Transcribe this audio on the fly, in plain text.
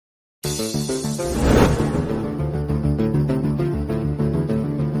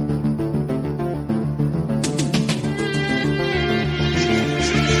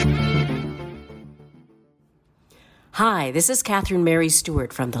Hi, this is Catherine Mary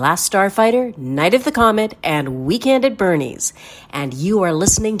Stewart from The Last Starfighter, Night of the Comet, and Weekend at Bernie's. And you are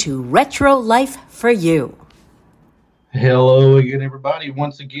listening to Retro Life for You. Hello again, everybody.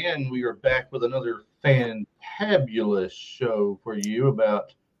 Once again, we are back with another fantabulous show for you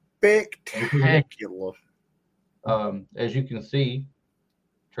about... Spectacular. As you can see,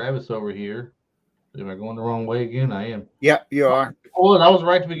 Travis over here. Am I going the wrong way again? I am. Yep, you are. Oh, I was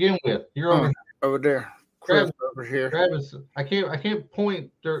right to begin with. You're over there. Chris over here. Travis, I can't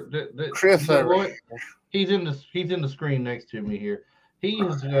point. Chris over here. He's in the screen next to me here. He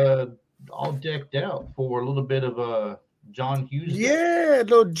is all decked out for a little bit of John Hughes. Yeah,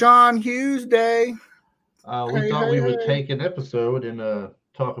 little John Hughes Day. We thought we would take an episode and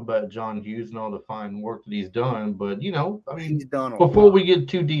talk about John Hughes and all the fine work that he's done. But he's done before we get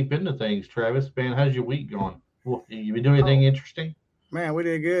too deep into things, Travis, man, how's your week going? Well, you been doing anything interesting? Man, we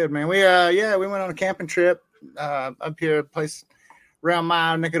did good, man. We went on a camping trip up here, a place around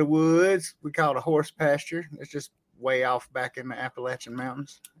my neck of the woods. We call it a horse pasture. It's just way off back in the Appalachian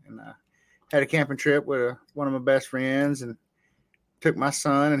Mountains. And had a camping trip with one of my best friends, and took my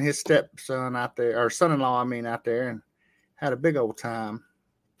son and his stepson out there, or son-in-law, out there, and had a big old time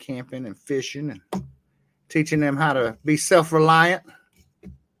camping and fishing and teaching them how to be self-reliant.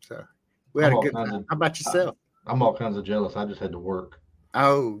 So we had a good time. How about yourself? I'm all kinds of jealous. I just had to work.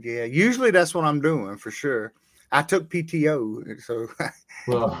 Oh, yeah. Usually that's what I'm doing for sure. I took PTO. So,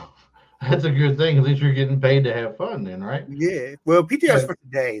 well, that's a good thing. At least you're getting paid to have fun then, right? Yeah. Well, PTO is for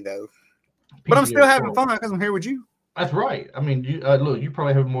today, though. But I'm still having fun because I'm here with you. That's right. I mean, look, you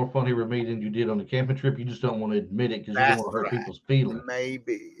probably have more fun here with me than you did on the camping trip. You just don't want to admit it because you don't want to hurt people's feelings.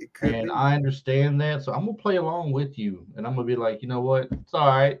 Maybe. It could be. I understand that. So I'm going to play along with you. And I'm going to be like, you know what? It's all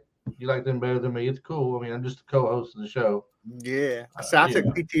right. You like them better than me. It's cool. I mean, I'm just the co-host of the show. Yeah. I took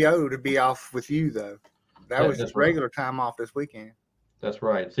PTO to be off with you, though. That was just regular time off this weekend. That's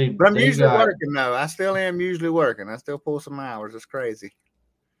right. See, but I'm usually working, though. I still am usually working. I still pull some hours. It's crazy.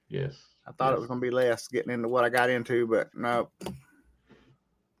 Yes. I thought it was going to be less getting into what I got into, but no.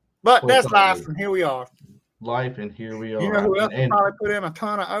 But that's life, and here we are. Life, and here we are. You know who else probably put in a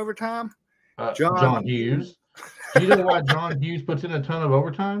ton of overtime? John Hughes. You know why John Hughes puts in a ton of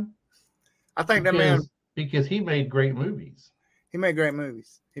overtime? I think because he made great movies. He made great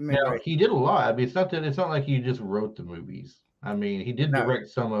movies. He did a lot. I mean, it's not like he just wrote the movies. I mean, he did direct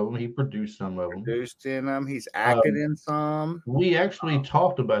some of them. He produced some of them. Produced in them. He's acted in some. We actually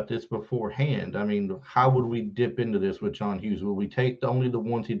talked about this beforehand. I mean, how would we dip into this with John Hughes? Will we take only the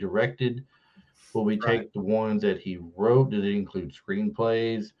ones he directed? Will we take the ones that he wrote? Did it include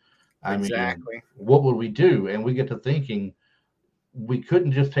screenplays? I mean, what would we do? And we get to thinking, we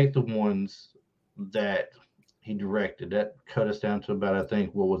couldn't just take the ones that he directed. That cut us down to about, I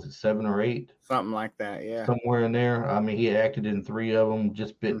think, what was it, 7 or 8? Something like that, yeah. Somewhere in there. I mean, he acted in 3 of them,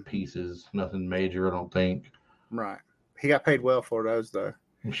 just bit pieces, nothing major, I don't think. Right. He got paid well for those, though.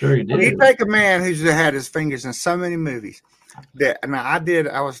 I'm sure he did. You take a man who's had his fingers in so many movies. I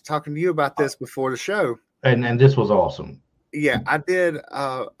was talking to you about this before the show. And this was awesome. Yeah, I did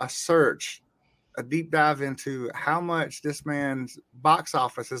a search, a deep dive into how much this man's box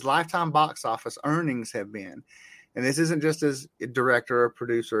office, his lifetime box office earnings have been. And this isn't just as a director or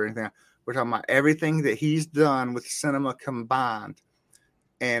producer or anything. We're talking about everything that he's done with cinema combined.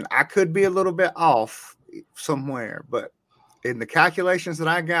 And I could be a little bit off somewhere, but in the calculations that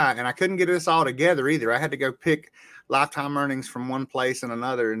I got, and I couldn't get this all together either. I had to go pick lifetime earnings from one place and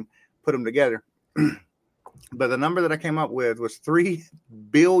another and put them together. But the number that I came up with was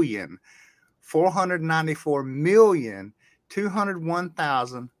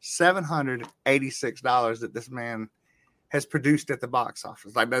 $3,494,201,786 that this man has produced at the box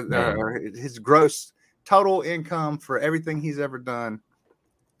office. Like his gross total income for everything he's ever done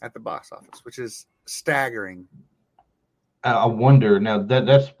at the box office, which is staggering. I wonder now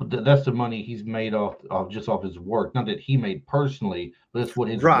that's the money he's made off his work. Not that he made personally, but that's what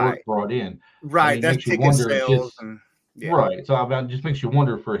his work brought in. Right. I mean, that's ticket sales. Right. So it just makes you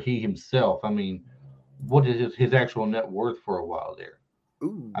wonder for he himself. I mean, what is his actual net worth for a while there?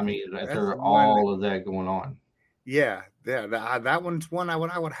 Ooh, I mean, after all of that going on. Yeah. That one's one I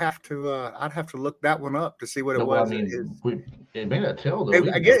would have to. I'd have to look that one up to see what it was. I mean, it may not tell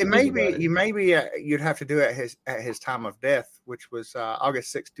though. I guess you'd have to do it at his time of death, which was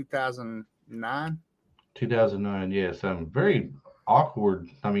August 6, 2009. 2009, yes. Very awkward.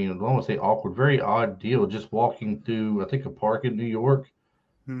 I mean, I don't want to say awkward. Very odd deal. Just walking through, I think, a park in New York,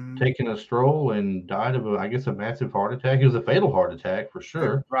 taking a stroll, and died of a massive heart attack. It was a fatal heart attack for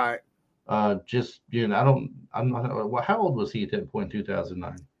sure. Right. I'm not. How old was he at that point?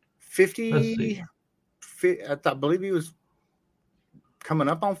 2009. 50. I believe he was coming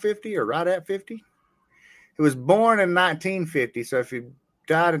up on 50 or right at 50. He was born in 1950, so if he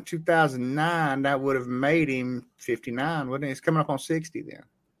died in 2009, that would have made him 59, wouldn't it? He's coming up on 60 then.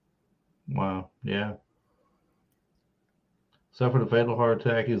 Wow, yeah. Suffered a fatal heart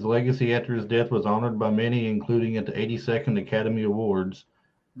attack. His legacy after his death was honored by many, including at the 82nd Academy Awards.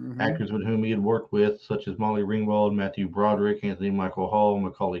 Mm-hmm. Actors with whom he had worked with, such as Molly Ringwald, Matthew Broderick, Anthony Michael Hall,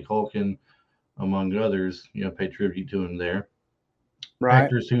 Macaulay Culkin, among others, pay tribute to him there. Right.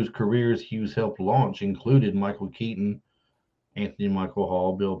 Actors whose careers Hughes helped launch included Michael Keaton, Anthony Michael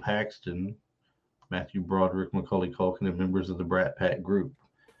Hall, Bill Paxton, Matthew Broderick, Macaulay Culkin, and members of the Brat Pack group.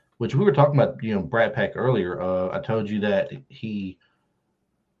 Which we were talking about, Brat Pack earlier. I told you that he,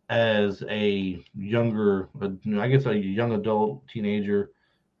 as a younger, I guess a young adult teenager,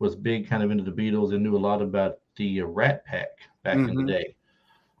 was big kind of into the Beatles and knew a lot about the Rat Pack back in the day.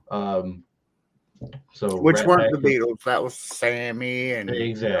 So which Rat weren't Pack the Beatles. That was Sammy and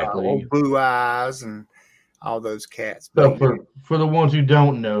exactly old Blue Eyes and all those cats. So for the ones who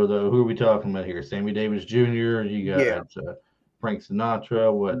don't know, though, who are we talking about here? Sammy Davis Jr., you got Frank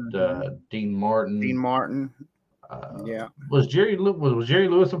Sinatra, Dean Martin. Dean Martin. Was Jerry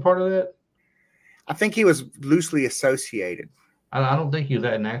Lewis a part of that? I think he was loosely associated. I don't think he was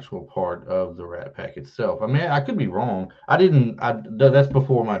an actual part of the Rat Pack itself. I mean, I could be wrong. That's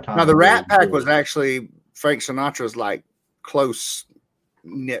before my time. Now, the Rat Pack was actually Frank Sinatra's like close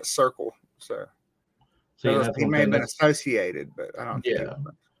knit circle. So he may have been associated, but I don't think he was.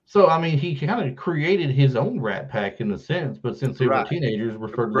 So, I mean, he kind of created his own Rat Pack in a sense, but since they were teenagers,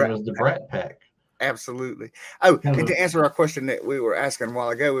 referred to them as the Brat Pack. Absolutely. Oh, and to answer our question that we were asking a while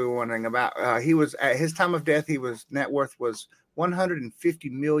ago, we were wondering about, he was, at his time of death, net worth was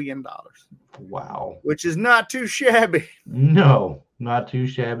 $150 million. Wow. Which is not too shabby. No, not too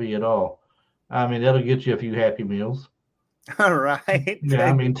shabby at all. I mean, that'll get you a few Happy Meals. All right. Yeah,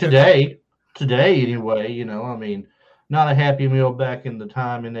 I mean, today anyway, I mean, not a Happy Meal back in the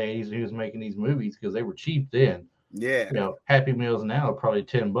time in the 80s he was making these movies because they were cheap then. Yeah. Happy Meals now are probably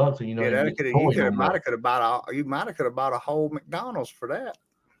 $10, and you might have could have bought a whole McDonald's for that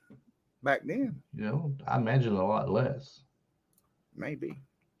back then. I imagine a lot less. Maybe.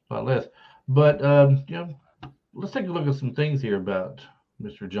 A lot less. But let's take a look at some things here about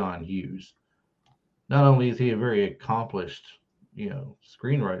Mr. John Hughes. Not only is he a very accomplished,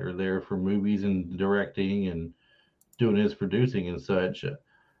 screenwriter there for movies and directing and doing his producing and such,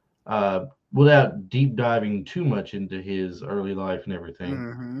 without deep diving too much into his early life and everything.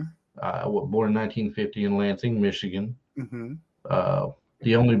 Mm-hmm. Born in 1950 in Lansing, Michigan. Mm-hmm.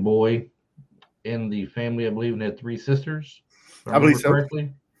 The only boy in the family, I believe, and had 3 sisters. I believe so.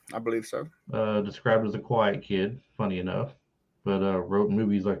 Correctly. I believe so. Described as a quiet kid, funny enough, but wrote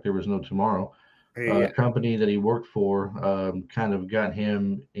movies like there was no tomorrow. Company that he worked for kind of got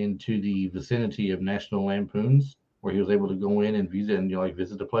him into the vicinity of National Lampoons, where he was able to go in and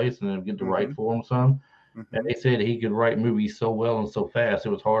visit the place and then get to write for them some. Mm-hmm. And they said he could write movies so well and so fast, it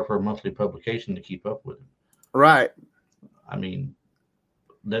was hard for a monthly publication to keep up with him. Right. I mean,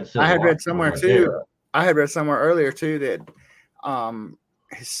 that's. I had read somewhere too. I had read somewhere earlier too that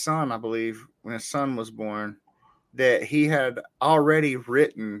his son, I believe, when his son was born, that he had already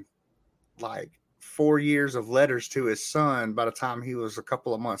written like 4 years of letters to his son by the time he was a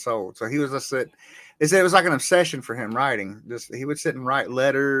couple of months old. So he was they said it was like an obsession for him writing. He would sit and write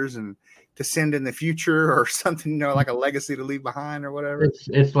letters and to send in the future or something, like a legacy to leave behind or whatever.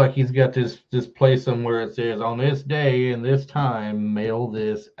 It's like he's got this place somewhere it says on this day and this time, mail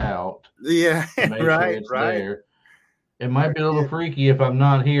this out. Yeah, right. There. It might be a little freaky if I'm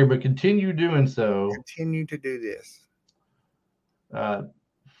not here, but continue doing so. Continue to do this.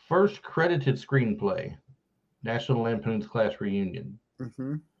 First credited screenplay, National Lampoon's Class Reunion.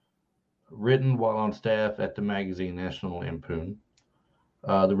 Mm-hmm. Written while on staff at the magazine National Lampoon.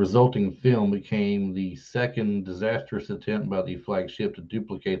 The resulting film became the second disastrous attempt by the flagship to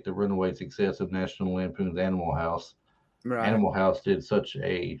duplicate the runaway success of National Lampoon's Animal House. Right. Animal House had such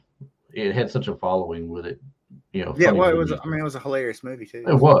a following with it. It was. I mean, it was a hilarious movie too.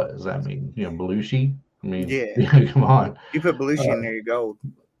 It was. I mean, Belushi. I mean, come on. You put Belushi in there, you're gold.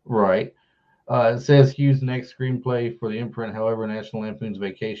 Right. It says Hughes' next screenplay for the imprint, however, National Lampoon's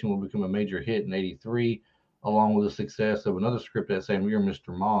Vacation will become a major hit in '83, along with the success of another script that same year,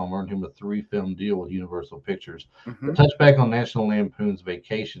 Mr. Mom, earned him a 3-film deal with Universal Pictures. Mm-hmm. To touch back on National Lampoon's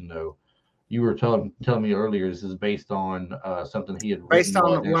Vacation, though, you were telling me earlier this is based on something he had based written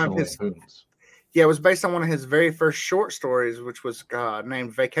on one of his. Lampoons. Yeah, it was based on one of his very first short stories, which was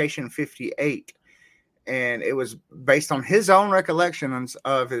named Vacation 58. And it was based on his own recollections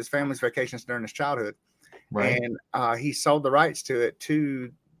of his family's vacations during his childhood. Right. And he sold the rights to it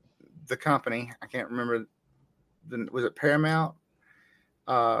to the company. I can't remember. Was it Paramount?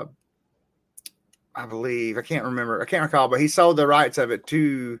 I believe. I can't remember. I can't recall. But he sold the rights of it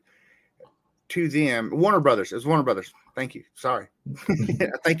to them. Warner Brothers. It was Warner Brothers. Thank you. Sorry.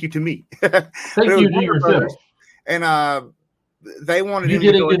 Thank you to me. Thank you to yourself. Brothers. And they wanted you him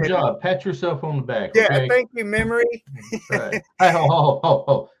did to a good job. Pat yourself on the back. Yeah, okay? Thank you, memory. Right.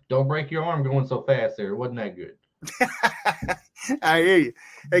 Oh, don't break your arm going so fast there. It wasn't that good. I hear you.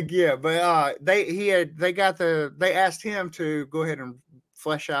 Yeah, but they asked him to go ahead and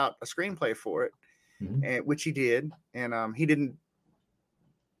flesh out a screenplay for it, and which he did. And he didn't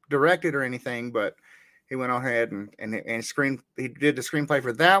direct it or anything, but he went on ahead and he did the screenplay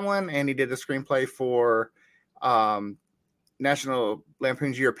for that one, and he did the screenplay for National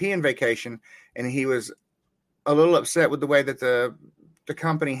Lampoon's European Vacation, and he was a little upset with the way that the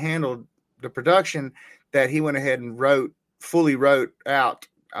company handled the production, that he went ahead and fully wrote out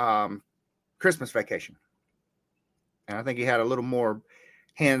Christmas Vacation. And I think he had a little more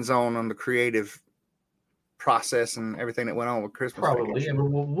hands-on the creative process and everything that went on with Christmas Probably, Vacation. yeah, but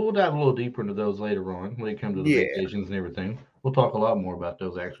we'll dive a little deeper into those later on when it comes to the vacations and everything. We'll talk a lot more about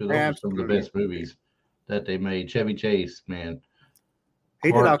those, actually. Those are some of the best movies that they made. Chevy Chase, man.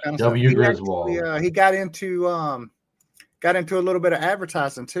 He did all kinds of W. stuff. Griswold. He got into a little bit of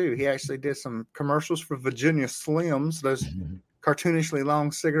advertising too. He actually did some commercials for Virginia Slims, those cartoonishly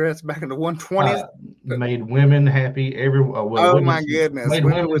long cigarettes back in the 120s. Made women happy everywhere. My goodness! Made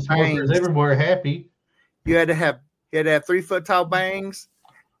women with smokers everywhere happy. You had to have 3-foot tall bangs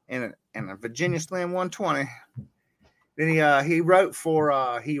and a Virginia Slim 120. Then he wrote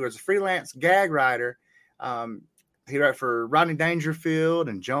for he was a freelance gag writer. He wrote for Rodney Dangerfield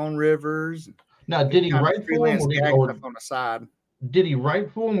and Joan Rivers. Now, did he write for him, or on the side? Did he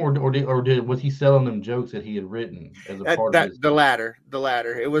write for him, or was he selling them jokes that he had written as a part of his? The latter.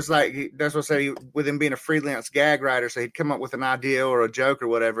 It was like, that's what I say, with him being a freelance gag writer, so he'd come up with an idea or a joke or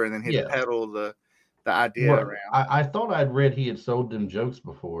whatever, and then he'd peddle the idea around. I thought I'd read he had sold them jokes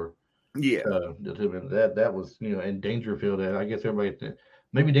before. Yeah, that was, and Dangerfield. I guess everybody.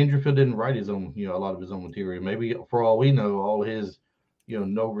 Maybe Dangerfield didn't write his own, a lot of his own material. Maybe, for all we know, all his,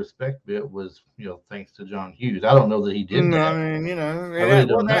 no respect bit was, thanks to John Hughes. I don't know that he did that. I mean, I really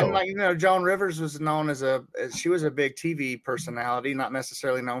don't know. Like, Joan Rivers was known she was a big TV personality, not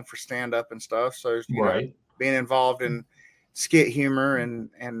necessarily known for stand-up and stuff. So, right. Being involved in skit humor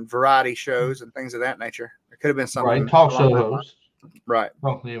and variety shows and things of that nature. It could have been something. Right, talk show host. Right.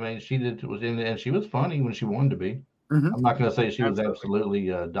 I mean, she was in, and she was funny when she wanted to be. Mm-hmm. I'm not going to say she was absolutely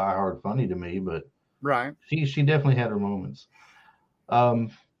diehard funny to me, but right, she definitely had her moments. Well,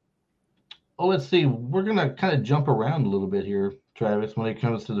 let's see. We're going to kind of jump around a little bit here, Travis, when it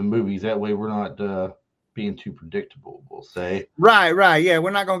comes to the movies. That way, we're not being too predictable. We'll say. Right. Yeah,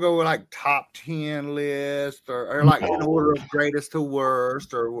 we're not going to go with like top 10 list or like in order of greatest to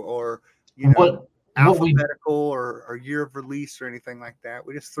worst or alphabetical or year of release or anything like that.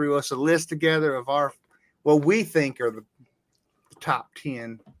 We just threw us a list together of what we think are the top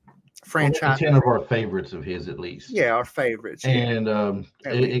 10 franchises. 10 of our favorites of his, at least. Yeah, our favorites. And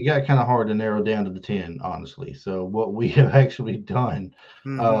it got kind of hard to narrow down to the 10, honestly. So what we have actually done,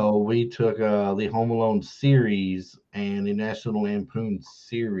 we took the Home Alone series and the National Lampoon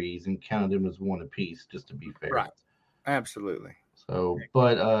series and counted them as one apiece, just to be fair. Right. Absolutely. So,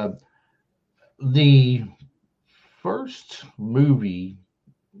 but the first movie,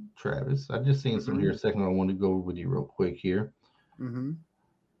 Travis, I just seen some here a second. I want to go over with you real quick here.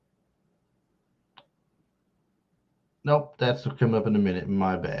 Nope, that's come up in a minute.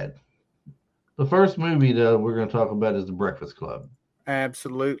 My bad. The first movie that we're going to talk about is The Breakfast Club.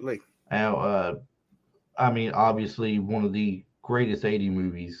 Absolutely. Now, I mean, obviously one of the greatest 80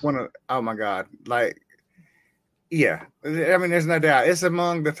 movies. Oh my God. Like, yeah. I mean, there's no doubt. It's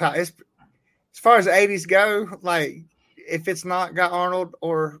among the top. As far as the 80s go, like, if it's not got Arnold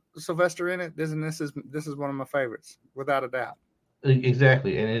or Sylvester in it, this is one of my favorites, without a doubt.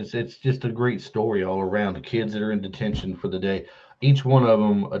 Exactly, and it's just a great story all around. The kids that are in detention for the day, each one of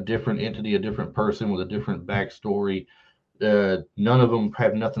them a different entity, a different person with a different backstory. None of them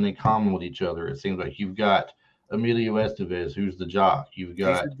have nothing in common with each other. It seems like you've got Emilio Estevez, who's the jock. You've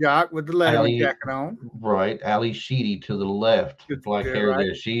got the jock with the Letterman jacket on. Right, Ali Sheedy to the left, black hair right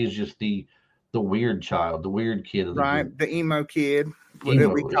there. She's just the weird child, the weird kid of the group. The emo kid. Emo,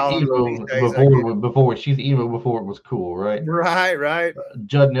 we call him before she's emo before it was cool, right? Right.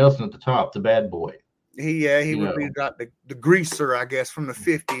 Judd Nelson at the top, the bad boy. He would be like the greaser, I guess, from the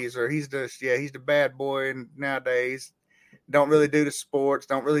 50s, or he's the bad boy nowadays. Don't really do the sports.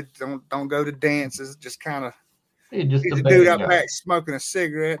 Don't go to dances. Just kind of Just he's a a dude bad out guy. back smoking a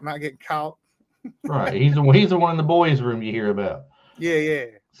cigarette, not getting caught. Right. He's the one in the boys' room you hear about. Yeah, yeah.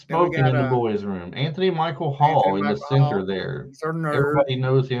 Then we Smoking got in the boys' room. Anthony Michael Anthony Hall in the Michael center Hall. there. He's our nerd. Everybody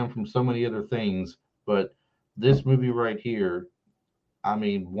knows him from so many other things, but this movie right here, I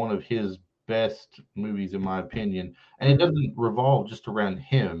mean, one of his best movies in my opinion, and it doesn't revolve just around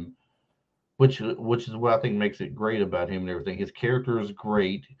him, which is what I think makes it great about him and everything. His character is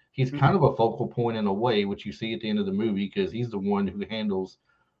great. He's kind of a focal point in a way, which you see at the end of the movie, because he's the one who handles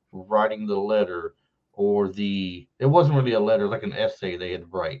writing the letter or it wasn't really a letter, like an essay they had to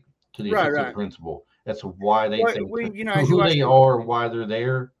write to the Right, assistant right. principal. That's why they Well, think we, who, as you who watch they are and why they're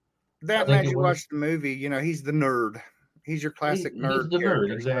there. I that, and think as it you was. watch the movie, he's the nerd. He's your classic He's nerd the nerd, character.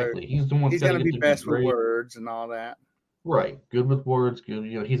 So exactly. He's the one that's he's got to gonna get be the good best with grade. words and all that. Right, good with words, good.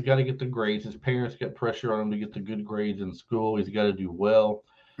 He's got to get the grades. His parents got pressure on him to get the good grades in school. He's got to do well.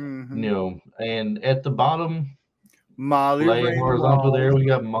 Mm-hmm. And at the bottom, Molly laying horizontal Ringwald. there, we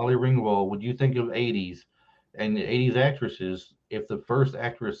got Molly Ringwald. Would you think of 80s and the 80s actresses? If the first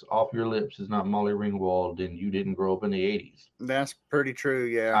actress off your lips is not Molly Ringwald, then you didn't grow up in the 80s. That's pretty true.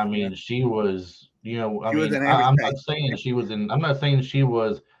 Yeah, I yeah. mean, she was, I She was mean, in I'm everything. not saying she was in, I'm not saying she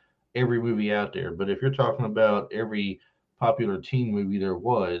was every movie out there, but if you're talking about every popular teen movie there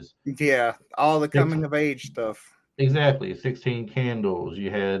was, Yeah, all the six, coming of age stuff. exactly, 16 Candles,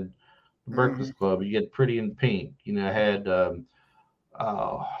 you had The Mm-hmm. Breakfast Club, you had Pretty in Pink, had,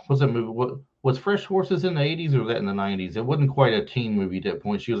 what's that movie? What was Fresh Horses in the 80s or was that in the 90s? It wasn't quite a teen movie at that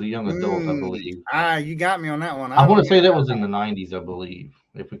point. She was a young adult, I believe. You got me on that one. I I don't want to even say that know was in that the one. 90s, I believe,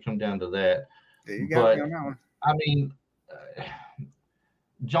 if we come down to that. Yeah, you got me But on that one. I mean, uh,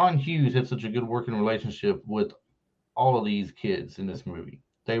 John Hughes had such a good working relationship with all of these kids in this movie.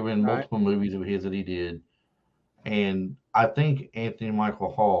 They were in Right. multiple movies of his that he did, and I think Anthony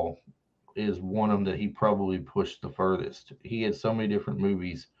Michael Hall is one of them that he probably pushed the furthest. He had so many different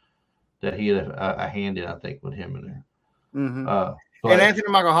movies that he had a hand in. I think with him in there. Mm-hmm. And But Anthony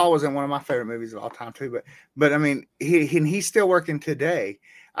Michael Hall was in one of my favorite movies of all time too. But I mean, he's still working today.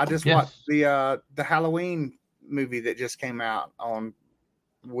 I just watched yes, the Halloween movie that just came out on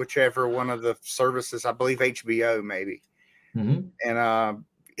whichever one of the services. I believe HBO maybe. hmm And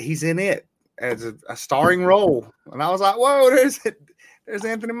he's in it as a starring role. And I was like, whoa, there's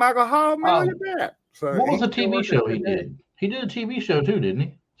Anthony Michael Hall, man, look at that. So what was he's the still TV working show he today. did? He did a TV show too, didn't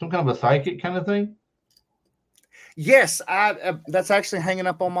he? Some kind of a psychic kind of thing. Yes, that's actually hanging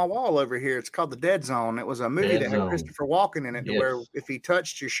up on my wall over here. It's called The Dead Zone. It was a movie Dead that had Zone. Christopher Walken in it, to where Yes. if he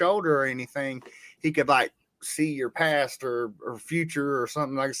touched your shoulder or anything, he could like see your past or future or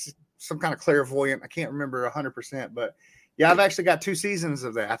something, like some kind of clairvoyant. I can't remember 100%, but yeah, I've actually got 2 seasons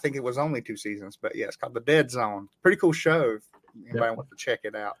of that. I think it was only 2 seasons, but yeah, it's called The Dead Zone. Pretty cool show. If anybody Yep. wants to check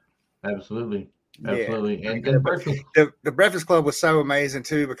it out. Absolutely. Yeah, Absolutely. pretty And good. But Breakfast. the Breakfast Club was so amazing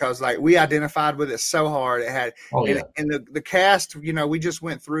too, because like we identified with it so hard. It had Oh yeah. and the cast, we just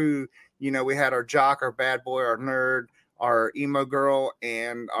went through, we had our jock, our bad boy, our nerd, our emo girl,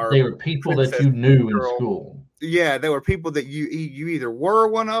 and our They were people that princess you knew in girl. school. Yeah, there were people that you either were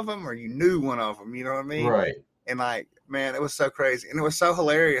one of them or you knew one of them. You know what I mean? Right. And like, man, it was so crazy, and it was so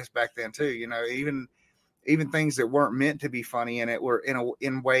hilarious back then too. Even things that weren't meant to be funny in it were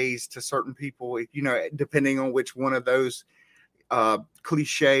in ways to certain people, depending on which one of those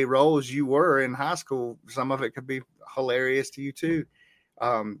cliche roles you were in high school. Some of it could be hilarious to you too.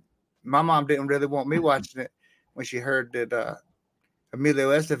 My mom didn't really want me watching it when she heard that Emilio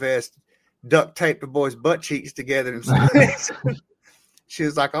Estevez duct taped the boys' butt cheeks together. And she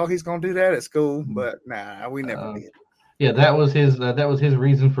was like, "Oh, he's gonna do that at school," but nah, we never did. Yeah, that was his. That was his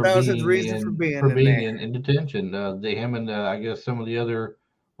reason for That was his being reason for in being in there. detention. Him and I guess some of the other,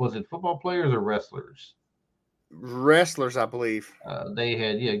 was it football players or wrestlers? Wrestlers, I believe. They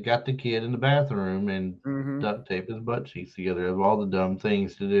had got the kid in the bathroom and duct tape his butt cheeks together. Of all the dumb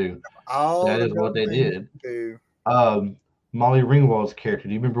things to do, All that the is what dumb they things did. to do. Molly Ringwald's character.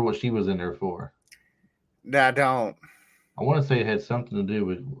 Do you remember what she was in there for? I don't. I want to say it had something to do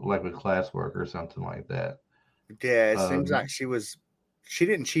with with classwork or something like that. Yeah, it seems Um, like she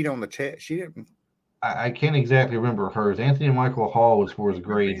didn't cheat on the test. She didn't. I can't exactly remember hers. Anthony Michael Hall was for his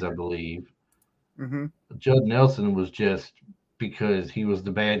grades, I Either. believe. Mm-hmm. Judd Nelson was just because he was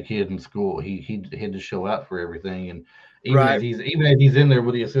the bad kid in school. He had to show out for everything, and Right. even as he's in there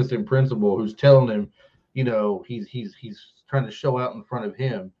with the assistant principal who's telling him, he's trying to show out in front of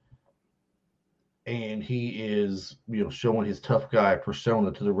him, and he is showing his tough guy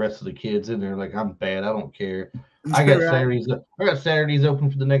persona to the rest of the kids in there, like, I'm bad, I don't care. I got Right. Saturdays open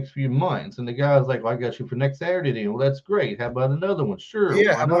for the next few months. And the guy's like, well, I got you for next Saturday then. Well, that's great. How about another one? Sure,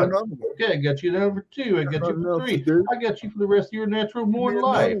 Yeah, why how about not? another one? Okay, I got you number 2. I got Not you for enough to 3. do. I got you for the rest of your natural Give me born another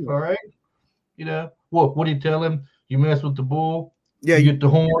life. one. All right. What do you tell him? You mess with the bull, Yeah, you get the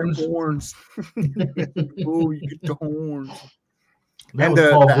you horns. get the horns. Oh, you get the horns. That And was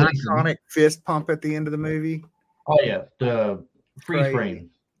Paul the Gleason. iconic fist pump at the end of the movie. Oh yeah, the freeze Crazy. frame.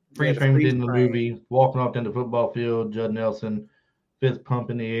 Yeah, Freeze the frame at the freeze end of the frame. movie, walking off down the football field, Judd Nelson, fist pump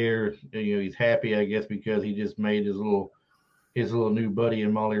in the air. He's happy, I guess, because he just made his little new buddy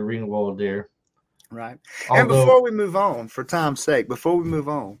and Molly Ringwald there. Right. And Although, before we move on, for time's sake, let's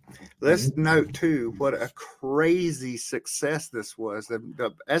note too what a crazy success this was.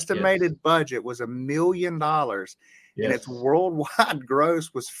 The estimated budget was $1 million, and its worldwide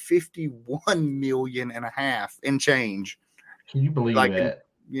gross was 51 million and a half in change. Can you believe that?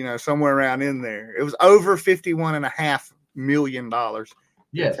 Somewhere around in there. It was over $51.5 million.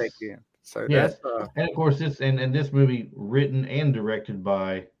 Yes. Take in. So yes. that's and of course this movie written and directed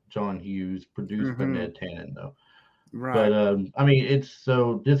by John Hughes, produced by Ned Tannen though. right.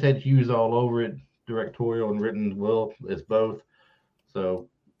 But this had Hughes all over it, directorial and written. Well, it's both. So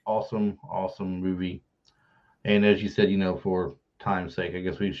awesome movie. And as you said, for time's sake, I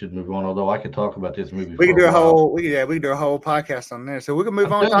guess we should move on. Although I could talk about this movie We for could do a while. we could do a whole podcast on there. So we can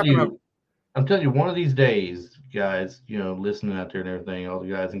move on. I'm telling you, one of these days, guys, listening out there and everything, all the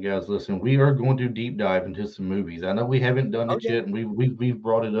guys and gals listening, we are going to deep dive into some movies. I know we haven't done it yet, and we've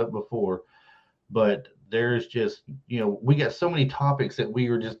brought it up before, but there's just we got so many topics that we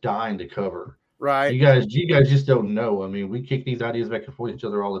are just dying to cover. Right. You guys just don't know. I mean, we kick these ideas back and forth each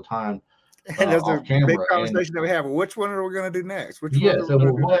other all the time. And there's off a camera, big conversation that we have. Which one are we going to do next? So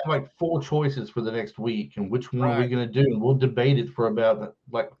we'll have like 4 choices for the next week, and which one are we going to do? And we'll debate it for about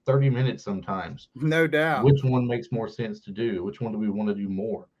like 30 minutes sometimes. No doubt. Which one makes more sense to do? Which one do we want to do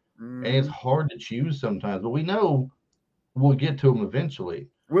more? And it's hard to choose sometimes, but we know we'll get to them eventually.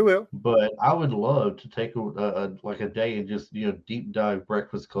 We will. But I would love to take a day and just deep dive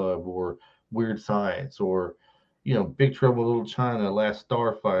Breakfast Club or Weird Science or Big Trouble in Little China, Last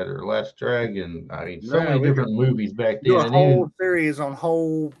Starfighter, Last Dragon. I mean, so many different movies back then. Do a whole series on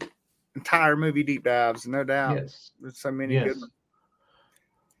whole entire movie deep dives, no doubt. Yes. There's so many good ones.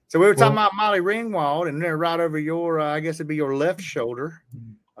 So we were talking about Molly Ringwald, and then right over your, I guess it'd be your left shoulder.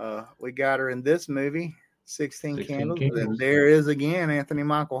 We got her in this movie, 16 Candles. And there is again Anthony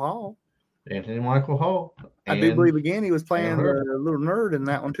Michael Hall. I do believe again he was playing a little nerd in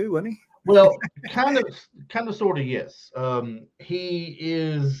that one too, wasn't he? Well, kind of, sort of, yes. He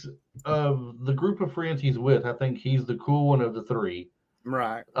is of the group of friends he's with. I think he's the cool one of the 3.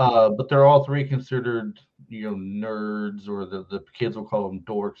 Right. But they're all 3 considered, nerds, or the kids will call them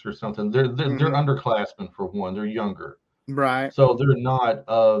dorks or something. They're underclassmen for one. They're younger. Right. So they're not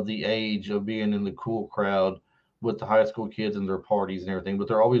of the age of being in the cool crowd with the high school kids and their parties and everything. But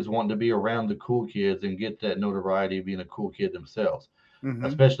they're always wanting to be around the cool kids and get that notoriety of being a cool kid themselves.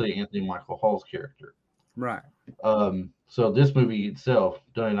 Especially Anthony Michael Hall's character. Right. So this movie itself,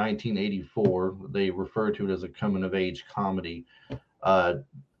 done in 1984, they refer to it as a coming-of-age comedy. Molly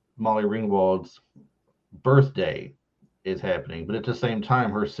Ringwald's birthday is happening, but at the same time,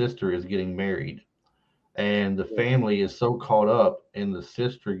 her sister is getting married. And the family is so caught up in the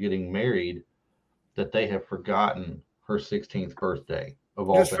sister getting married that they have forgotten her 16th birthday of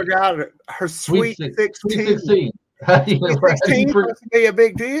all things. Just forgot it. Her sweet 16. Sweet 16. How do you, 16 must be a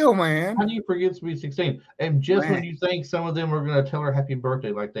big deal, man. How do you forget Sweet 16? And just when you think some of them are going to tell her happy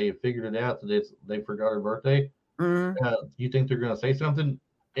birthday, like they figured it out that they forgot her birthday, you think they're going to say something?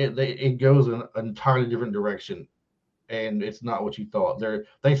 It goes in an entirely different direction, and it's not what you thought.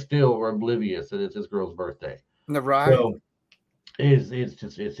 They still are oblivious that it's this girl's birthday. Right. So it's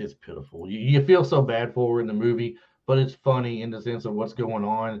just pitiful. You feel so bad for her in the movie, but it's funny in the sense of what's going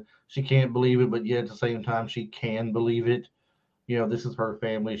on. She can't believe it, but yet at the same time, she can believe it. This is her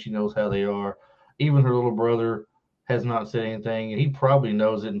family. She knows how they are. Even her little brother has not said anything, and he probably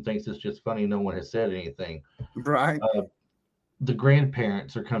knows it and thinks it's just funny no one has said anything. Right. The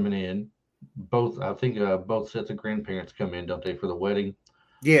grandparents are coming in. Both sets of grandparents come in, don't they, for the wedding?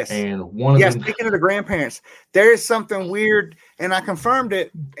 Yes. And one of them. Speaking of the grandparents, there is something weird, and I confirmed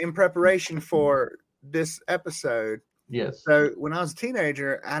it in preparation for this episode. Yes. So when I was a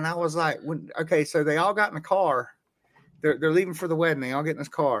teenager, and I was like, so they all got in the car. They're leaving for the wedding. They all get in this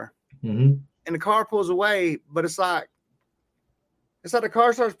car, and the car pulls away. But it's like the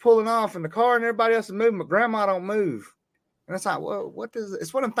car starts pulling off, and the car and everybody else is moving, but Grandma don't move. And it's like, well,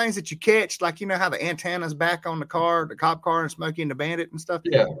 it's one of the things that you catch, like how the antenna's back on the car, the cop car, and Smokey and the Bandit and stuff.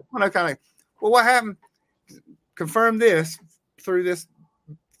 Yeah. Kind of. Well, what happened? confirmed this through this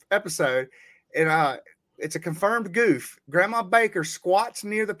episode, and it's a confirmed goof. Grandma Baker squats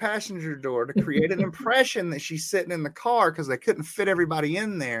near the passenger door to create an impression that she's sitting in the car because they couldn't fit everybody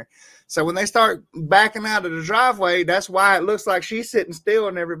in there. So when they start backing out of the driveway, that's why it looks like she's sitting still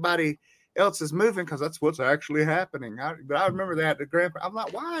and everybody else is moving, because that's what's actually happening. But I remember that the grandpa. I'm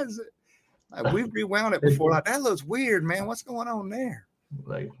like, why is it? Like, we've rewound it before. Like, that looks weird, man. What's going on there?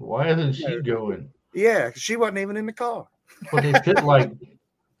 Like, why isn't she going? Yeah, because she wasn't even in the car. But they fit like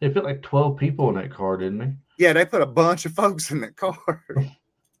 12 people in that car, didn't they? Yeah, they put a bunch of folks in that car.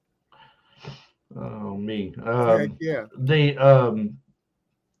 Oh, me. Yeah. The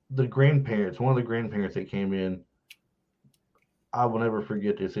grandparents, one of the grandparents that came in, I will never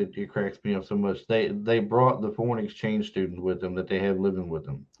forget this. It cracks me up so much. They brought the foreign exchange student with them that they have living with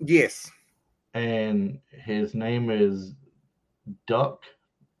them. Yes. And his name is Duck.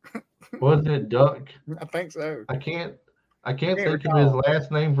 Wasn't it Duck? I think so. I can't think of his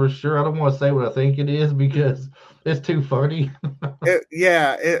last name for sure. I don't want to say what I think it is because it's too funny. I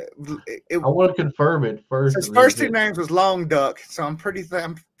want to confirm it first. His first two names was Long Duck, so I'm pretty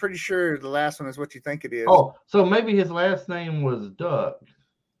sure the last one is what you think it is. Oh, so maybe his last name was Duck.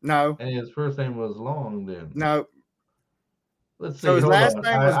 No. And his first name was Long then. No. Let's see. So his last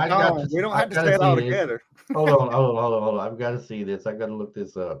name was Long. We don't have to say it all together. Hold on. I've got to see this. I got to look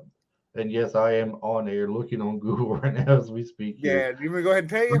this up. And yes, I am on air looking on Google right now as we speak. Yeah, you want me to go ahead and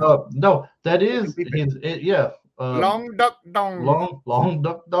tell you? No, that is Long Duck Dong. Long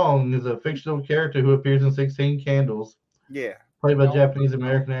Duck Dong is a fictional character who appears in 16 Candles. Yeah. Played by Japanese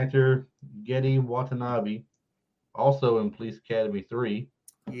American actor Getty Watanabe, also in Police Academy 3.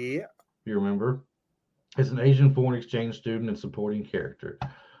 Yeah. If you remember. It's an Asian foreign exchange student and supporting character.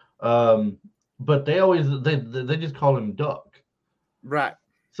 But they just call him Duck. Right.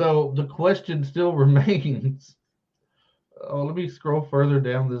 So the question still remains. Let me scroll further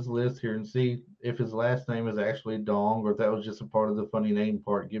down this list here and see if his last name is actually Dong or if that was just a part of the funny name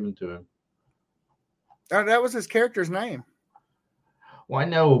part given to him. That was his character's name. Well, I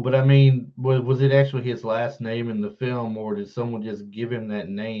know, but I mean, was it actually his last name in the film, or did someone just give him that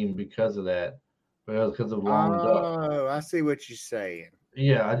name because of that? Because of Long Duck. Oh, I see what you're saying.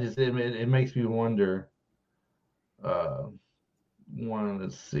 Yeah, it makes me wonder.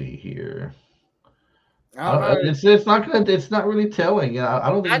 Let's see here. It's not really telling. I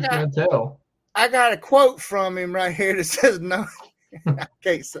don't think it's gonna tell. I got a quote from him right here that says no. I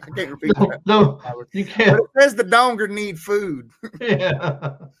can't repeat that. No, you can't. But it says the Donger need food.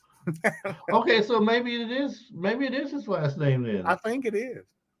 Yeah. Okay, so maybe it is his last name then. I think it is.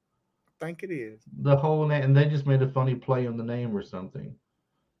 The whole name, and they just made a funny play on the name or something.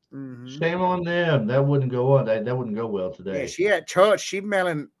 Mm-hmm. Shame on them. That wouldn't go on. That wouldn't go well today. Yeah, she at church. She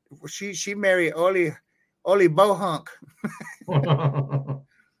married Oli Bohunk.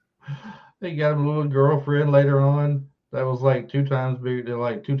 They got him a little girlfriend later on that was like 2 times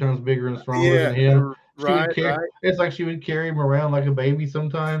bigger, and stronger than him. Right. It's like she would carry him around like a baby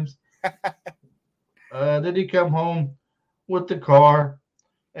sometimes. Then he come home with the car,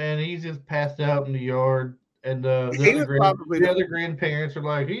 and he's just passed out in the yard. And the other grandparents are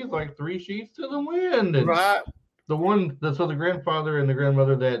like, he's like 3 sheets to the wind. And right. The grandfather and the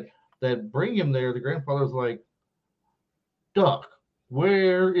grandmother that bring him there, the grandfather's like, Duck,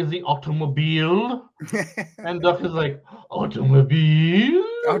 where is the automobile? And Duck is like, automobile.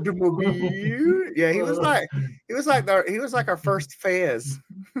 Yeah, he was like our first Fez.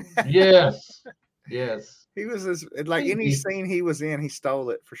 Yes. He was like any scene he was in, he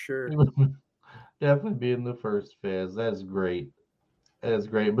stole it for sure. Definitely being the first Fez. That's great.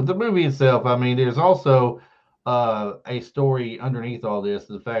 But the movie itself, I mean, there's also a story underneath all this.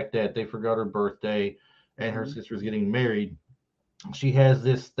 The fact that they forgot her birthday and her sister's getting married. She has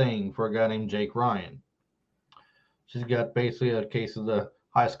this thing for a guy named Jake Ryan. She's got basically a case of the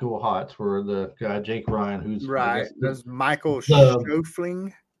high school hots for the guy Jake Ryan, who's right. There's Michael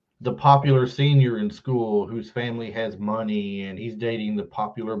Schofling, the popular senior in school whose family has money, and he's dating the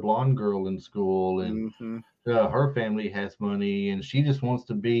popular blonde girl in school, and her family has money, and she just wants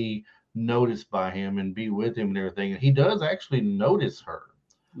to be noticed by him and be with him and everything. And he does actually notice her,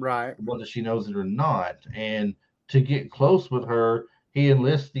 right? Whether she knows it or not. And to get close with her, he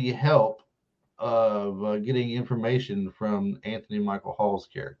enlists the help of getting information from Anthony Michael Hall's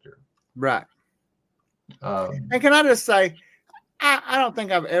character. Right. And can I just say, I don't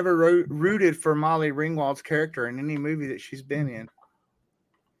think I've ever rooted for Molly Ringwald's character in any movie that she's been in.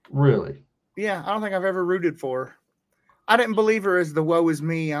 Really? Yeah, I don't think I've ever rooted for her. I didn't believe her as the woe is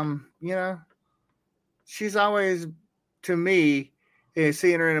me. She's always, to me, Yeah,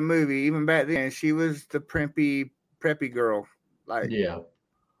 seeing her in a movie, even back then, she was the preppy girl. Like, Yeah.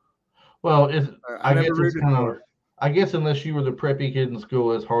 Well, I I never guess it's rooted kind for of. I guess unless you were the preppy kid in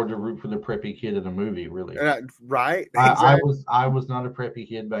school, it's hard to root for the preppy kid in a movie. Really, her. Right? I Exactly. was not a preppy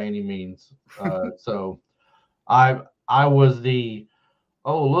kid by any means. So I was the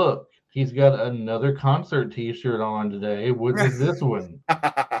oh look, he's got another concert T-shirt on today. Which is this one?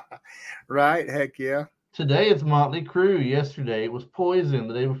 Right? Heck yeah. Today it's Motley Crue. Yesterday it was Poison.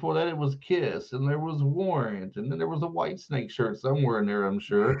 The day before that it was Kiss, and there was Warrant, and then there was a Whitesnake shirt somewhere in there. I'm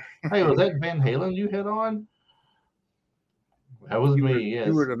sure. Hey, was that Van Halen you had on? That was me.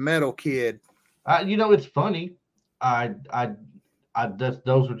 You were Yes. the metal kid. It's funny. I I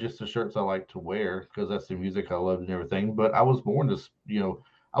those were just the shirts I like to wear because that's the music I loved and everything. But I was more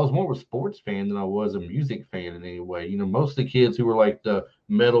I was more of a sports fan than I was a music fan in any way. Most of the kids who were like the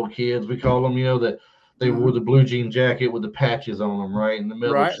metal kids, we call them, that they wore the blue jean jacket with the patches on them, right, and the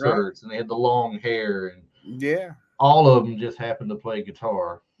metal Right. shirts, and they had the long hair, and Yeah. all of them just happened to play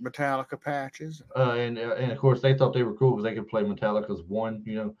guitar. Metallica patches. And of course they thought they were cool because they could play Metallica's One,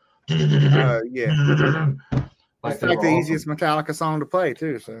 Yeah. like It's they like were the awesome. easiest Metallica song to play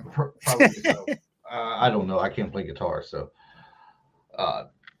too. So Probably so. I don't know. I can't play guitar, so.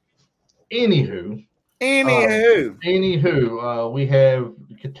 Anywho, we have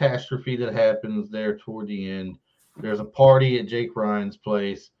catastrophe that happens there toward the end. There's a party at Jake Ryan's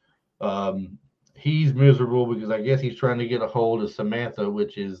place. He's miserable because I guess he's trying to get a hold of Samantha,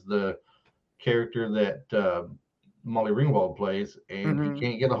 which is the character that Molly Ringwald plays, and he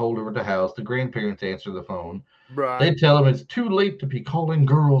can't get a hold of her at the house. The grandparents answer the phone. right. They tell him it's too late to be calling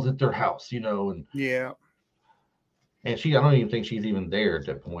girls at their house, and Yeah. I don't even think she's even there at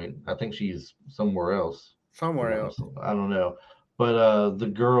that point. I think she's somewhere else. Somewhere else. I don't know. But the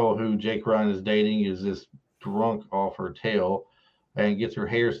girl who Jake Ryan is dating is this drunk off her tail and gets her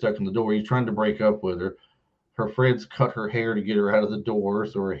hair stuck in the door. He's trying to break up with her. Her friends cut her hair to get her out of the door,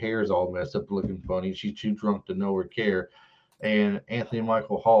 so her hair is all messed up, looking funny. She's too drunk to know or care. And Anthony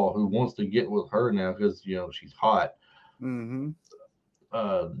Michael Hall, who wants to get with her now because she's hot. Mm-hmm.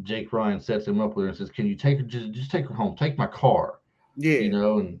 Jake Ryan sets him up with her and says, "Can you take her? Just take her home. Take my car." Yeah.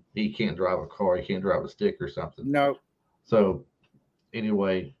 And he can't drive a car. He can't drive a stick or something. No. So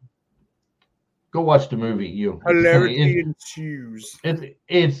anyway, go watch the movie. Hilarity ensues.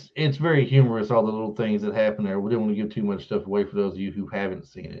 It's very humorous. All the little things that happen there. We don't want to give too much stuff away for those of you who haven't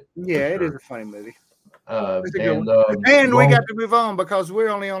seen it. Yeah, it is a funny movie. And we got to move on because we're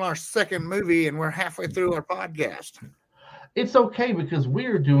only on our second movie and we're halfway through our podcast. It's okay because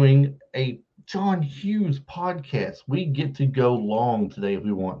we're doing a John Hughes podcast. We get to go long today if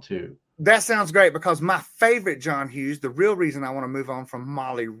we want to. That sounds great because my favorite John Hughes, the real reason I want to move on from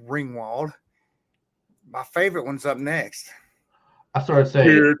Molly Ringwald, my favorite one's up next. I started saying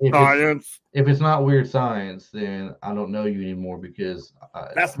Weird Science. If it's not Weird Science, then I don't know you anymore because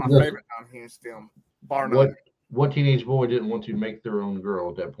that's my favorite John Hughes film. Bar none. What teenage boy didn't want to make their own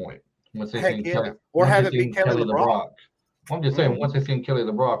girl at that point? Once they seen Kelly, or have it be Kelly LeBrock. I'm just saying, once they seen Kelly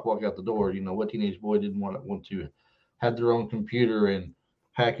LeBrock walk out the door, what teenage boy didn't want to have their own computer and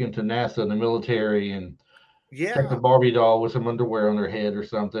hack into NASA and the military and check the Barbie doll with some underwear on their head or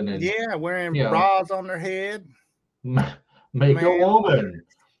something, and wearing bras on their head, make a woman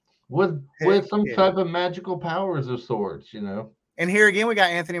with some type of magical powers of sorts, And here again, we got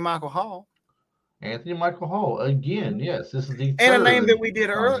Anthony Michael Hall. Anthony Michael Hall again. Yes, this is the and a name that we did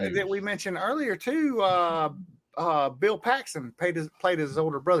earlier that we mentioned earlier too. Bill Paxton played his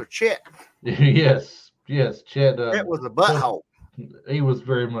older brother Chet. yes, Chet. That was a butthole. He was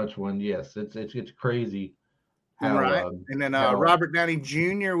very much one. Yes, it's crazy. How, right, and then Robert Downey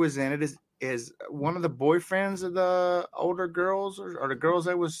Jr. was in it as one of the boyfriends of the older girls or the girls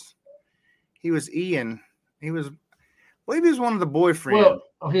that was. He was Ian. I believe he was one of the boyfriends. Well,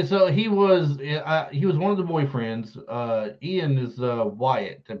 okay, so he was one of the boyfriends. Ian is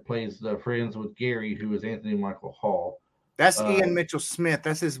Wyatt that plays friends with Gary, who is Anthony Michael Hall. That's Ian Mitchell Smith.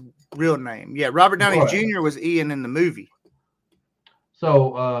 That's his real name. Yeah, Robert Downey Jr. was Ian in the movie.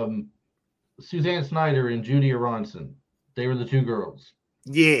 So Suzanne Snyder and Judy Aronson, they were the two girls.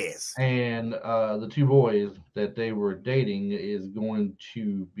 Yes. And the two boys that they were dating is going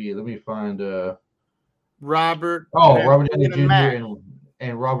to be, let me find Robert Downey Jr.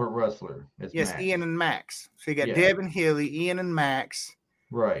 and Robert Russler. Yes, Max. Ian and Max. So you got Deb and Hilly, Ian and Max.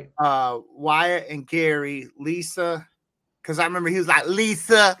 Right. Wyatt and Gary, Lisa. Because I remember he was like,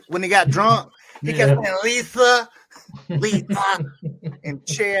 Lisa, when he got drunk. He kept saying, Lisa. And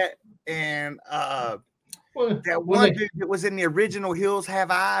Chet. And that one dude that was in the original Hills Have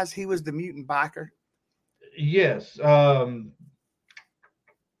Eyes, he was the mutant biker. Yes.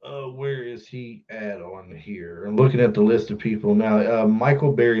 Where is he at on here? I'm looking at the list of people now.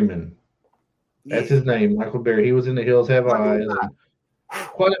 Michael Berryman. That's Yeah. his name, Michael Berry. He was in The Hills Have What Eyes, do and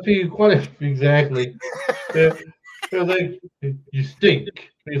quite a few, exactly. Yeah, it was like, you stink.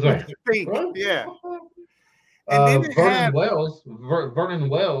 He's you like, think? what? Yeah. And then it had Vernon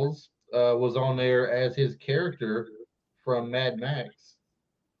Wells was on there as his character from Mad Max.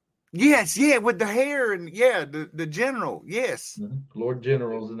 yes, yeah, with the hair and yeah, the general. Yes. Lord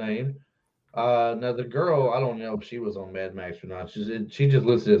General's the name. Now the girl, I don't know if she was on Mad Max or not. She just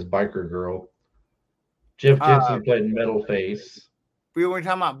listed as biker girl. Jeff Jensen played Metal Face. We were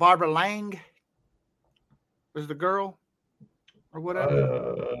talking about Barbara Lang was the girl or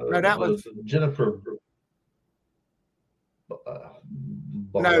whatever. No, that was Jennifer.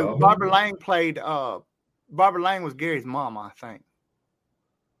 no. Barbara Lang played. Barbara Lang was Gary's mom, I think.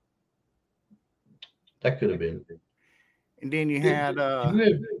 That could have been. And then you had.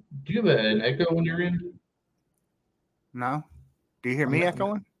 Do you have an echo when you're in? No. Do you hear me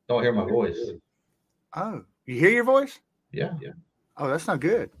echoing? Don't hear my voice. Oh, you hear your voice? Yeah. Oh, that's not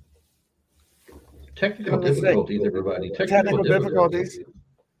good. Technical difficulties, everybody. Technical difficulties.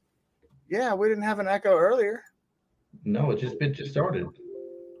 Yeah, we didn't have an echo earlier. No, it just started.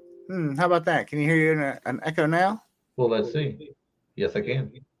 How about that? Can you hear you in an echo now? Well, let's see. Yes, I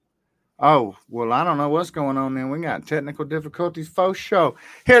can. Oh, well, I don't know what's going on then. We got technical difficulties for sure.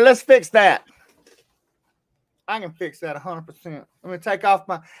 Here, let's fix that. I can fix that 100%. Let me take off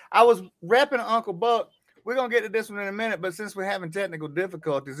I was repping Uncle Buck. We're going to get to this one in a minute, but since we're having technical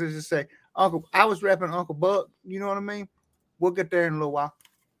difficulties, let's just say, I was repping Uncle Buck. You know what I mean? We'll get there in a little while.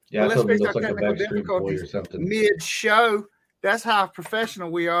 Yeah, let's fix our like technical difficulties or something. Mid-show. That's how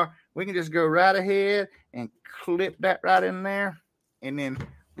professional we are. We can just go right ahead and clip that right in there, and then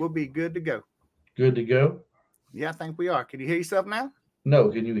we'll be good to go. Good to go? Yeah, I think we are. Can you hear yourself now? No.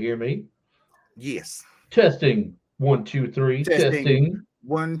 Can you hear me? Yes. Testing. 1, 2, 3. Testing.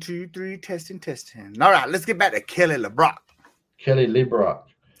 1, 2, 3. Testing. All right, let's get back to Kelly LeBrock. Kelly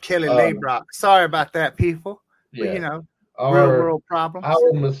LeBrock. Sorry about that, people. Yeah. But, real world problems.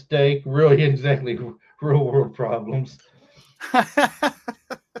 Our mistake. Really, exactly. Real world problems. We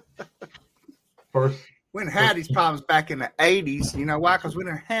didn't have these problems back in the 80s. You know why? Because we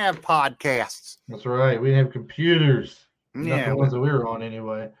didn't have podcasts. That's right. We didn't have computers. Yeah. Not the ones that we were on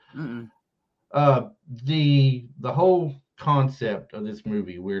anyway. The whole concept of this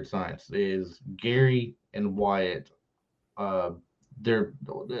movie, Weird Science, is Gary and Wyatt. They're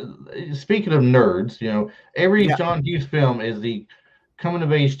speaking of nerds, every John Hughes film is the coming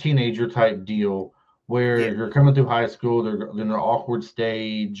of age teenager type deal where you're coming through high school, they're in their awkward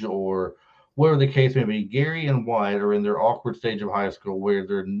stage or whatever the case may be. Gary and Wyatt are in their awkward stage of high school where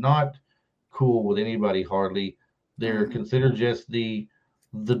they're not cool with anybody hardly. They're considered just the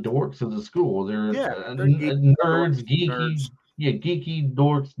dorks of the school. They're nerds, geeky, geeky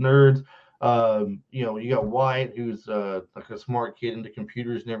dorks, nerds. You got Wyatt, who's like a smart kid into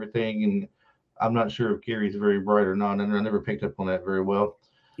computers and everything, and I'm not sure if Gary's very bright or not, and I never picked up on that very well.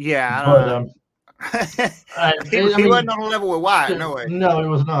 Yeah, but he wasn't on a level with Wyatt. No way. No, it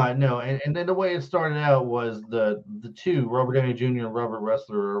was not. No, and then the way it started out was the two, Robert Downey Jr. and Robert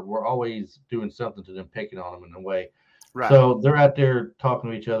Ressler, were always doing something to them, picking on them in a way. Right. So they're out there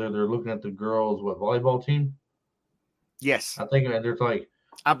talking to each other. They're looking at the girls' volleyball team. Yes, I think there's like,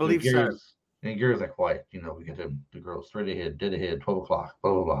 I believe so. And Gary's like, quiet, we get the girls straight ahead, dead ahead, 12 o'clock,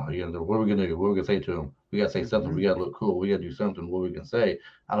 blah, blah, blah. What are we going to do? What are we going to say to them? We got to say something. We got to look cool. We got to do something. What are we going to say?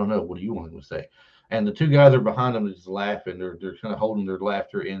 I don't know. What do you want them to say? And the two guys are behind them just laughing. They're kind of holding their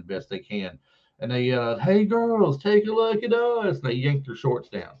laughter in best they can. And they yell, hey, girls, take a look at us. And they yank their shorts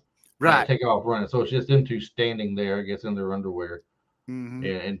down. Right. Take off running. So it's just them two standing there, I guess, in their underwear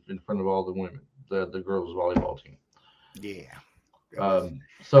in front of all the women, the girls' volleyball team. Yeah.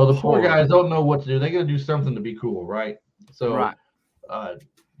 So the poor guys don't know what to do. They got to do something to be cool, right? So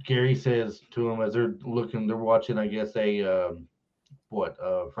Gary says to them as they're watching, I guess,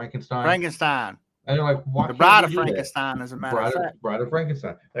 Frankenstein? Frankenstein. And they're like, why the Bride of Frankenstein, as a matter of fact. Bride of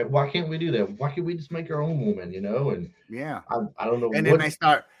Frankenstein. Like, why can't we do that? Why can't we just make our own woman, And I don't know. And then they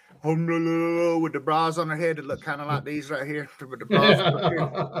start with the bras on their head that look kind of like these right here. With the bras on their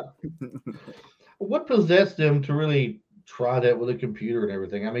head. What possessed them to really try that with a computer and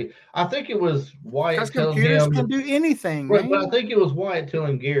everything? I mean, I think it was Wyatt telling him. Computers can do anything, right, but I think it was Wyatt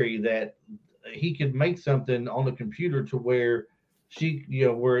telling Gary that he could make something on the computer to where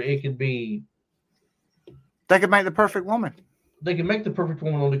where it could be. They could make the perfect woman. They could make the perfect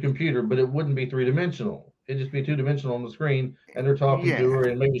woman on the computer, but it wouldn't be 3-dimensional. It'd just be 2-dimensional on the screen, and they're talking to her,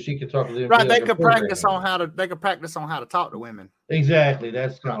 and maybe she could talk to them. Right, Like they could practice on how to talk to women. Exactly,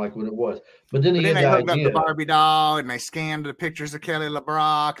 that's kind of like what it was. But then, they hooked up the Barbie doll, and they scanned the pictures of Kelly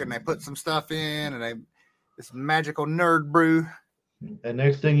LeBrock, and they put some stuff in, and this magical nerd brew. And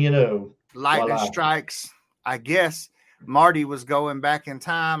next thing you know, lightning strikes. I guess Marty was going back in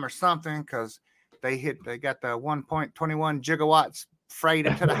time or something because they got the 1.21 gigawatts freight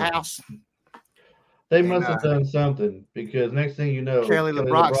into the house. They must have done something, because next thing you know, Kelly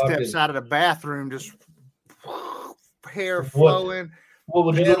LeBrock steps out of the bathroom, just hair flowing. What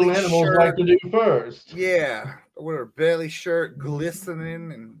would your little animals like to do first? Yeah, with her belly shirt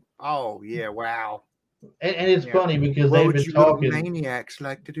glistening, and oh yeah, wow. And it's funny because they've been talking. Maniacs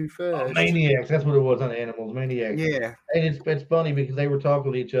like to do first. Maniacs, that's what it was on Animals. Maniacs. Yeah. And it's funny because they were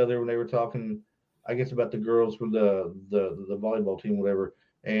talking to each other when they were talking, I guess, about the girls from the volleyball team, whatever.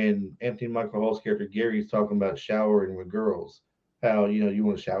 And Anthony Michael Hall's character Gary's talking about showering with girls. How you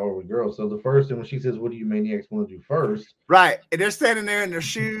want to shower with girls. So the first thing when she says, "What do you maniacs want to do first?" Right, and they're standing there in their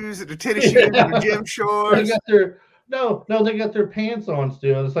shoes, their tennis shoes, and their gym shorts. They got their they got their pants on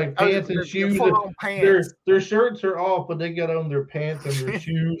still. It's like pants and shoes. Their shirts are off, but they got on their pants and their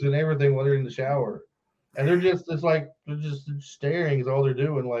shoes and everything while they're in the shower. And they're just staring is all they're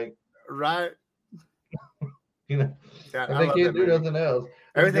doing. Like, right. Yeah, they can't do nothing else.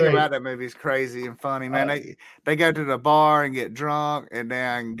 Everything about that movie is crazy and funny, man. They go to the bar and get drunk, and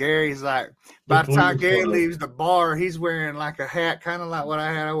then Gary's like, by the time Gary leaves the bar, he's wearing like a hat, kind of like what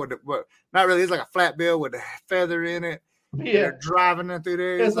I had. But not really. It's like a flat bill with a feather in it. Yeah, they're driving it through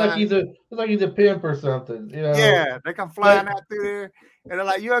there. It's like he's a pimp or something. Yeah, they come flying out through there, and they're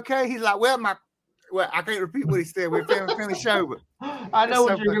like, "You okay?" He's like, "Well, I can't repeat what he said. We're filming the show, but I know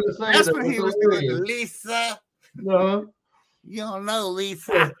what you're gonna say. That's what he was doing to Lisa. No, you don't know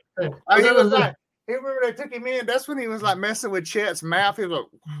Lisa. He was like, he remember they took him in. That's when he was like messing with Chet's mouth. He was like,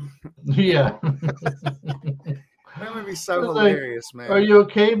 yeah. That would be so hilarious, man. Are you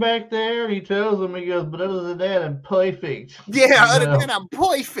okay back there? He tells him, he goes, but other than that, I'm perfect. Yeah, other than that, I'm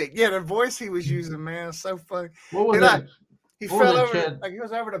perfect. Yeah, the voice he was using, man, so funny. What was that? He fell over, like he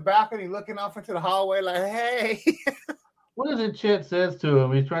was over the balcony looking off into the hallway, like, hey. What is it Chet says to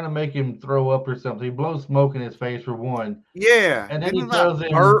him? He's trying to make him throw up or something. He blows smoke in his face for one. Yeah. And then he tells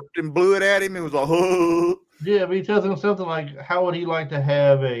him. Burped and blew it at him. It was like, oh. Yeah, but he tells him something like, how would he like to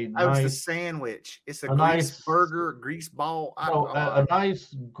have a nice sandwich? It's a grease burger, grease ball. A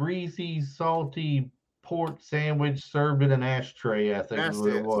nice, greasy, salty pork sandwich served in an ashtray, I think. That's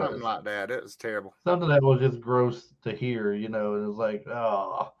it was. Something like that. It was terrible. Something that was just gross to hear, and it was like,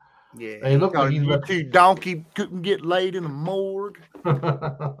 oh. Yeah, he looked like he's too donkey couldn't get laid in the morgue.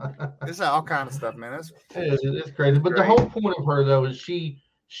 It's all kind of stuff, man. It's crazy. But the whole point of her though is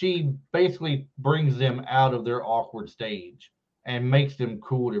she basically brings them out of their awkward stage and makes them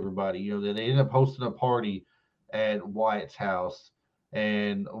cool to everybody. They end up hosting a party at Wyatt's house,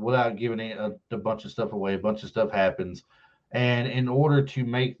 and without giving a bunch of stuff away, a bunch of stuff happens. And in order to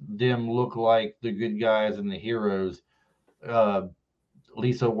make them look like the good guys and the heroes,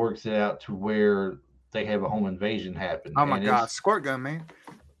 Lisa works it out to where they have a home invasion happen. Oh my God, squirt gun, man!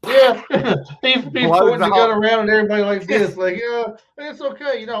 Yeah, he's pointing the gun around and everybody like this, like, yeah, it's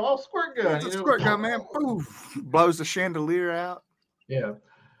okay, I'll squirt gun. It's a squirt gun, man. Poof, blows the chandelier out. Yeah,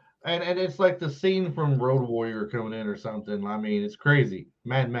 and it's like the scene from Road Warrior coming in or something. I mean, it's crazy.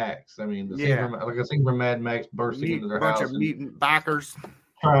 Mad Max. I mean, a scene from Mad Max bursting into their house. Bunch of mutant backers.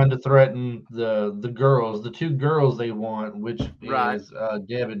 Trying to threaten the girls, the two girls they want, which is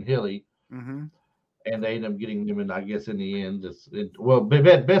Deb and Hilly, and they end up getting them. And I guess in the end,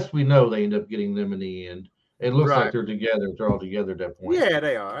 best we know, they end up getting them in the end. It looks like they're together. They're all together at that point. Yeah,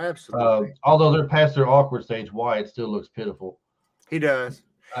 they are absolutely. Although they're past their awkward stage, Wyatt still looks pitiful. He does.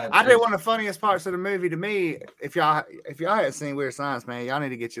 I think one of the funniest parts of the movie to me, if y'all hadn't seen Weird Science, man, y'all need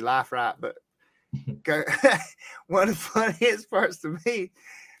to get your life right. But one of the funniest parts to me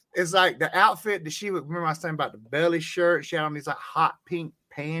is like the outfit that she would remember. I was saying about the belly shirt. She had on these like hot pink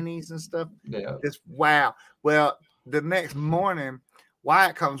panties and stuff. Yeah, just wow. Well, the next morning,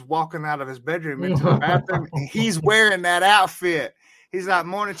 Wyatt comes walking out of his bedroom into the bathroom, and he's wearing that outfit. He's like,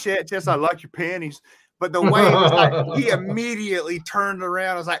 "Morning, Chet. Chet, I like your panties." But the way it was like, he immediately turned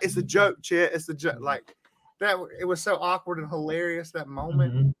around. I was like, "It's a joke, Chet. It's a joke." Like that. It was so awkward and hilarious that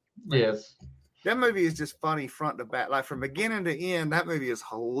moment. Mm-hmm. Yes. That movie is just funny front to back. Like from beginning to end, that movie is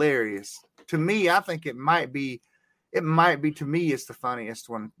hilarious. To me, I think it might be to me, it's the funniest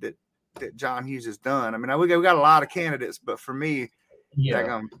one that John Hughes has done. I mean, we got a lot of candidates, but for me,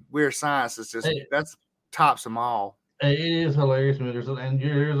 Weird Science is just that's tops them all. It is hilarious. I mean, there's a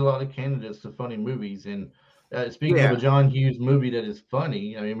lot of candidates to funny movies. And speaking of Yeah. a John Hughes movie that is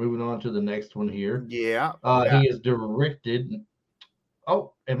funny, I mean, moving on to the next one here. Yeah. He has directed.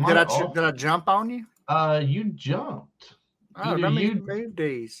 Oh, am Did I I off? did I jump on you? You jumped. Oh, Either let me you move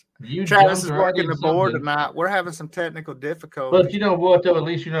these. you Travis jumped is or I working did the board something. tonight. We're having some technical But difficulties. you know what, though? At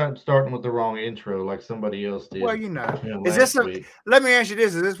least you're not starting with the wrong intro like somebody else Well, did, is this last week. let me ask you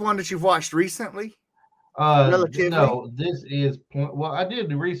this: is this one that you've watched recently? Relatively. No, this is well, I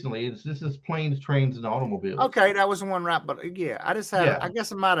did recently. This is Planes, Trains, and Automobiles. Okay, that was the one right, but yeah, I just had. Yeah. I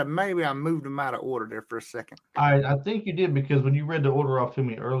guess I moved them out of order there for a second. I think you did because when you read the order off to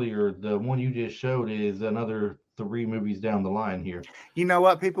me earlier, the one you just showed is another 3 movies down the line here. You know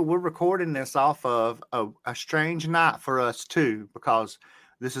what, people? We're recording this off of a strange night for us too, because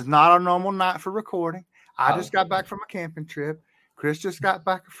this is not our normal night for recording. I just got back from a camping trip. Chris just got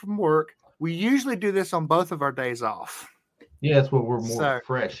back from work. We usually do this on both of our days off. Yeah, that's what we're more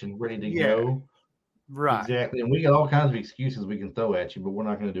fresh and ready to go. Right. Exactly. And we got all kinds of excuses we can throw at you, but we're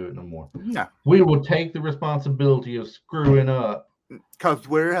not going to do it no more. No. We will take the responsibility of screwing up. Because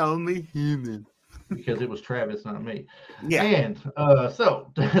we're only human. Because it was Travis, not me. Yeah. And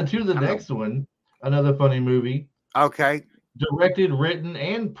so to the next one, another funny movie. Okay. Directed, written,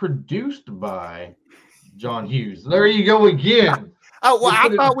 and produced by John Hughes. There you go again. Oh, well, I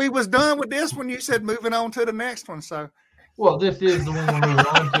thought we was done with this when you said moving on to the next one. So, well, this is the one we're moving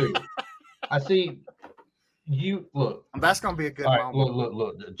on to. I see you look. That's gonna be a good moment. Right,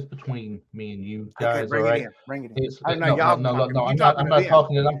 look. Just between me and you guys, bring all it right? Bring it in. No. I'm not talking. I'm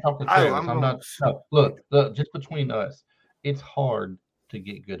talking to Travis. I'm not. No, look. Just between us, it's hard to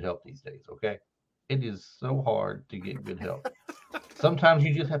get good help these days. Okay, it is so hard to get good help. Sometimes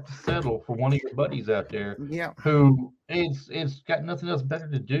you just have to settle for one of your buddies out there who it's got nothing else better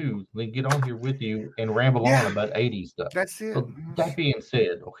to do than get on here with you and ramble on about 80s stuff. That's it. So that being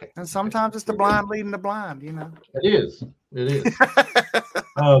said, okay. And sometimes it's the blind leading the blind, you know. It is.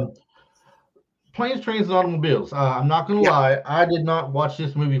 Planes, Trains, and Automobiles. I'm not going to lie. I did not watch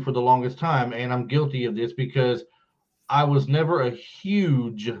this movie for the longest time, and I'm guilty of this because I was never a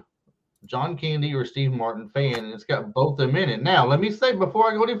huge John Candy or Steve Martin fan, and it's got both of them in it. Now, let me say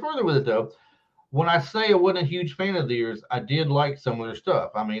before I go any further with it, though, when I say I wasn't a huge fan of theirs, I did like some of their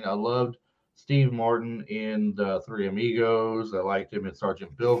stuff. I mean, I loved Steve Martin in the Three Amigos. I liked him in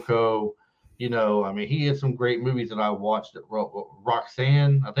Sergeant Bilko. You know, I mean, he had some great movies that I watched.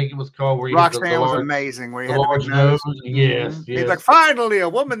 Roxanne, I think it was called. Where he Roxanne was amazing. Where he had the large nose. Yes. He's like, finally, a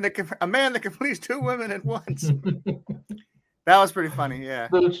man that can please 2 women at once. That was pretty funny, yeah.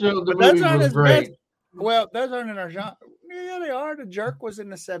 The movie was great. Best. Well, those aren't in our genre. Yeah, they are. The Jerk was in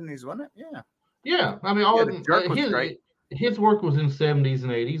the 70s, wasn't it? Yeah. Yeah, I mean, the Jerk was great. His work was in 70s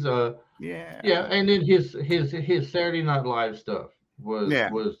and 80s. Yeah, and then his Saturday Night Live stuff was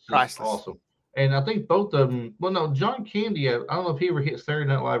just awesome. And I think both of them. Well, no, John Candy. I don't know if he ever hit Saturday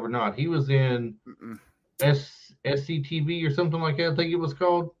Night Live or not. He was in SCTV or something like that. I think it was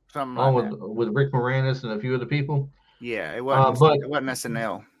called. Something like with Rick Moranis and a few other people. Yeah, it wasn't. It wasn't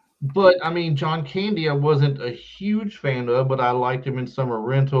SNL. But I mean, John Candy, I wasn't a huge fan of, but I liked him in Summer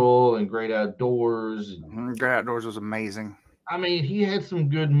Rental and Great Outdoors. Great Outdoors was amazing. I mean, he had some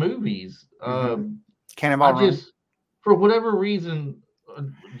good movies. Cannonball Run. For whatever reason,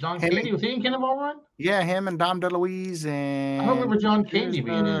 John Candy, was he in Cannonball Run? Yeah, him and Dom DeLuise and I don't remember John Candy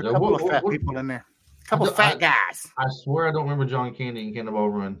being in it. A couple of fat people in there. A couple of fat guys. I swear I don't remember John Candy in Cannonball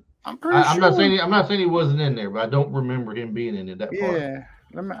Run. I'm pretty sure. I'm not saying he wasn't in there, but I don't remember him being in it that part. Yeah.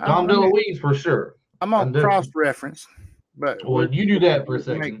 Dom DeLuise for sure. I'm on cross-reference. But you do that for a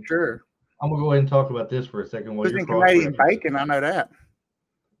second. Make sure. I'm gonna go ahead and talk about this for a second. While you're Canadian bacon, I know that.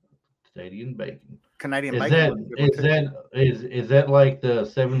 Canadian bacon. Canadian bacon. Is that like the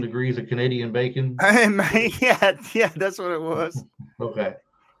 7 degrees of Canadian bacon? Yeah, that's what it was. Okay.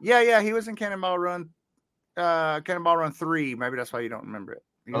 Yeah, he was in Cannonball Run 3. Maybe that's why you don't remember it.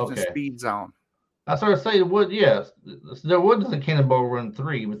 He was in Speed Zone. I started saying, yes, there wasn't a Cannonball Run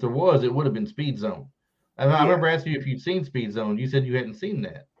 3, but there was, it would have been Speed Zone. I remember asking you if you'd seen Speed Zone. You said you hadn't seen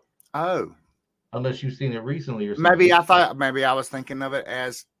that. Oh. Unless you've seen it recently or something. Maybe I was thinking of it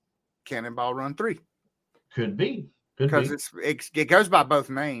as Cannonball Run 3. Could be. Because it goes by both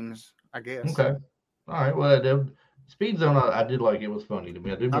names, I guess. Okay. All right. Well, Speed Zone, I did like it. Was funny to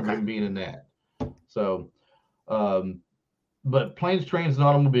me. I do remember him being in that. So, but Planes, Trains, and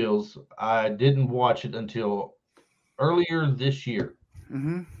Automobiles, I didn't watch it until earlier this year.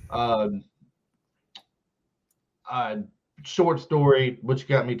 Short story, which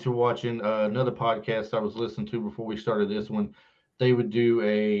got me to watching another podcast I was listening to before we started this one. They would do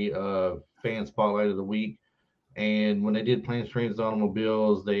a fan spotlight of the week. And when they did Planes, Trains, and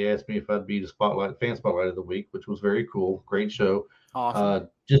Automobiles, they asked me if I'd be the fan spotlight of the week, which was very cool. Great show. Awesome.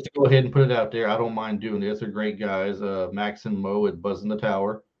 Just to go ahead and put it out there, I don't mind doing this. They're great guys. Max and Mo at Buzz in the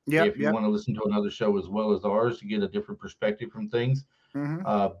Tower. Yep. If you want to listen to another show as well as ours to get a different perspective from things, Mm-hmm.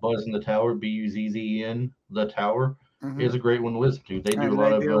 Buzz in the Tower, BUZZN, the Tower, Mm-hmm. is a great one to listen to. They do And a lot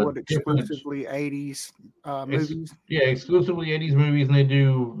they of deal with different, exclusively 80s movies. exclusively 80s movies, and they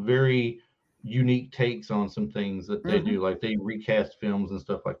do very unique takes on some things that they do. Like they recast films and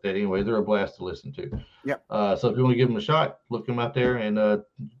stuff like that. Anyway, they're a blast to listen to. Yep. So if you want to give them a shot, look them out there and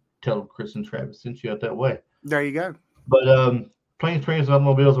tell Chris and Travis sent you out that way. There you go. But Planes, Trains, and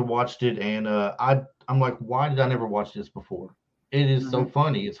Automobiles, I watched it, and I'm like, why did I never watch this before? It is so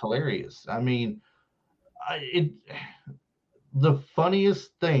funny. It's hilarious. I mean, the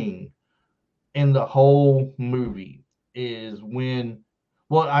funniest thing in the whole movie is when,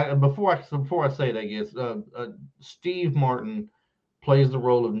 well, before I say it, I guess Steve Martin plays the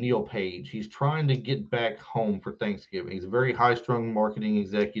role of Neil Page. He's trying to get back home for Thanksgiving. He's a very high-strung marketing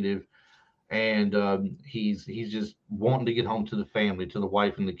executive, and he's just wanting to get home to the family, to the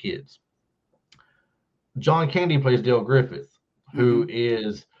wife and the kids. John Candy plays Dale Griffith, who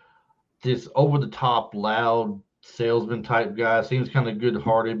is this over-the-top, loud salesman type guy. Seems kind of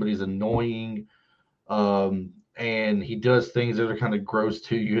good-hearted, but he's annoying. And he does things that are kind of gross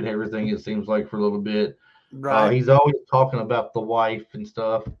to you and everything, it seems like, for a little bit. Right. He's always talking about the wife and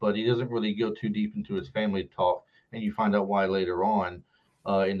stuff, but he doesn't really go too deep into his family talk. And you find out why later on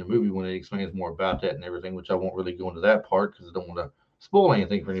in the movie when it explains more about that and everything, which I won't really go into that part because I don't want to spoil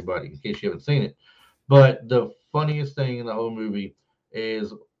anything for anybody in case you haven't seen it. But the funniest thing in the whole movie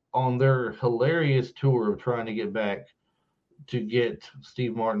is on their hilarious tour of trying to get back to get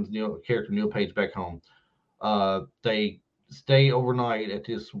Steve Martin's character Neil Page back home. They stay overnight at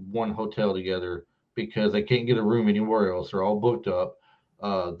this one hotel together because they can't get a room anywhere else. They're all booked up.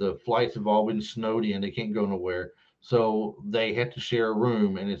 The flights have all been snowed in. They can't go nowhere. So they have to share a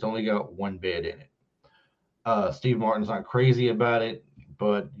room, and it's only got one bed in it. Steve Martin's not crazy about it,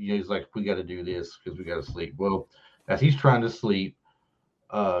 but he's like, we got to do this because we got to sleep. Well, as he's trying to sleep,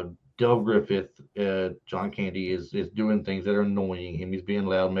 Del Griffith, John Candy, is doing things that are annoying him. He's being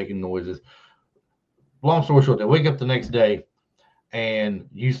loud, making noises. Long story short, they wake up the next day, and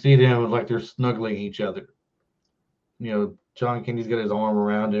you see them like they're snuggling each other. John Candy's got his arm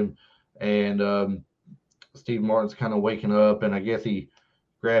around him, and Steve Martin's kind of waking up, and I guess he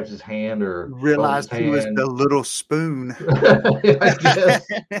grabs his hand or realized he was the little spoon. I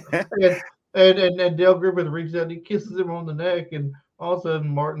guess. and Dale Griffith reaches out and he kisses him on the neck, and all of a sudden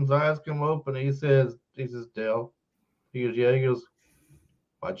Martin's eyes come open and he says, Dale. He goes, yeah. He goes,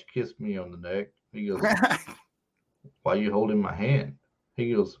 why'd you kiss me on the neck? He goes, why are you holding my hand?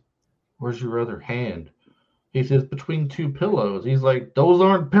 He goes, where's your other hand? He says, between two pillows. He's like, those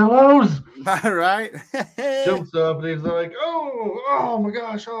aren't pillows. Right. Jumps up and he's like, oh my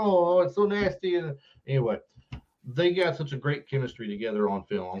gosh, it's so nasty. And anyway, they got such a great chemistry together on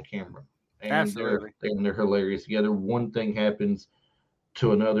film, on camera. And absolutely. They're hilarious together. One thing happens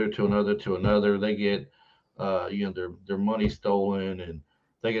to another. They get their money stolen, and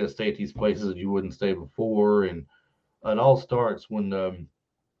they got to stay at these places that you wouldn't stay before. And it all starts when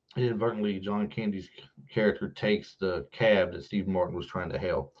inadvertently John Candy's character takes the cab that Steve Martin was trying to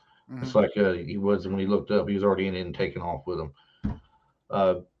hail. It's like he was when he looked up, he was already in it and taken off with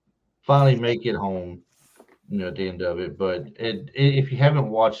him. Finally make it home, at the end of it. But if you haven't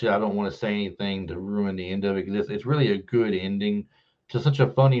watched it, I don't want to say anything to ruin the end of it because it's really a good ending to such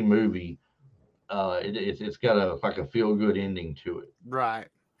a funny movie. It's got a feel good ending to it. Right.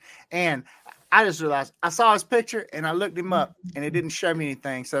 And I just realized I saw his picture and I looked him up and it didn't show me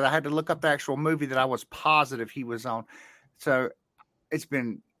anything. So I had to look up the actual movie that I was positive he was on. So it's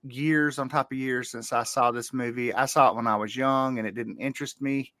been years on top of years since I saw this movie. I saw it when I was young and it didn't interest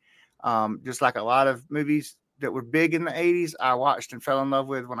me. Just like a lot of movies that were big in the 80s, I watched and fell in love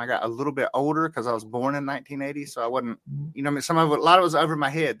with when I got a little bit older because I was born in 1980. So I wasn't, a lot of it was over my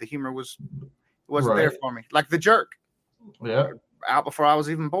head. The humor wasn't there for me. Like The Jerk. Yeah. Out before I was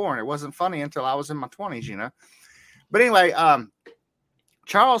even born. It wasn't funny until I was in my 20s, But anyway,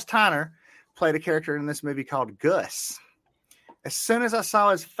 Charles Tyner played a character in this movie called Gus. As soon as I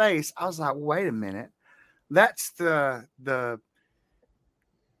saw his face, I was like, wait a minute. That's the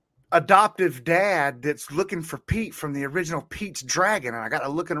adoptive dad that's looking for Pete from the original Pete's Dragon. And I got to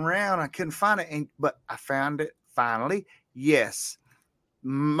looking around. I couldn't find it. But I found it finally. Yes.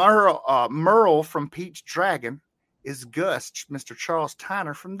 Merle from Pete's Dragon is Gus, Mr. Charles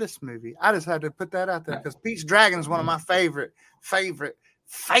Tyner from this movie. I just had to put that out there because Pete's Dragon is one of my favorite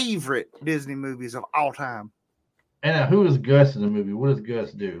Disney movies of all time. And who is Gus in the movie? What does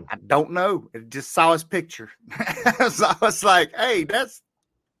Gus do? I don't know. I just saw his picture. So I was like, hey, that's,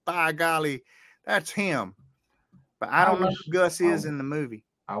 by golly, that's him. But I don't know who Gus is in the movie.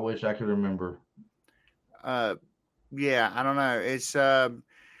 I wish I could remember. Yeah, I don't know. It's I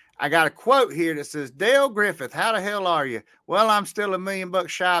got a quote here that says, Dale Griffith, how the hell are you? Well, I'm still $1 million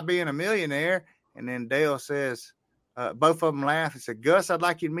shy of being a millionaire. And then Dale says, both of them laugh and said, Gus, I'd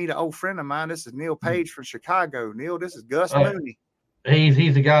like you to meet an old friend of mine. This is Neil Page from Chicago. Neil, this is Gus Mooney.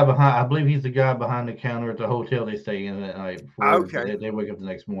 He's the guy behind. I believe he's the guy behind the counter at the hotel they stay in that night. Okay. They wake up the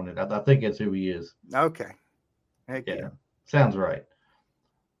next morning. I think that's who he is. Okay. Heck yeah. Sounds right.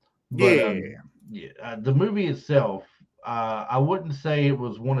 But, the movie itself, I wouldn't say it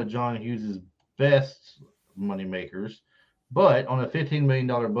was one of John Hughes' best money makers, but on a $15 million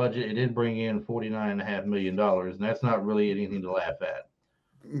budget, it did bring in $49.5 million, and that's not really anything to laugh at.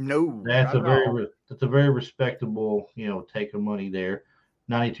 No, that's a very respectable, take of money there.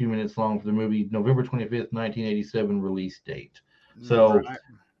 92 minutes long for the movie, November 25th, 1987 release date. So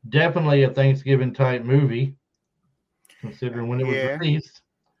definitely a Thanksgiving type movie, considering when it was released.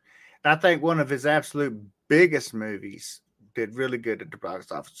 I think one of his absolute biggest movies did really good at the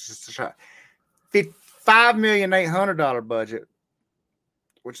box office. Just a shot. $5,800,000 budget,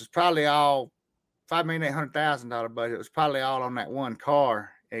 which is probably all $5,800,000 budget. It was probably all on that one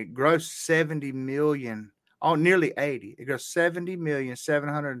car. It grossed $70 million, nearly 80. It grossed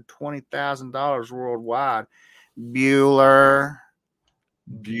 $70,720,000 worldwide. Bueller.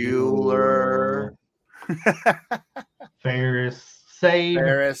 Ferris. Save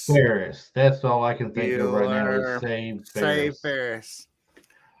Ferris. That's all I can think of right now is Save Ferris.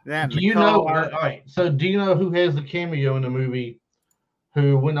 Do you know? All right. So, do you know who has the cameo in the movie?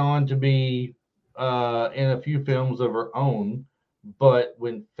 Who went on to be in a few films of her own? But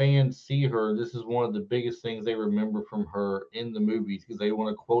when fans see her, this is one of the biggest things they remember from her in the movies because they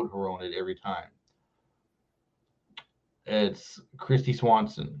want to quote her on it every time. It's Christy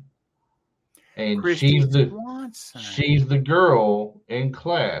Swanson. And she's the girl in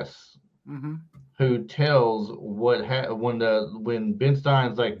class who tells when Ben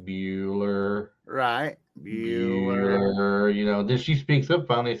Stein's like Bueller, right? Bueller. Then she speaks up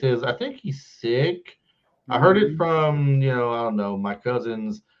finally. Says, "I think he's sick." I heard it from I don't know, my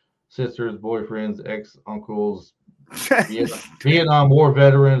cousin's sister's boyfriend's ex uncle's Vietnam War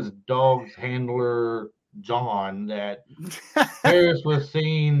veterans dog's handler John that Ferris was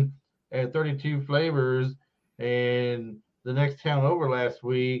seen at 32 Flavors and the next town over last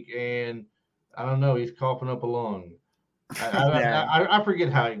week, and I don't know, he's coughing up a lung. I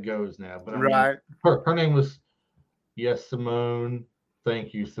forget how it goes now, but her name was Simone.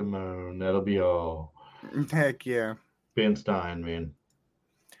 Thank you, Simone. That'll be all. Heck yeah. Ben Stein, man.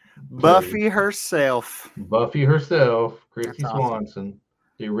 Buffy herself, Christy Swanson,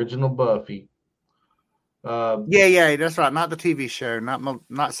 the original Buffy. That's right. Not the TV show.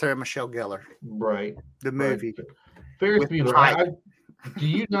 Not Sarah Michelle Gellar. Right. The movie. Right. Ferris Bueller. Do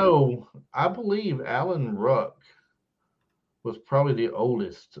you know? I believe Alan Ruck was probably the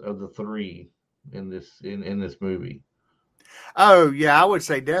oldest of the three in this movie. Oh yeah, I would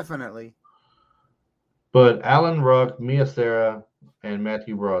say definitely. But Alan Ruck, Mia Sara, and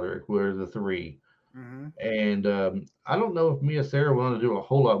Matthew Broderick were the three. Mm-hmm. And I don't know if Mia Sara wanted to do a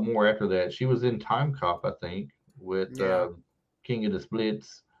whole lot more after that. She was in Time Cop, I think, with King of the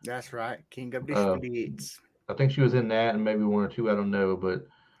Splits. That's right, King of the Splits. I think she was in that and maybe one or two. I don't know, but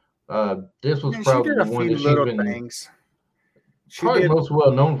this was probably the one that she's been. Things. Probably most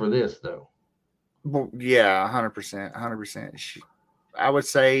well known for this, though. Well, yeah, 100%, 100%. I would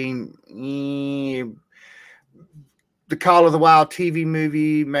say the Call of the Wild TV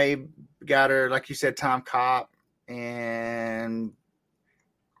movie may got her, like you said, Time Cop, and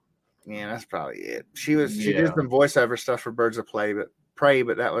that's probably it. She did some voiceover stuff for Birds of Prey,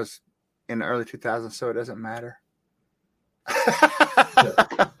 but that was in the early 2000s, so it doesn't matter.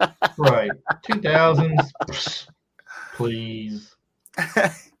 Right, 2000s, please.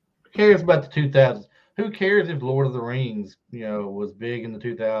 Who cares about the 2000s? Who cares if Lord of the Rings, was big in the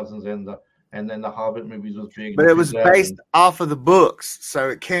 2000s and then the Hobbit movies was big. But it was based off of the books, so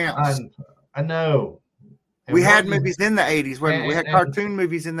it counts. I know. And we had movies in the 80s. We had cartoon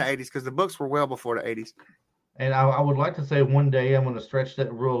movies in the 80s because the books were well before the 80s. And I would like to say one day I'm going to stretch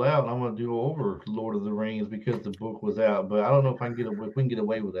that rule out and I'm going to do over Lord of the Rings because the book was out. But I don't know if we can get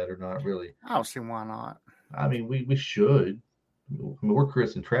away with that or not, really. I don't see why not. I mean, we should. I mean, we're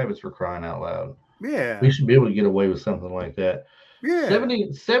Chris and Travis for crying out loud. Yeah. We should be able to get away with something like that. Yeah.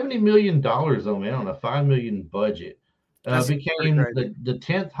 $70 million though, man, on a $5 million budget. That's pretty Became crazy. the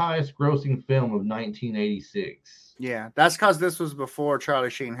 10th highest grossing film of 1986. Yeah, that's because this was before Charlie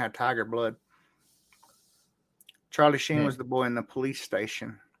Sheen had Tiger Blood. Charlie Sheen was Man, the boy in the police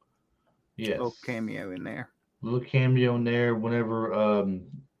station. Little yes. cameo in there. Little cameo in there whenever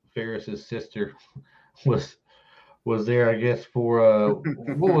Ferris's sister was there, I guess, for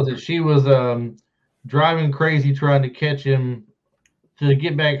what was it? She was driving crazy trying to catch him to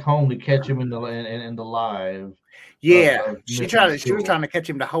get back home to catch him in the live Yeah, of she missing was school. trying to catch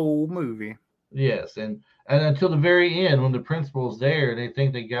him the whole movie. Yes, and until the very end when the principal's there, they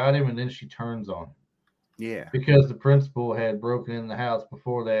think they got him, and then she turns on him Yeah. because the principal had broken in the house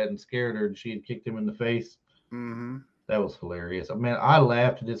before that and scared her, and she had kicked him in the face. Mm-hmm. That was hilarious. I mean, I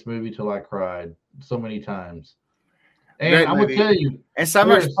laughed at this movie till I cried so many times. And Great I'm gonna movie. tell you, And so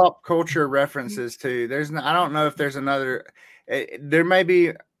much there's pop culture references too. I don't know if there's another. There may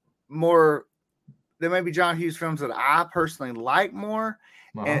be more. There may be John Hughes films that I personally like more,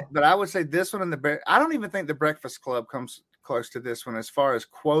 but I would say this one I don't even think The Breakfast Club comes close to this one as far as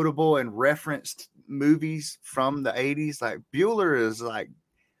quotable and referenced movies from the 80s. Like Bueller is like,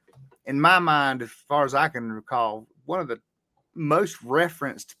 in my mind, as far as I can recall, one of the most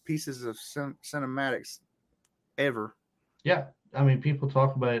referenced pieces of cinematics ever. Yeah, I mean, people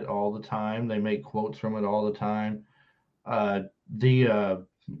talk about it all the time. They make quotes from it all the time. The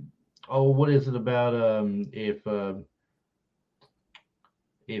what is it about?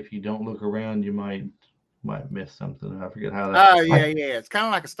 If you don't look around, you might miss something. I forget how that. Oh yeah, yeah. It's kind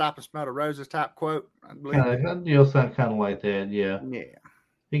of like a "Stop and Smell the Roses" type quote, I believe. Kind of deal sound kind of like that. Yeah. Yeah.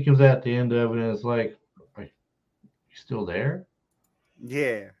 He comes out the end of it and it's like, are you still there?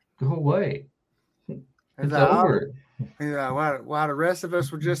 Yeah. Go away. It's Like, over. while the rest of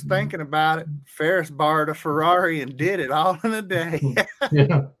us were just thinking about it, Ferris borrowed a Ferrari and did it all in a day.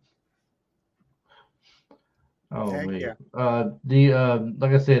 Yeah. Oh Heck man. yeah.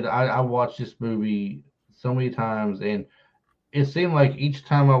 Like I said, I watched this movie so many times, and it seemed like each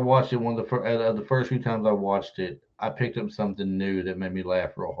time I watched it, the first few times I watched it, I picked up something new that made me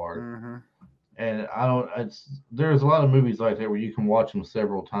laugh real hard. Mm-hmm. And I don't. There's a lot of movies like that where you can watch them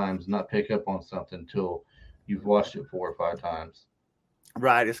several times and not pick up on something until you've watched it 4 or 5 times.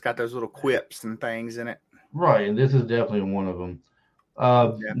 Right. It's got those little quips and things in it. Right, and this is definitely one of them.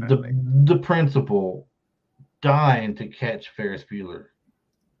 Definitely. The principal dying to catch Ferris Bueller.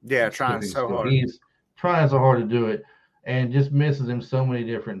 Yeah, trying so hard. He's trying so hard to do it, and just misses him so many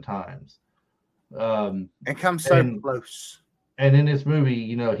different times. And comes so close. And in this movie,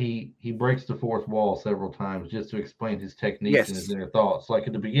 he breaks the fourth wall several times just to explain his techniques and his inner thoughts. Like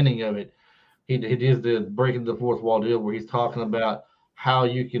at the beginning of it, he does the breaking the fourth wall deal where he's talking about how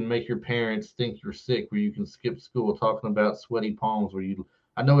you can make your parents think you're sick, where you can skip school, talking about sweaty palms, where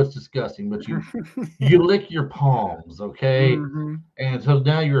I know it's disgusting, but you lick your palms, okay? Mm-hmm. And so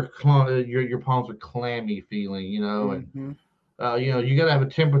now your palms are clammy feeling, Mm-hmm. and you got to have a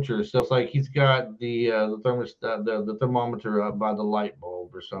temperature. So it's like he's got the thermostat, the thermometer up by the light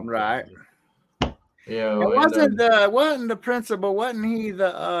bulb or something, right? Wasn't the principal? Wasn't he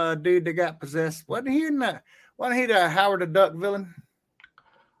the dude that got possessed? Wasn't he the Howard the Duck villain?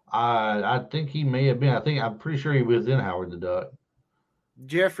 I think he may have been. I'm pretty sure he was in Howard the Duck.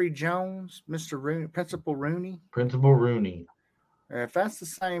 Jeffrey Jones, Mr. Rooney, Principal Rooney. Principal Rooney. If that's the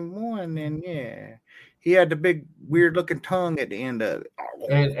same one, then yeah, he had the big weird looking tongue at the end of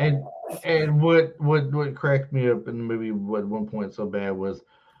it. And what cracked me up in the movie at one point so bad was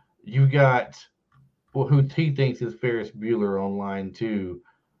you got who he thinks is Ferris Bueller on line 2,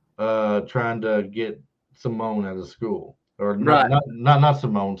 trying to get Simone out of school. Or not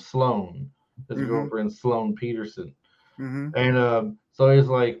Simone, Sloan. His girlfriend, Sloan Peterson. Mm-hmm. And so he's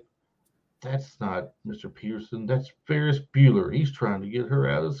like, that's not Mr. Peterson. That's Ferris Bueller. He's trying to get her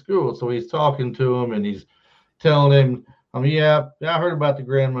out of school. So he's talking to him and he's telling him, yeah, I heard about the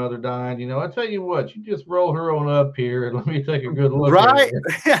grandmother dying. I tell you what, you just roll her on up here and let me take a good look at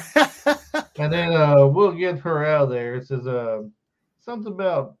her. And then we'll get her out of there. It says something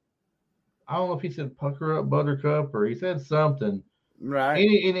about, I don't know if he said pucker up buttercup or he said something. Right.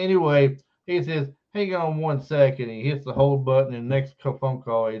 Anyway, he says, hang on 1 second. He hits the hold button and next phone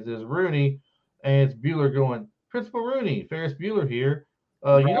call, he says, Rooney, and it's Bueller going, Principal Rooney, Ferris Bueller here.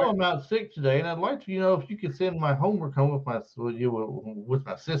 I'm out sick today, and I'd like to, if you could send my homework home with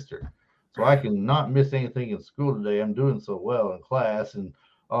my sister, so I can not miss anything in school today. I'm doing so well in class and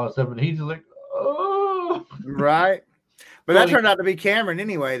all that stuff. And he's just like, oh, right. But that turned out to be Cameron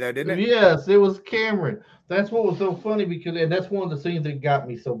anyway, though, didn't it? Yes, it was Cameron. That's what was so funny and that's one of the scenes that got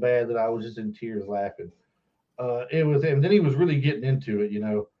me so bad that I was just in tears laughing. It was him. Then he was really getting into it,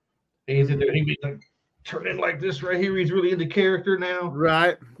 He's in there. He'd be like, turn in like this right here. He's really into character now.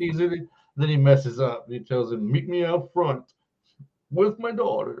 Right. He's in it. Then he messes up. He tells him, meet me out front with my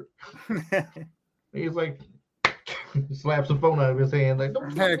daughter. He's like, slaps the phone out of his hand. Like,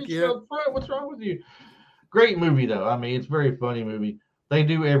 don't meet you out front. What's wrong with you? Great movie, though. I mean, it's a very funny movie. They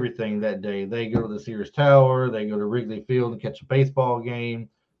do everything that day. They go to the Sears Tower. They go to Wrigley Field and catch a baseball game.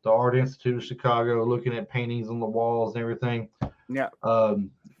 The Art Institute of Chicago, looking at paintings on the walls and everything. Yeah.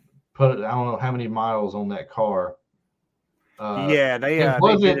 Put I don't know how many miles on that car.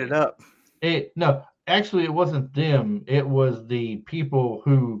 They did it up. No, actually, it wasn't them. It was the people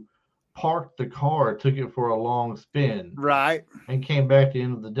who parked the car, took it for a long spin, right, and came back at the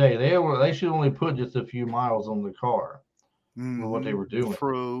end of the day. They should only put just a few miles on the car for what they were doing.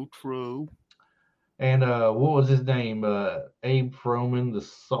 True. And what was his name? Abe Froman, the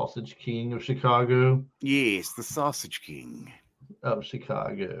Sausage King of Chicago. Yes, the Sausage King of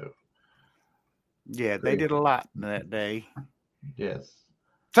Chicago. Yeah, they did a lot that day. Yes.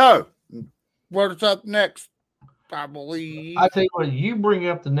 So, what's up next? I believe. I tell you what, you bring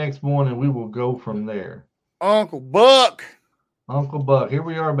up the next one and we will go from there. Uncle Buck. Here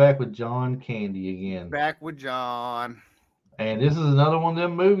we are back with John Candy again. Back with John. And this is another one of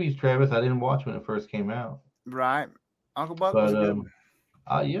them movies, Travis. I didn't watch when it first came out. Right. Uncle Buck was good.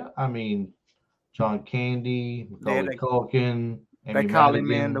 Yeah, I mean, John Candy, Macaulay Culkin. They call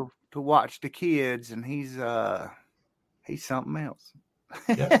him in to watch the kids, and he's something else.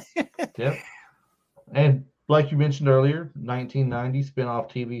 Yep. And like you mentioned earlier, 1990 spinoff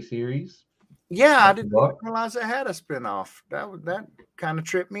TV series. Yeah, I didn't realize it had a spinoff. That kind of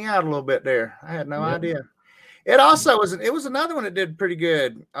tripped me out a little bit there. I had no idea. It also was another one that did pretty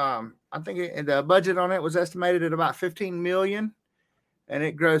good. I think the budget on it was estimated at about $15 million, and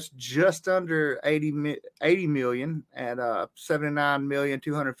it grossed just under 80 million at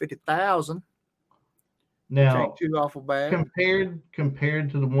 $79,250,000. Now, ain't too awful bad. Compared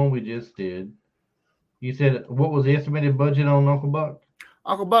to the one we just did, you said what was the estimated budget on Uncle Buck?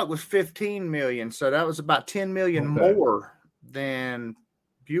 Uncle Buck was $15 million, so that was about $10 million more than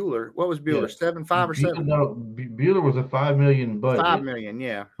Bueller. What was Bueller? 5 or 7? No, Bueller was a $5 million budget. $5 million,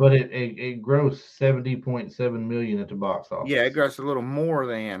 yeah. But it grossed $70.7 million at the box office. Yeah, it grossed a little more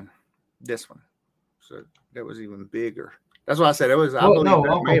than this one, so that was even bigger. That's why I said it was. I believe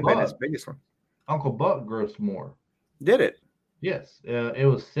that may have been his biggest one. Uncle Buck grossed more. Did it? Yes, it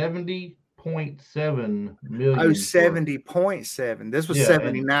was $70.7 million. Oh, 70.7. This was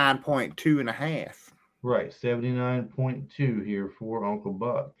 79.2 and a half. Right, 79.2 here for Uncle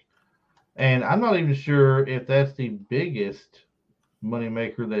Buck. And I'm not even sure if that's the biggest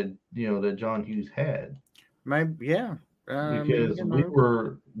moneymaker that John Hughes had. Maybe, yeah. Because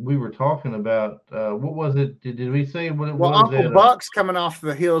we were talking about what was it? Did we say what it was? Well, Uncle Buck's coming off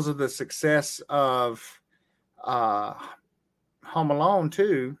the heels of the success of Home Alone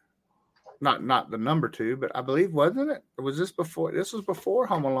 2. Not the number 2, but I believe, wasn't it? Or was this before? This was before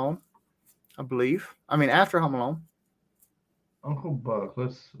Home Alone, I believe. I mean, after Home Alone. Uncle Buck.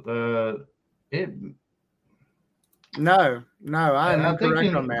 No, I'm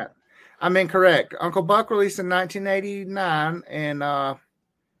incorrect on that. I'm incorrect. Uncle Buck released in 1989, and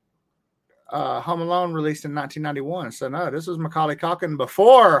Home Alone released in 1991. So no, this was Macaulay Culkin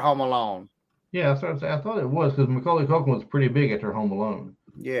before Home Alone. Yeah, I thought it was because Macaulay Culkin was pretty big after Home Alone.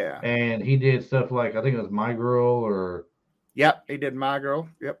 Yeah, and he did stuff like I think it was My Girl or. Yep, he did My Girl.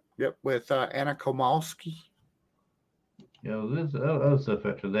 Yep, with Anna Komalski. There's other stuff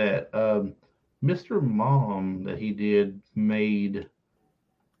after that. Mr. Mom that he did made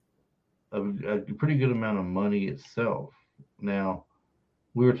a pretty good amount of money itself. Now,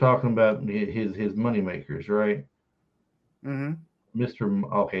 we were talking about his money makers, right?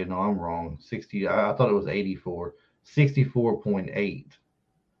 Mm-hmm. Okay, no, I'm wrong. 60. I thought it was 84. 64.8.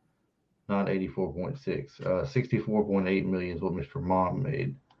 Not 84.6. 64.8 million is what Mr. Mom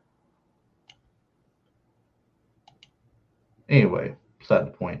made. Anyway, beside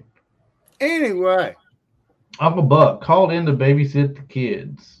the point. Anyway, Uncle Buck called in to babysit the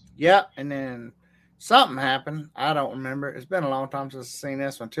kids. Yeah, and then something happened. I don't remember. It's been a long time since I've seen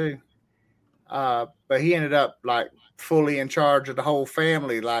this one too. But he ended up like fully in charge of the whole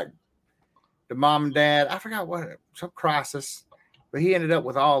family, like the mom and dad. I forgot some crisis. But he ended up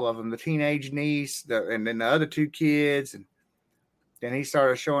with all of them, the teenage niece, and then the other 2 kids. And then he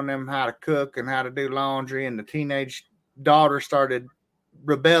started showing them how to cook and how to do laundry. And the teenage daughter started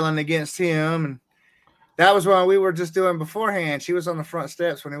rebelling against him. And that was what we were just doing beforehand. She was on the front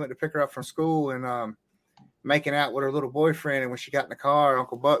steps when he went to pick her up from school and making out with her little boyfriend. And when she got in the car,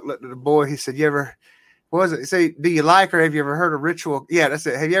 Uncle Buck looked at the boy. He said, "You ever what was it? Say, do you like or have you ever heard of ritual? Yeah, that's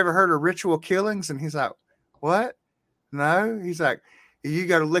it. Have you ever heard of ritual killings? And he's like, what? No. He's like, you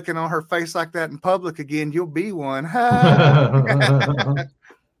got to licking on her face like that in public again, you'll be one.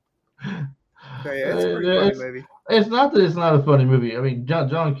 So, yeah, it's a pretty funny movie. It's not that it's not a funny movie. I mean,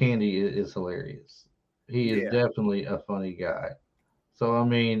 John Candy is hilarious. He is definitely a funny guy. So I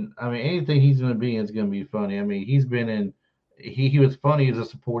mean, anything he's going to be in is going to be funny. I mean, he's been in. He was funny as a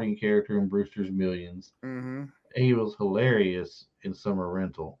supporting character in Brewster's Millions. Mm-hmm. He was hilarious in Summer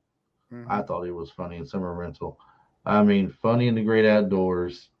Rental. Mm-hmm. I thought he was funny in Summer Rental. I mean, funny in The Great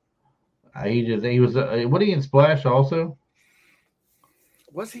Outdoors. He was. What he in Splash also?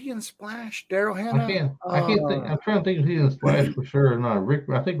 Was he in Splash? Daryl Hannah? I can't think. I'm trying to think if he's in Splash for sure or not.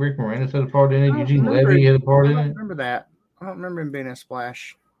 I think Rick Moranis had a part in it. Eugene Levy had a part in it. I don't remember that. I don't remember him being in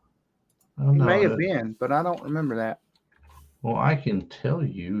Splash. He may have been, but I don't remember that. Well, I can tell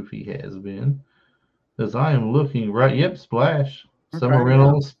you if he has been, because I am looking right. Yep, Splash, Summer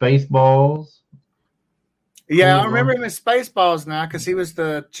Rental, Spaceballs. Yeah, I remember him in Spaceballs now because he was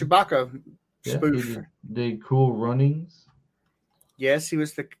the Chewbacca spoof. He did Cool Runnings. Yes, he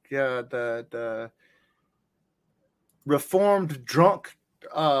was the reformed drunk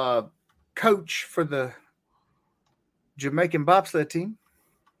coach for the Jamaican bobsled team.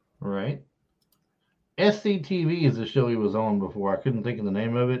 Right. SCTV is the show he was on before. I couldn't think of the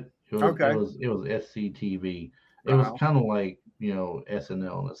name of it. It was SCTV. It was kind of like,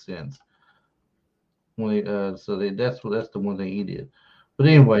 SNL in a sense. That's the one thing he did. But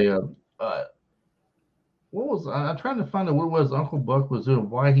anyway, I'm trying to find out what it was Uncle Buck was doing,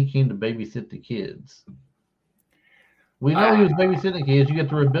 why he came to babysit the kids. We know he was babysitting the kids. You get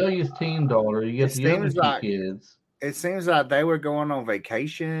the rebellious teen daughter. You get the other two kids. It seems like they were going on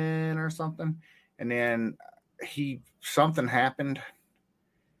vacation or something, and then something happened.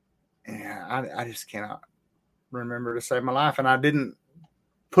 Yeah, I just cannot remember to save my life, and I didn't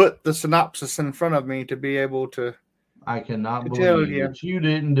put the synopsis in front of me to be able to. I cannot believe that you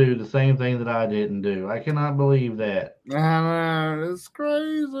didn't do the same thing that I didn't do. I cannot believe that. I know, it's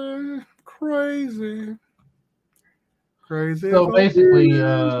crazy. So basically,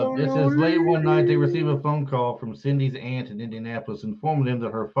 it says late one night they receive a phone call from Cindy's aunt in Indianapolis informing them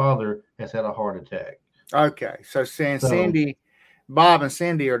that her father has had a heart attack. Okay, so Cindy, Bob and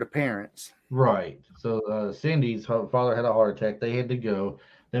Cindy are the parents. Right. So Cindy's father had a heart attack. They had to go.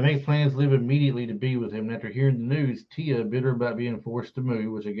 They make plans to leave immediately to be with him. And after hearing the news, Tia, bitter about being forced to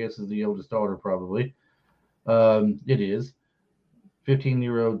move, which I guess is the oldest daughter probably. It is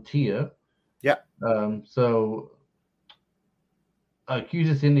 15-year-old Tia. Yep.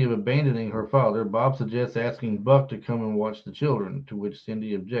 Accuses Cindy of abandoning her father. Bob suggests asking Buck to come and watch the children, to which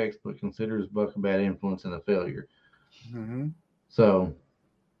Cindy objects, but considers Buck a bad influence and a failure. Mm-hmm. So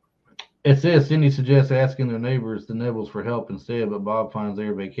it says Cindy suggests asking their neighbors, the Nevils, for help instead, but Bob finds they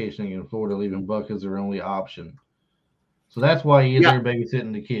are vacationing in Florida, leaving Buck as their only option. So that's why he is there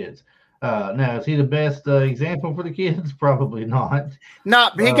babysitting the kids. Now, is he the best example for the kids? Probably not. No,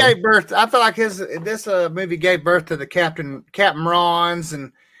 he gave birth. I feel like this movie gave birth to the Captain Rons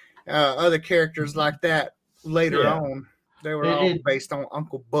and other characters like that later on. They were all based on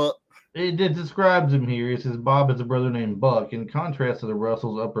Uncle Buck. It describes him here. It says Bob has a brother named Buck. In contrast to the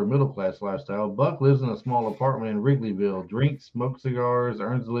Russells' upper middle class lifestyle, Buck lives in a small apartment in Wrigleyville, drinks, smokes cigars,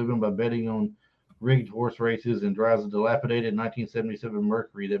 earns a living by betting on rigged horse races, and drives a dilapidated 1977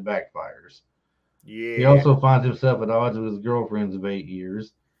 Mercury that backfires. Yeah. He also finds himself at odds with his girlfriends of 8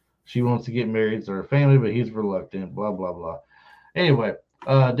 years. She wants to get married to her family, but he's reluctant, blah, blah, blah. Anyway,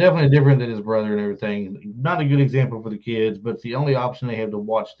 definitely different than his brother and everything. Not a good example for the kids, but it's the only option they have to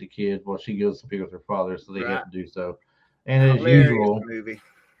watch the kids while she goes to be with her father, so they have to do so. And as usual,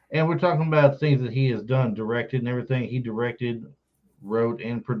 and we're talking about things that he has done, directed and everything. He directed, wrote,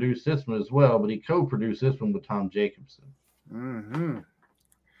 and produced this one as well, but he co-produced this one with Tom Jacobson. Mm-hmm.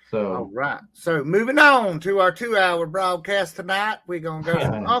 So, all right. So moving on to our 2-hour broadcast tonight, we're going to go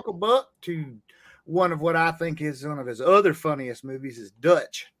from Uncle Buck to one of what I think is one of his other funniest movies is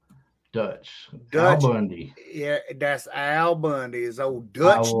Dutch. Al Bundy. Yeah, that's Al Bundy, his old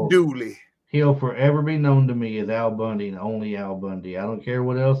Dutch Dooley. He'll forever be known to me as Al Bundy and only Al Bundy. I don't care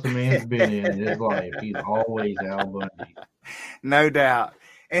what else the man's been in his life. He's always Al Bundy. No doubt.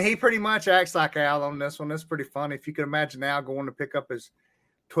 And he pretty much acts like Al on this one. That's pretty funny. If you could imagine Al going to pick up his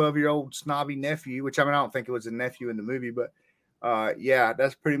 12-year-old snobby nephew, which I don't think it was a nephew in the movie, but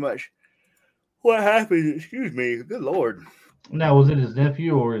that's pretty much what happened. Excuse me. Good Lord. Now, was it his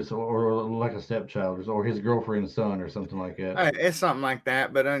nephew or like a stepchild or his girlfriend's son or something like that? It's something like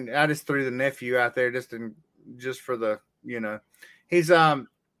that, but I just threw the nephew out there just for the, he's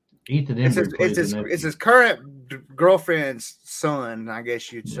Ethan It's Embry his, plays the nephew. it's his current girlfriend's son, I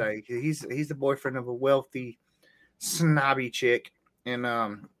guess you'd say. He's the boyfriend of a wealthy, snobby chick, and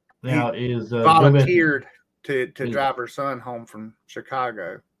Now he is volunteered to drive her son home from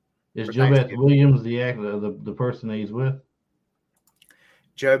Chicago. Is for Joe Beth Thanksgiving. Williams the actor, the person that he's with?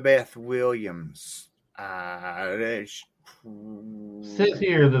 Joe Beth Williams. Says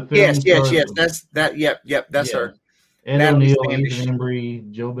here the film. Yes. stars That's that. Yep. That's her. Ed Natalie O'Neill, Standish. Ethan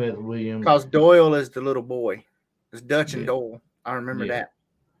Embry, Joe Beth Williams. Because Doyle is the little boy. It's Dutch and Yeah. Doyle. I remember that.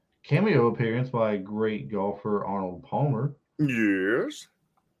 Cameo appearance by great golfer Arnold Palmer. Yes.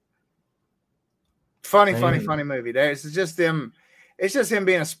 Funny movie. It's just him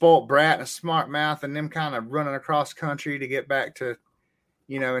being a spoiled brat and a smart mouth, and them kind of running across country to get back to,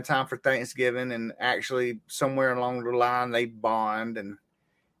 in time for Thanksgiving, and actually somewhere along the line they bond, and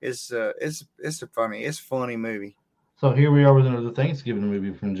it's a funny movie. So here we are with another Thanksgiving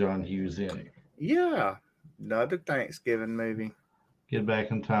movie from John Hughes in it. Yeah, another Thanksgiving movie. Get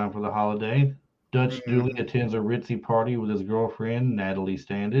back in time for the holiday. Dutch Dooley attends a ritzy party with his girlfriend, Natalie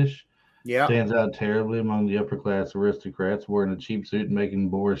Standish. Yeah. Stands out terribly among the upper-class aristocrats, wearing a cheap suit and making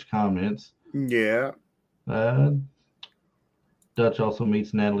boorish comments. Yeah. Dutch also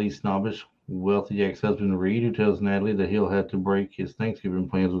meets Natalie's snobbish, wealthy ex-husband Reed, who tells Natalie that he'll have to break his Thanksgiving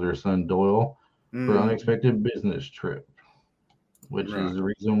plans with her son Doyle for an unexpected business trip, which is the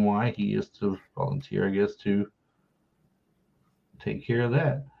reason why he is to volunteer, I guess, to take care of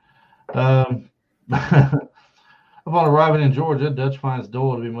that. Upon arriving in Georgia, Dutch finds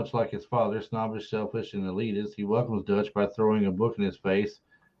Doyle to be much like his father, snobbish, selfish, and elitist. He welcomes Dutch by throwing a book in his face,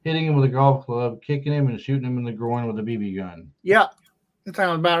 hitting him with a golf club, kicking him, and shooting him in the groin with a BB gun. Yep, that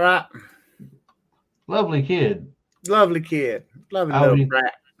sounds about right. Lovely kid. Lovely little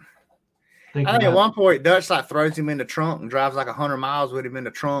brat. I think at one point Dutch throws him in the trunk and drives 100 miles with him in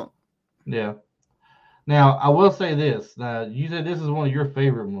the trunk. Yeah. Now, I will say this. You said this is one of your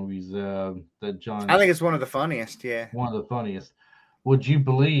favorite movies that John... I think it's one of the funniest, yeah. One of the funniest. Would you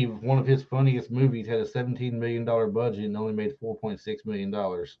believe one of his funniest movies had a $17 million budget and only made $4.6 million?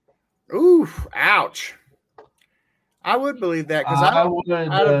 Ooh, ouch. I would believe that, because out of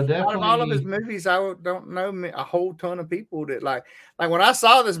all of his movies, I don't know a whole ton of people that like when I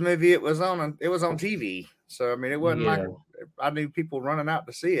saw this movie, it was on TV. So, I mean, it wasn't like I knew people running out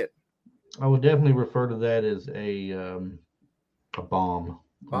to see it. I would definitely refer to that as a bomb.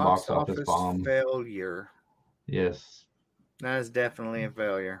 Box office bomb. Failure. Yes. That is definitely a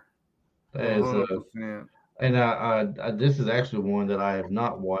failure. That is and this is actually one that I have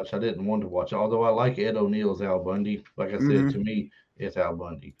not watched. I didn't want to watch, although I like Ed O'Neill's Al Bundy. Like I said, to me, it's Al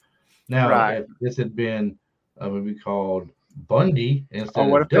Bundy. Now, if this had been a movie called Bundy instead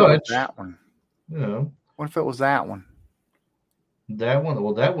of Dutch, it was that one? What if it was that one? That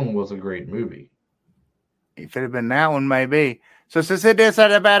one was a great movie. If it had been that one, maybe. So since it did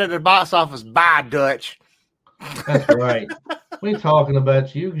say about it at the box office, bye, Dutch. That's right. We ain't talking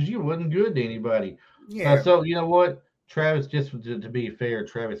about you because you wasn't good to anybody. Yeah. So you know what, Travis? Just to be fair,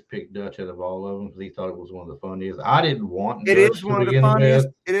 Travis picked Dutch out of all of them because he thought it was one of the funniest. I didn't want. It is one of the funniest.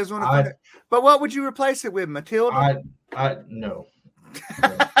 It is one of the funniest. But what would you replace it with, Matilda? No.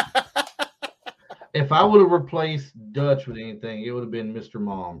 If I would have replaced Dutch with anything, it would have been Mr.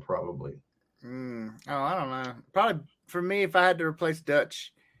 Mom, probably. I don't know. Probably for me, if I had to replace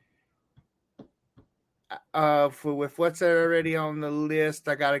Dutch, with what's already on the list,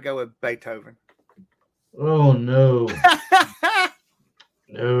 I got to go with Beethoven. Oh no!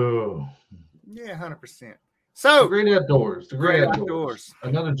 No. Yeah, 100%. So The Great Outdoors.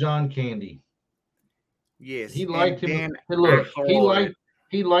 Another John Candy. Yes, he liked him. Hey, look,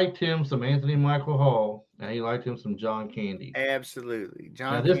 he liked him some Anthony Michael Hall, and he liked him some John Candy. Absolutely.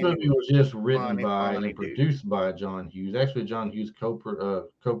 Now, this movie was just written by and produced by John Hughes. Actually, John Hughes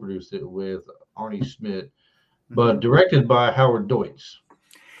co-produced it with Arnie Schmidt, but directed by Howard Deutsch.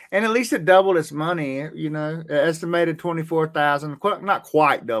 And at least it doubled its money, estimated 24,000. Not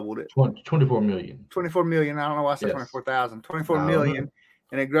quite doubled it. 24 million. 24 million. I don't know why I said 24,000. 24 million.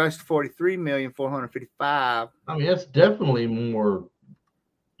 And it grossed 43,455,000. I mean, that's definitely more,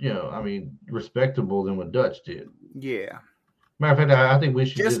 respectable than what Dutch did. Yeah. Matter of fact, I think we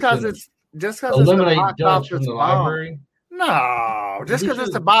should just because it's eliminate Dutch from the library. No, just because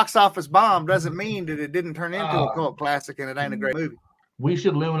it's a box office bomb doesn't mean that it didn't turn into a cult classic and it ain't a great movie. We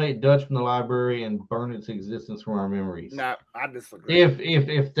should eliminate Dutch from the library and burn its existence from our memories. No, I disagree. If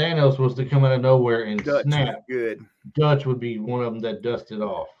Thanos was to come out of nowhere and snap, good. Dutch would be one of them that dusted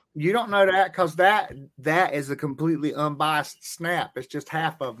off. You don't know that because that is a completely unbiased snap. It's just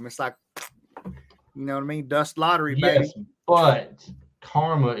half of them. It's like, you know what I mean? Dust lottery, baby. Yes, but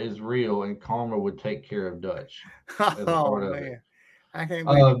karma is real, and karma would take care of Dutch as a Oh part of it. man, I can't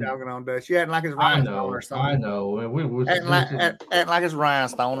believe you Um, talking on Dutch. You acting like it's I rhinestone or know, I something. know. And we Acting like it's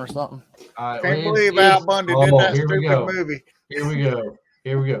rhinestone or something. Can't it's believe Al Bundy did that here we stupid go. movie. Here we go.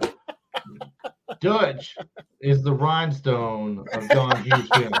 Here we go. Dutch is the rhinestone of John Hughes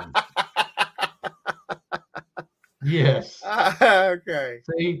films. Yes. Okay.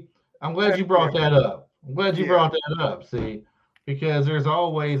 See, I'm glad you brought that up. I'm glad you brought that up. See, because there's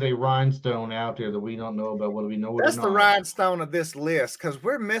always a rhinestone out there that we don't know about, whether we know it That's or the not. rhinestone of this list because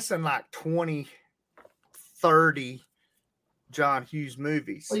we're missing like 20, 30 John Hughes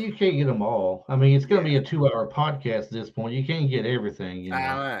movies. Well, you can't get them all. I mean, it's going to be a 2-hour podcast at this point. You can't get everything, you know.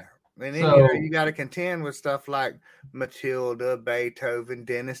 I know. And then So- you got to contend with stuff like Matilda, Beethoven,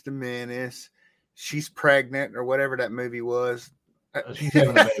 Dennis the Menace, She's Pregnant, or whatever that movie was. She's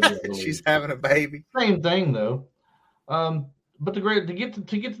having a baby. I believe. She's having a baby. Same thing though. But to get to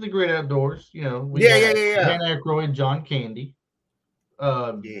the great outdoors, you know, we Yeah. Dan Aykroyd, John Candy.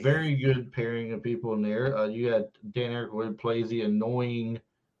 Yeah. Very good pairing of people in there. You got Dan Aykroyd plays the annoying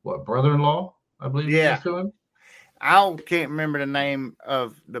brother-in-law, I believe he is to him. I can't remember the name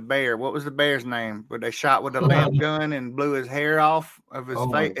of the bear. What was the bear's name? Where they shot with a lamp gun and blew his hair off of his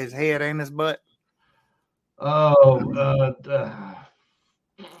face, his head and his butt. Oh,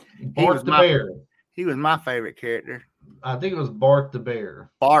 Bart the bear. He was my favorite character. I think it was Bart the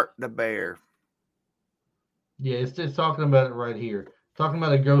bear. Bart the bear. Yeah, it's talking about it right here. Talking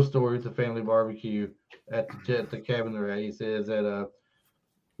about a ghost story at the family barbecue at the cabin they're at. He says that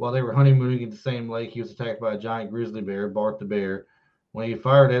while they were honeymooning at the same lake, he was attacked by a giant grizzly bear, Bart the bear. When he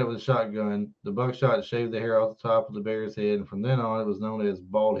fired at it with a shotgun, the buckshot shaved the hair off the top of the bear's head, and from then on, it was known as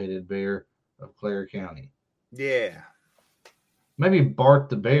Bald-Headed Bear of Clare County. Yeah. Maybe Bart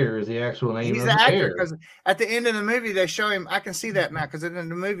the Bear is the actual name He's of the the actor bear. because at the end of the movie they show him. I can see that now because in the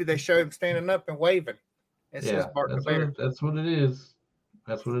movie they show him standing up and waving. It says Bart the Bear. That's what it is.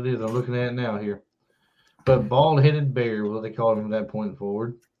 That's what it is. I'm looking at it now here. But Bald-Headed Bear, what they called him from that point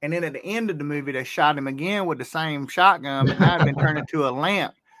forward. And then at the end of the movie, they shot him again with the same shotgun, but now it's been turned into a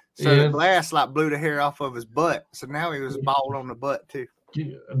lamp. So the glass like blew the hair off of his butt. So now he was bald on the butt too.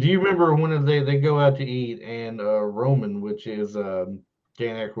 Do you remember when they go out to eat and Roman, which is Dan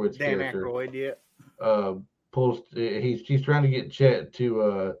Aykroyd's character, pulls he's trying to get Chet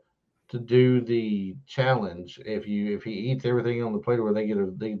to do the challenge. If he eats everything on the plate, where they get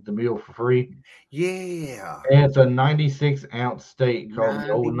the meal for free. Yeah, and it's a 96-ounce steak called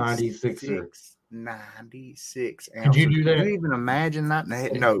the old 96er. 96 ounces. Could you do that? Can you even imagine that?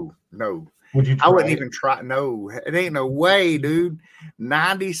 No. Would you? I wouldn't even try. No, it ain't no way, dude.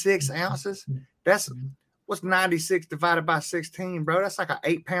 96 ounces. That's what's 96 divided by 16, bro. That's like an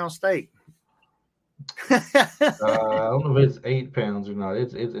 8-pound steak. I don't know if it's 8 pounds or not.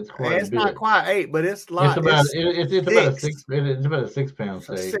 It's quite. It's not quite 8, but it's like it's about a 6. It's about a 6-pound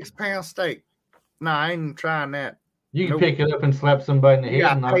steak. A 6-pound steak. No, I ain't even trying that. You can pick it up and slap somebody in the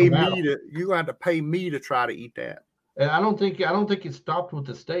head and knock them out. You gonna have to pay me to try to eat that. And I don't think it stopped with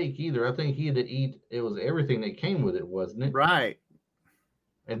the steak either. I think he had to eat. It was everything that came with it, wasn't it? Right.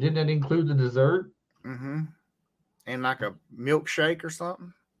 And didn't that include the dessert? Mm-hmm. And like a milkshake or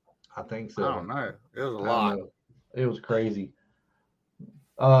something. I think so. I don't know. It was a lot. It was crazy.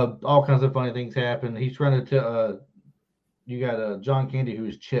 All kinds of funny things happen. He's trying to tell. You got John Candy,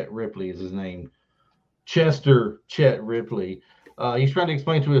 who's Chet Ripley, is his name. Chester Chet Ripley. He's trying to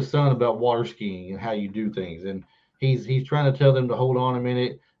explain to his son about water skiing and how you do things, and he's trying to tell them to hold on a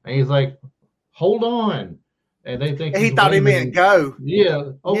minute, and he's like, "Hold on," and they think he thought he meant go.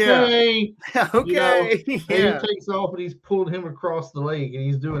 Yeah. Okay. Yeah. Okay. He takes off and he's pulled him across the lake, and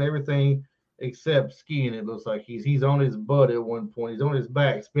he's doing everything except skiing. It looks like he's on his butt at one point. He's on his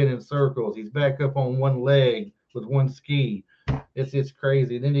back, spinning circles. He's back up on one leg with one ski. It's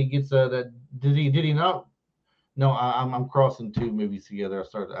crazy. And then he gets that. Did he not? No, I'm crossing two movies together.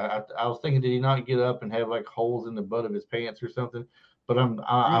 I was thinking, did he not get up and have like holes in the butt of his pants or something? But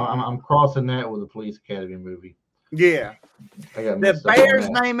I'm crossing that with a Police Academy movie. Yeah. The bear's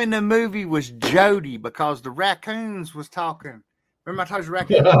name in the movie was Jody because the raccoons was talking. Remember I told you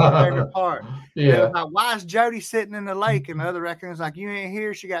raccoons was my favorite part. Yeah. Like, why is Jody sitting in the lake? And the other raccoon's like, you ain't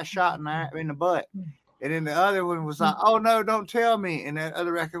here. She got shot in the butt. And then the other one was like, oh, no, don't tell me. And the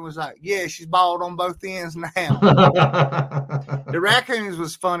other raccoon was like, yeah, she's bald on both ends now. The raccoons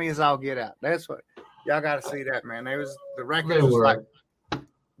was funny as all get out. That's what y'all got to see that, man. The raccoons was like,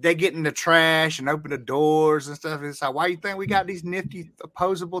 they get in the trash and open the doors and stuff. It's like, why you think we got these nifty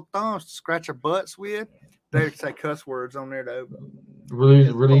opposable thumbs to scratch our butts with? They say cuss words on there to open.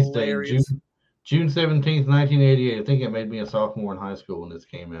 Release date June 17th, 1988. I think it made me a sophomore in high school when this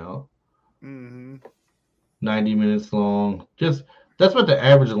came out. Mm-hmm. 90 minutes long. Just that's what the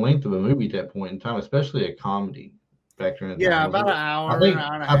average length of a movie at that point in time, especially a comedy back during that Yeah, time. about an I hour, think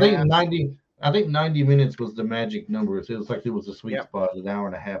hour and a I think half. 90 minutes was the magic number. It was like it was a sweet Yep, spot, an hour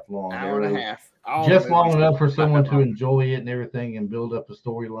and a half long. They hour and a were half. All the just long movies were enough for about someone that to long. enjoy it and everything and build up a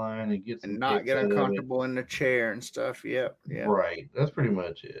storyline and get some And not kicks get out of it. uncomfortable in the chair and stuff. Yep. Right. That's pretty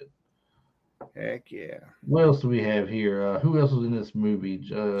much it. Heck yeah. What else do we have here? Who else was in this movie?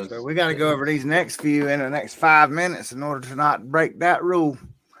 So we got to go over these next few in the next 5 minutes in order to not break that rule.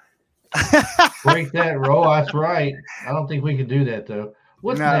 Break that roll. That's right. I don't think we can do that though.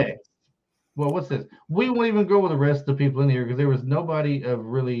 What's next? Well, what's this? We won't even go with the rest of the people in here because there was nobody of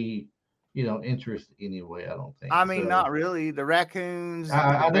really, interest anyway. I don't think. I mean, not really. The raccoons.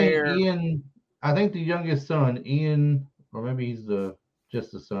 I the think bear. Ian. I think the youngest son, Ian, or maybe he's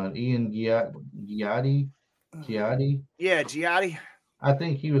just the son, Ian Giotti. Yeah, Giotti. I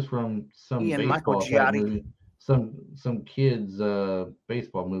think he was from some Ian Michael baseball type Giotti. movie, some kids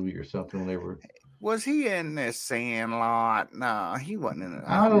baseball movie or something. When they were. Was he in the Sandlot? No, he wasn't in it.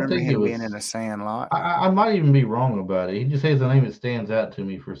 I don't think he was being in the Sandlot. I might even be wrong about it. He just has a name that stands out to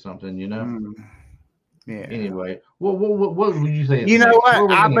me for something, Yeah. Anyway, what would you say? You know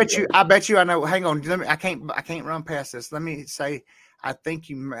what? I bet you I know. Hang on. I can't run past this. Let me say, I think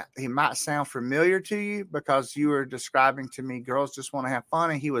he might sound familiar to you because you were describing to me girls just want to have fun,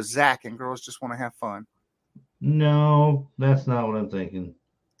 and he was Zach and girls just want to have fun. No, that's not what I'm thinking.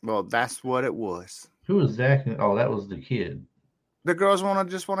 Well, that's what it was. Who was Zach? Oh, that was the kid. The girls want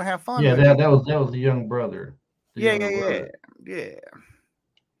to have fun. Yeah, that was the young brother. Yeah.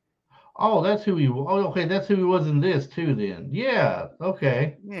 Oh, that's who he was. Oh, okay, that's who he was in this too. Then, yeah,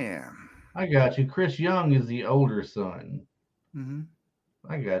 okay. Yeah, I got you. Chris Young is the older son. Mm-hmm.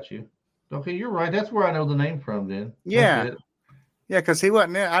 I got you. Okay, you're right. That's where I know the name from. Then, yeah, because he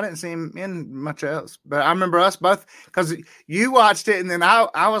wasn't in. I didn't see him in much else, but I remember us both because you watched it, and then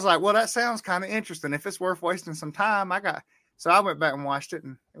I was like, well, that sounds kind of interesting. If it's worth wasting some time, so I went back and watched it,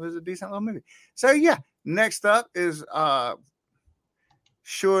 and it was a decent little movie. So yeah, next up is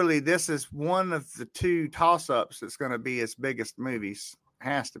surely this is one of the two toss-ups that's going to be his biggest movies.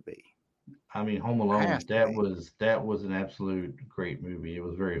 Has to be. I mean, Home Alone. That was an absolute great movie. It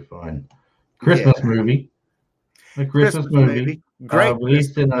was very fun. Movie. A Christmas movie. Great.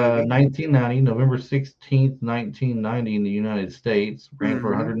 Released in 1990, November 16th, 1990 in the United States. Ran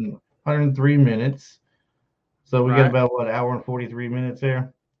for 103 minutes. So we got about what, hour and 43 minutes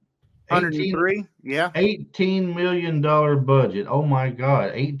there? 103, yeah. $18 million budget. Oh my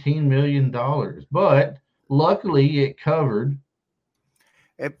God, $18 million. But luckily it covered.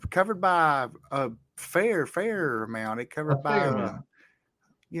 It covered by a fair amount. It covered by,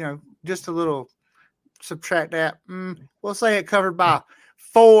 just a little, subtract that. We'll say it covered by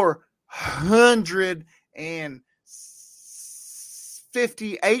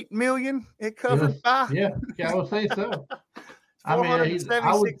 458 million. It covered by. Yeah, I would say so.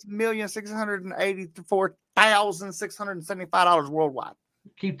 $476,684,675 worldwide.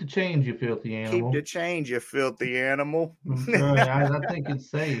 Keep the change, you filthy animal. Keep the change, you filthy animal. Right. I think it's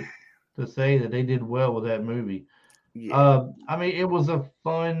safe to say that they did well with that movie. Yeah. It was a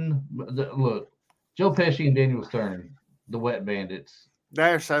fun look. Joe Pesci and Daniel Stern, the Wet Bandits.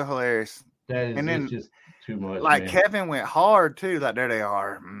 They're so hilarious. That is just too much. Like, man. Kevin went hard too. Like, there they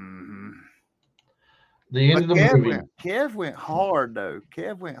are. Mm-hmm. The end of the movie. Kev went hard though.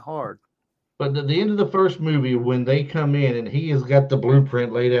 Kev went hard. But the end of the first movie, when they come in and he has got the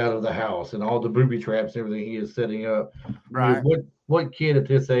blueprint laid out of the house and all the booby traps and everything he is setting up. Right. I mean, what kid at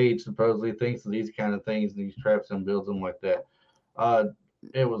this age supposedly thinks of these kind of things and these traps and builds them like that?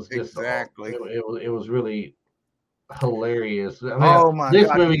 It was just exactly. It was really hilarious. I mean, oh my this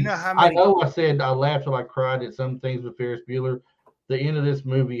God! movie. You know how many... I know I said I laughed till I cried at some things with Ferris Bueller. The end of this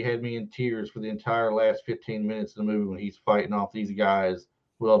movie had me in tears for the entire last 15 minutes of the movie when he's fighting off these guys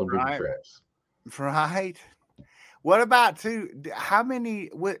with all the booby traps. Right. What about how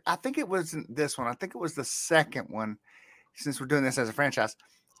many? I think it wasn't this one. I think it was the second one. Since we're doing this as a franchise,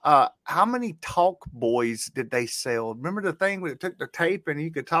 how many talk boys did they sell? Remember the thing where it took the tape and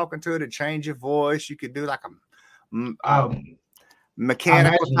you could talk into it and change your voice. You could do like a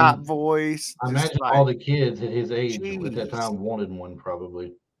mechanical type voice. I imagine all the kids at his age at that time wanted one,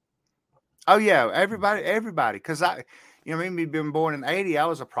 probably. Oh yeah, everybody. Because me being born in 80, I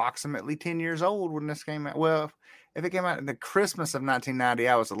was approximately 10 years old when this came out. Well, if it came out in the Christmas of 1990,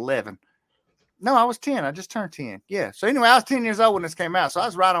 I was 11. No, I was 10. I just turned 10. Yeah. So anyway, I was 10 years old when this came out. So I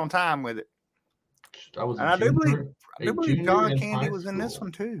was right on time with it. I do believe John Candy was in this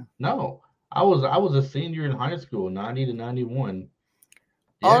one too. No, I was a senior in high school, 90 to 91.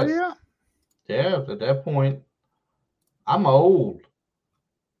 Oh Yes. yeah. Yeah, at that point, I'm old.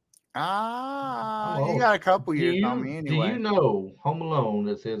 I'm You old. got a couple Do years on you me do you anyway. know Home Alone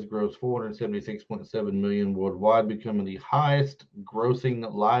that says grossed 476.7 million worldwide, becoming the highest grossing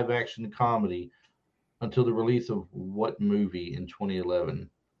live action comedy until the release of what movie in 2011?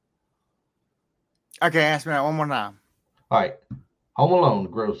 Okay, ask me that one more time. All right. Home Alone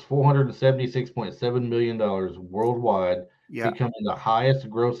grossed $476.7 million worldwide, Yeah, becoming the highest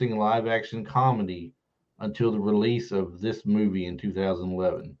grossing live action comedy until the release of this movie in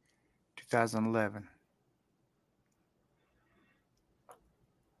 2011. 2011.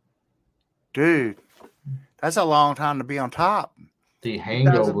 Dude, that's a long time to be on top. The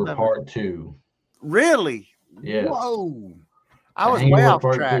Hangover 2011. Part 2. Really? Yes. Whoa. I The was way Hangover off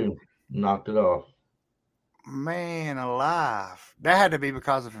Part track. 2 knocked it off. Man alive. That had to be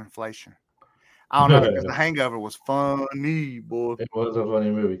because of inflation. I don't know, because The Hangover was funny, boy. It was a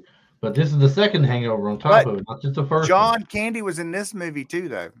funny movie. But this is the second Hangover on top But of it, not just the first one. John Candy was in this movie too,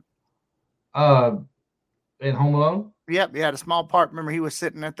 though. Uh, in Home Alone? Yep, he had a small part. Remember, he was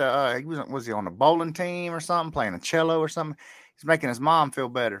sitting at the was he on a bowling team or something, playing a cello or something? He's making his mom feel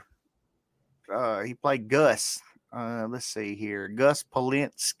better. He played Gus. Let's see here, Gus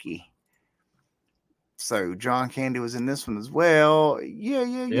Polinsky. So John Candy was in this one as well. Yeah.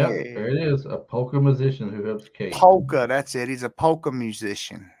 Yep, there it is. A polka musician who helps Kate. Polka, that's it. He's a polka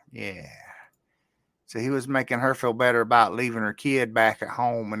musician. Yeah. So he was making her feel better about leaving her kid back at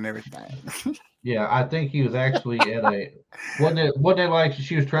home and everything. Yeah, I think he was actually at a wasn't it like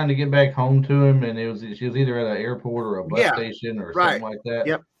she was trying to get back home to him, and she was either at an airport or a bus station or something like that.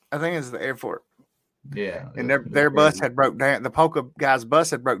 Yep, I think it's the airport. Yeah, and their bus had broke down. The polka guy's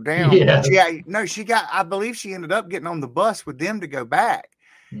bus had broke down. Yeah. I believe she ended up getting on the bus with them to go back.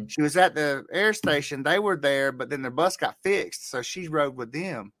 Hmm. She was at the air station. They were there, but then their bus got fixed, so she rode with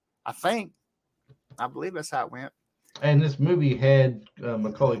them. I believe that's how it went. And this movie had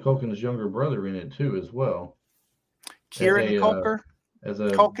Macaulay Culkin's younger brother in it too, as well. Kieran Culkin. He's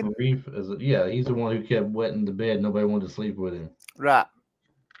the one who kept wetting the bed. Nobody wanted to sleep with him. Right.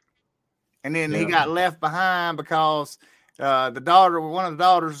 And then he got left behind because one of the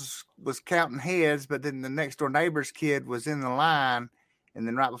daughters was counting heads, but then the next door neighbor's kid was in the line. And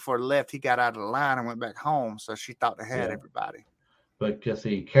then right before they left, he got out of the line and went back home. So she thought they had everybody. But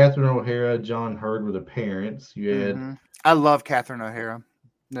see, Catherine O'Hara, John Hurd were the parents. You had. I love Catherine O'Hara.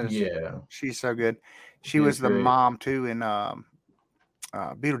 Yeah. She's so good. She was the mom too in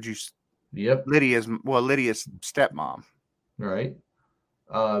Beetlejuice. Yep. Lydia's stepmom. Right.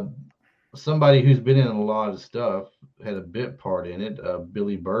 Somebody who's been in a lot of stuff had a bit part in it.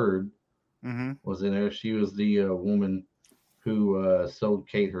 Billy Bird was in there. She was the woman who sold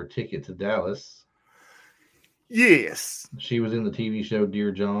Kate her ticket to Dallas. Yes. She was in the TV show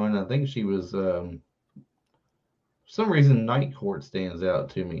Dear John. I think she was for some reason Night Court stands out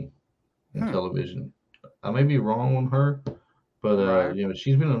to me in television. I may be wrong on her, but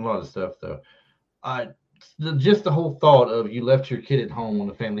she's been in a lot of stuff though. Just the whole thought of you left your kid at home on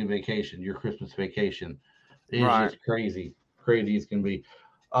a family vacation, your Christmas vacation, is just crazy as can be.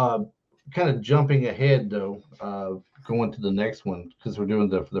 Kind of jumping ahead though, going to the next one because we're doing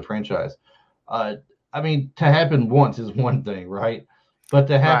the franchise. I mean, to happen once is one thing, right? But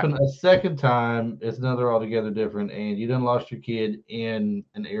to happen a second time is another altogether different. And you done lost your kid in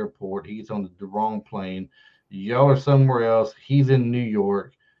an airport. He's on the wrong plane. Y'all are somewhere else. He's in New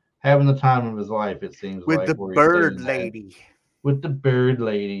York, having the time of his life, it seems with like. The bird lady. With the bird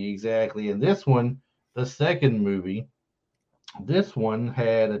lady, exactly. And this one, the second movie, this one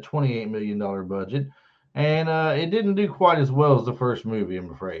had a $28 million budget. And it didn't do quite as well as the first movie,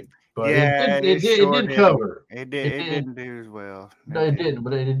 I'm afraid. But it did cover. It didn't do as well. No, it didn't,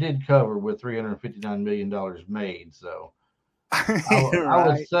 but it did cover with $359 million made. So I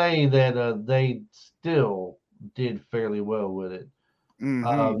would say that they still did fairly well with it.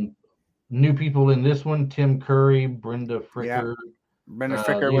 New people in this one: Tim Curry, Brenda Fricker. Yeah. Brenda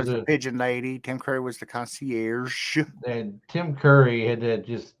Fricker was the pigeon lady. Tim Curry was the concierge. And Tim Curry had that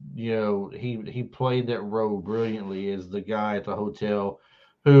just, he played that role brilliantly as the guy at the hotel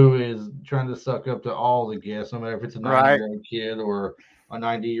who is trying to suck up to all the guests, no matter if it's a 90-year-old kid or a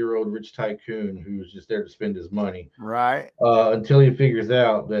 90-year-old rich tycoon who's just there to spend his money. Right. Until he figures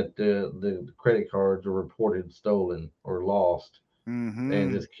out that the credit cards are reported stolen or lost.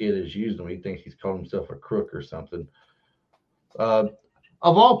 And this kid has used them. He thinks he's called himself a crook or something. Of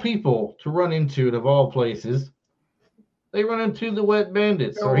all people to run into it, of all places, they run into the Wet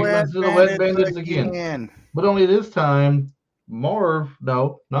Bandits. He runs into the Wet Bandits again. But only this time, not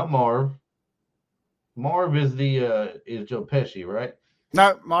Marv. Marv is is Joe Pesci, right?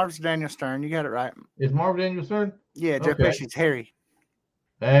 No, Marv's Daniel Stern. You got it right. Is Marv Daniel Stern? Yeah, Joe Okay. Pesci's Harry.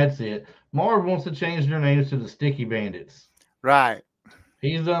 That's it. Marv wants to change their names to the Sticky Bandits. Right.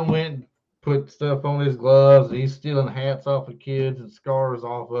 He's done went put stuff on his gloves. He's stealing hats off of kids and scars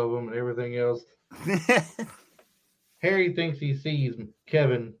off of them and everything else. Harry thinks he sees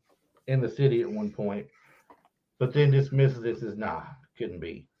Kevin in the city at one point, but then dismisses it as couldn't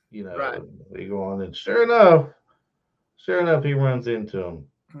be. Right. They go on, and sure enough, he runs into him.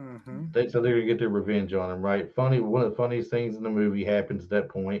 Mm-hmm. So they're gonna get their revenge on him, right? One of the funniest things in the movie happens at that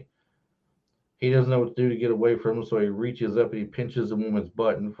point. He doesn't know what to do to get away from him, so he reaches up and he pinches the woman's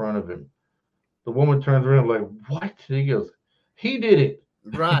butt in front of him. The woman turns around like, "What?" And he goes, "He did it."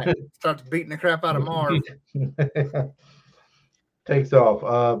 Right. Starts beating the crap out of Marv. Takes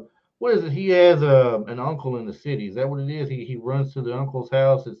off. What is it? He has an uncle in the city. Is that what it is? He runs to the uncle's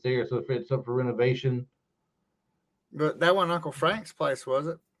house. It's there, so it's up for renovation. But that wasn't Uncle Frank's place, was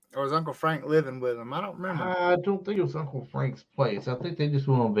it? Or was Uncle Frank living with him? I don't remember. I don't think it was Uncle Frank's place. I think they just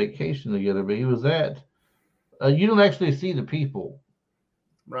went on vacation together, but he was at. You don't actually see the people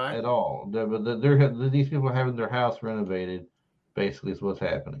Right. at all. These people are having their house renovated, basically, is what's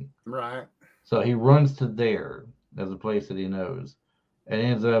happening. Right. So he runs to there as a place that he knows, and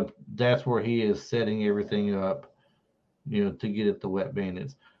ends up that's where he is setting everything up, to get at the Wet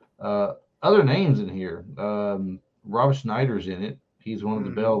Bandits. Other names in here. Rob Schneider's in it. He's one of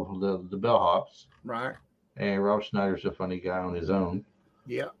the bellhops. Right. And Rob Schneider's a funny guy on his own.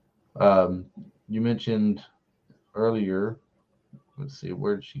 Yeah. You mentioned earlier. Let's see,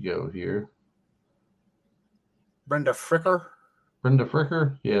 where did she go here? Brenda Fricker. Brenda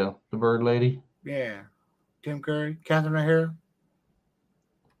Fricker, yeah, the bird lady. Yeah. Tim Curry, Catherine O'Hara.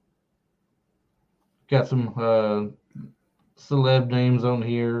 Got some celeb names on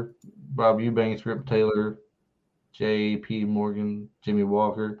here: Bob Eubanks, Rip Taylor, J.P. Morgan, Jimmy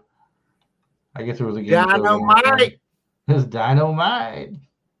Walker. I guess there was a game. Dynamite. It's Dynamite.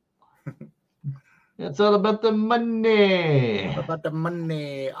 It's all about the money. About the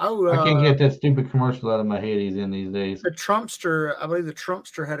money. Oh, I can't get that stupid commercial out of my head he's in these days. The Trumpster, I believe the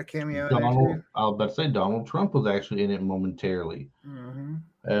Trumpster had a cameo in Donald, there too. I was about to say Donald Trump was actually in it momentarily. Mm-hmm.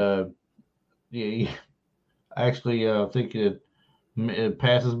 Yeah, I actually think it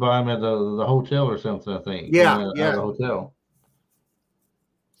passes by him at the hotel or something, I think. Yeah, Out of the hotel.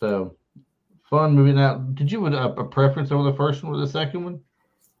 So, fun movie. Now, did you have a preference over the first one or the second one?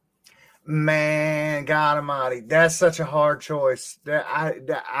 Man, God Almighty, that's such a hard choice.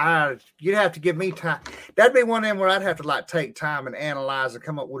 You'd have to give me time. That'd be one of them where I'd have to take time and analyze and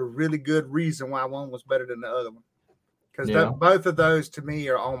come up with a really good reason why one was better than the other one. Because both of those to me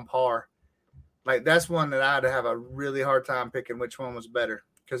are on par. That's one that I'd have a really hard time picking which one was better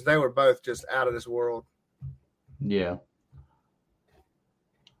because they were both just out of this world. Yeah.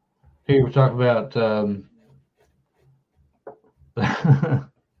 Here we talk about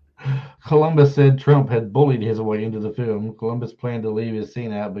Columbus said Trump had bullied his way into the film. Columbus planned to leave his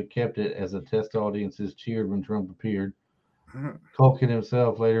scene out, but kept it as the test audiences cheered when Trump appeared. Mm-hmm. Culkin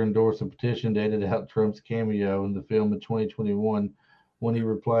himself later endorsed a petition to edit out Trump's cameo in the film in 2021 when he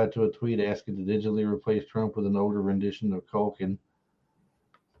replied to a tweet asking to digitally replace Trump with an older rendition of Culkin.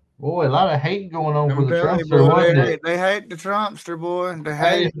 Boy, a lot of hate going on for the Trumpster, wasn't it? They hate the Trumpster, boy. They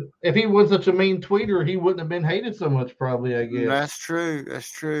hate it. If he was such a mean tweeter, he wouldn't have been hated so much, probably, I guess. That's true.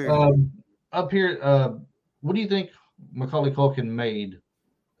 That's true. Up here, what do you think Macaulay Culkin made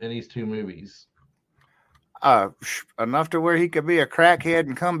in these two movies? Enough to where he could be a crackhead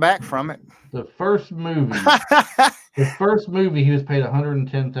and come back from it. The first movie, he was paid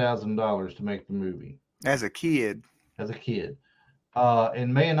 $110,000 to make the movie. As a kid.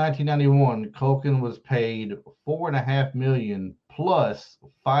 In May of 1991, Culkin was paid $4.5 million plus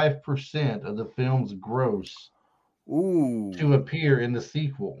 5% of the film's gross to appear in the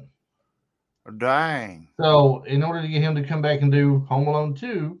sequel. Dang. So, in order to get him to come back and do Home Alone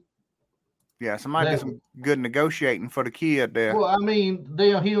 2, somebody did some good negotiating for the kid there. Well, I mean,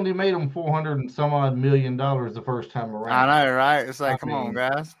 he only made them $400 and some odd million the first time around. I know, right? It's like, come on,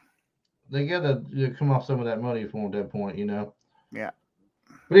 guys. They got to come off some of that money for him at that point, Yeah.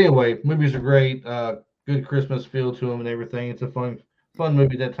 But anyway, movies are great. Good Christmas feel to them and everything. It's a fun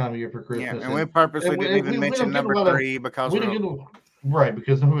movie that time of year for Christmas. Yeah, and we purposely didn't even mention number 3 because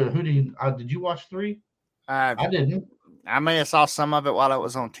because who did you watch 3? I didn't. I may have saw some of it while it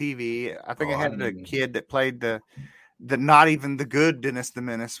was on TV. I think it had the kid that played the not even the good Dennis the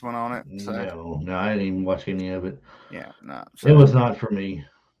Menace one on it. So. No, I didn't even watch any of it. Yeah, no. So. It was not for me.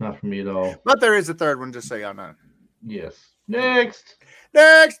 Not for me at all. But there is a third one, just so y'all know. Yes. Next.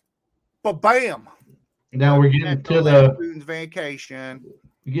 Ba-bam. Now we're getting to Lampoon's Vacation.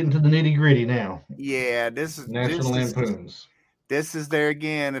 We're getting to the nitty gritty now. Yeah, this is National Lampoons. This is there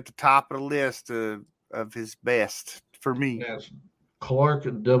again at the top of the list of his best for me. That's Clark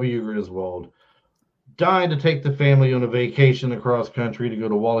W. Griswold. Dying to take the family on a vacation across country to go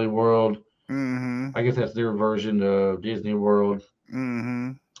to Wally World. Mm-hmm. I guess that's their version of Disney World.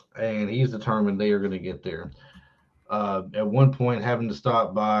 Mm-hmm. And he's determined they are going to get there. At one point, having to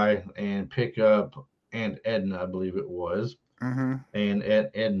stop by and pick up Aunt Edna, I believe it was. Mm-hmm. And Aunt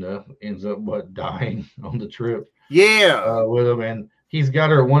Edna ends up dying on the trip. Yeah. With him, and he's got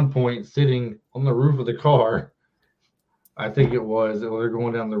her at one point sitting on the roof of the car. I think it was. They're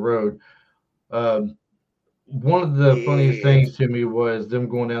going down the road. One of the funniest things to me was them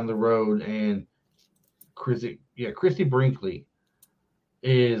going down the road, and Christy Brinkley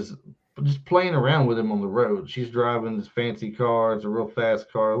is just playing around with him on the road. She's driving this fancy car. It's a real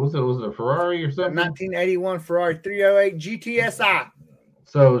fast car. Was it a Ferrari or something? 1981 Ferrari 308 GTSI.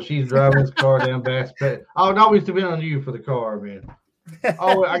 So she's driving this car down Bass Bay. I would always depend on you for the car, man.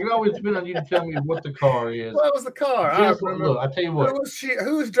 Oh, I can always depend on you to tell me what the car is. What was the car? Look, I tell you what.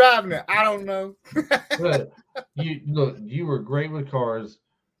 Who was driving it? I don't know. But you were great with cars.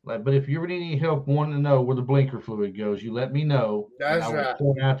 But if you ever need any help wanting to know where the blinker fluid goes, you let me know. That's and I will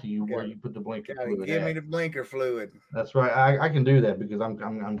point out to you where you put the blinker fluid. Give me the blinker fluid. That's right. I can do that because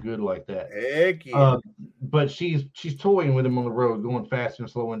I'm good like that. Heck yeah. But she's toying with him on the road, going faster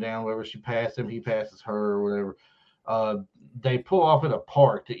and slowing down. Wherever she passes him, he passes her or whatever. They pull off at a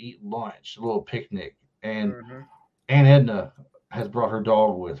park to eat lunch, a little picnic, and Aunt Edna has brought her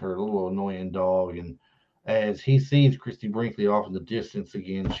dog with her, a little annoying dog, and as he sees Christy Brinkley off in the distance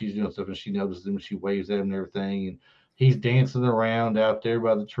again, she's doing stuff and she notices him and she waves at him and everything. And he's dancing around out there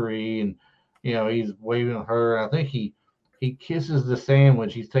by the tree and, he's waving at her. And I think he kisses the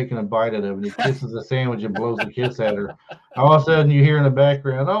sandwich. He's taking a bite out of it. And he kisses the sandwich and blows a kiss at her. All of a sudden you hear in the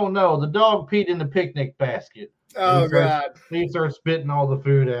background, oh no, the dog peed in the picnic basket. Oh, God. He starts spitting all the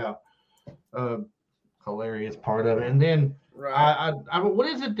food out. Hilarious part of it. And then, what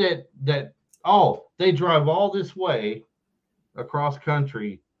is it that they drive all this way across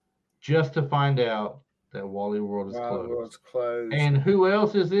country just to find out that Wally World is closed. And who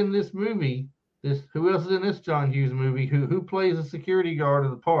else is in this movie? Who else is in this John Hughes movie? Who plays the security guard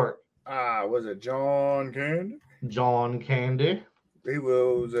of the park? Was it John Candy? John Candy. He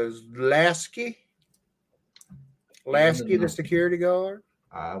was as Lasky, the security guard.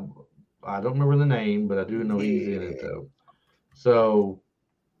 I don't remember the name, but I do know he's in it though. So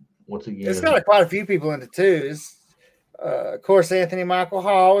once again, it's got quite a few people in it too. Of course, Anthony Michael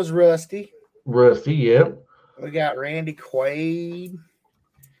Hall is Rusty. Rusty, yep. We got Randy Quaid.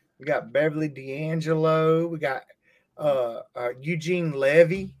 We got Beverly D'Angelo. We got Eugene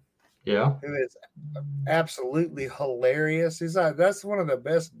Levy. Yeah. Who is absolutely hilarious. That's one of the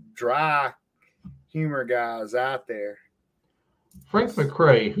best dry humor guys out there. Frank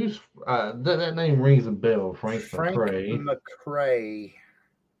McRae. Who's that name rings a bell. Frank McRae.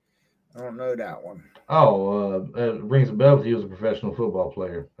 I don't know that one. Oh, it rings a bell because he was a professional football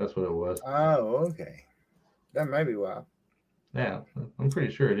player. That's what it was. Oh, okay. That may be why. Yeah, I'm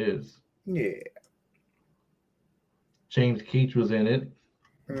pretty sure it is. Yeah. James Keach was in it.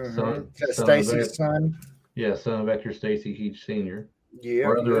 Stacy's son. Yeah, son of actor Stacy Keach Sr.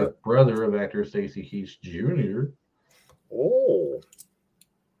 Yeah. Brother of actor Stacy Keach Jr. Oh.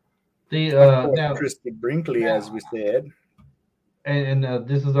 Now Christy Brinkley, as we said. And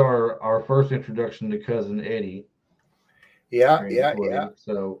this is our first introduction to Cousin Eddie. Yeah.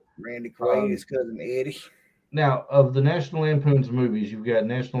 So Randy Quaid is Cousin Eddie. Now, of the National Lampoon's movies, you've got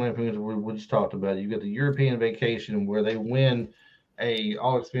National Lampoon's, we just talked about it. You've got the European Vacation, where they win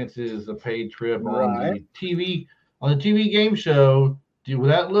all expenses, a paid trip on the TV game show.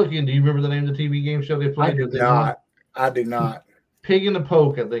 Without looking, do you remember the name of the TV game show they played? I do not. Pig and a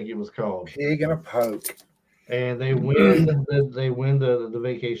Poke, I think it was called. Pig and a Poke. And they win the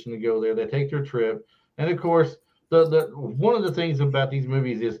vacation to go there. They take their trip, and of course, the one of the things about these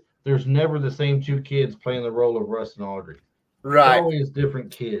movies is there's never the same two kids playing the role of Russ and Audrey. Right. Always different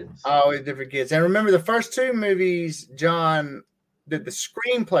kids. Always different kids. And remember, the first two movies John did the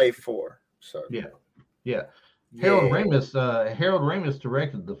screenplay for. So yeah. Harold Ramis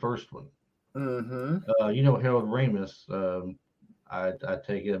directed the first one. Mm-hmm. Harold Ramis. I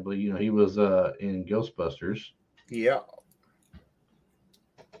take it, but he was in Ghostbusters. Yeah.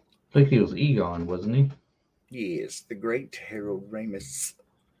 I think he was Egon, wasn't he? Yes, the great Harold Ramis.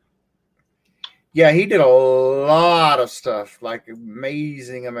 Yeah, he did a lot of stuff, like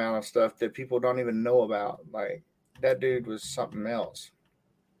amazing amount of stuff that people don't even know about. Like that dude was something else.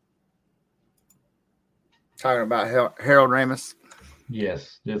 Talking about Harold Ramis.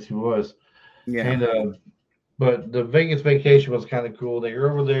 Yes, he was. Yeah. And but the Vegas vacation was kind of cool. They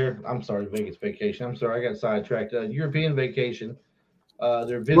were over there. I'm sorry, Vegas vacation. I'm sorry, I got sidetracked. European vacation.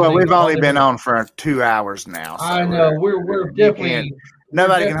 They're visiting. Well, we've only been on for 2 hours now. So I know we're definitely.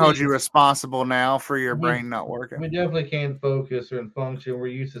 Nobody can hold you responsible now for your brain not working. We definitely can't focus or function. We're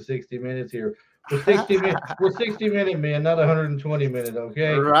used to 60 minutes here. We're 60 minutes. We're 60-minute men, not 120-minute.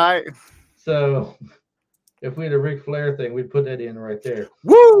 Okay. Right. So if we had a Ric Flair thing, we'd put that in right there.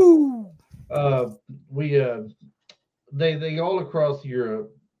 Woo! They all across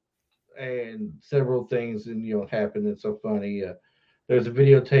Europe, and several things happened. It's so funny. There's a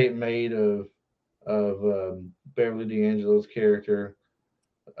videotape made of Beverly D'Angelo's character.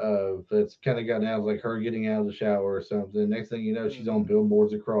 That's kind of gotten out, like her getting out of the shower or something. Next thing you know, she's on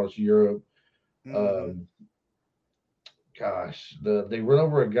billboards across Europe. Gosh, they run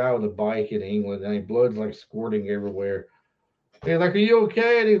over a guy with a bike in England, and blood's like squirting everywhere. He's like, "Are you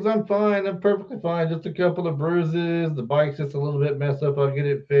okay?" And he's, "I'm fine. I'm perfectly fine. Just a couple of bruises. The bike's just a little bit messed up. I'll get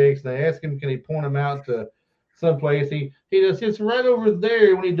it fixed." And they ask him, can he point him out to someplace? He just sits right over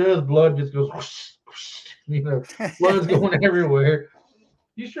there. When he does, blood just goes whoosh, whoosh, blood's going everywhere.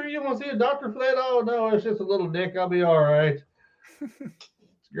 "You sure you want to see a doctor for that?" "Oh, no, it's just a little nick. I'll be all right."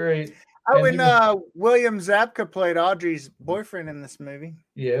 It's great. Oh, and William Zabka played Audrey's boyfriend in this movie.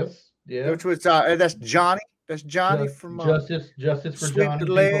 Yes, yeah. Which was that's Johnny. That's Johnny from Justice for Johnny.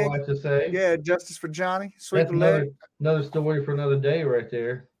 People like to say. Yeah, Justice for Johnny. Sweep the leg. Another story for another day, right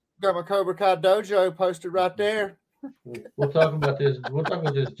there. Got my Cobra Kai Dojo posted right there. We'll talk about this. We'll talk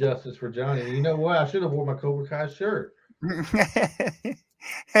about this Justice for Johnny. You know what? I should have worn my Cobra Kai shirt.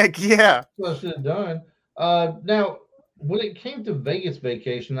 Heck yeah. That's what I should have done. Now, when it came to Vegas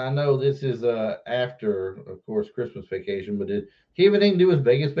vacation, I know this is after, of course, Christmas vacation, but did he have anything to do with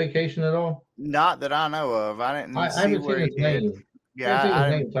Vegas vacation at all? Not that I know of. I haven't seen his name. Yeah, I haven't seen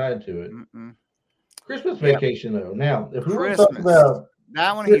his name tied to it. Christmas vacation, though. Now, if we want to talk about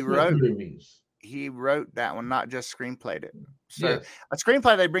that one, movies. He wrote that one, not just screenplayed it. So a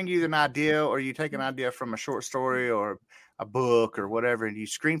screenplay, they bring you an idea, or you take an idea from a short story or a book or whatever, and you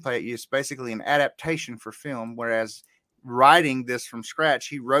screenplay it. It's basically an adaptation for film, whereas writing this from scratch,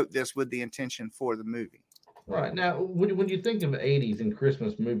 he wrote this with the intention for the movie. Right. Now, when you think of 80s and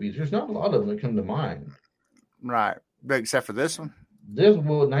Christmas movies, there's not a lot of them that come to mind. Right. But except for this one. This,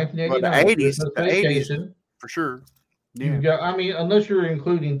 1989. Well, the 80s, for sure. Yeah. You've got, unless you're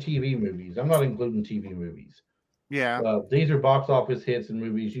including TV movies. I'm not including TV movies. Yeah. These are box office hits and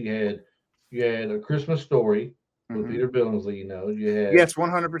movies. You had A Christmas Story with Peter Billingsley, You had... Yes,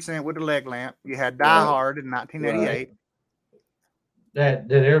 100% with a leg lamp. You had Die Hard in 1988. Right.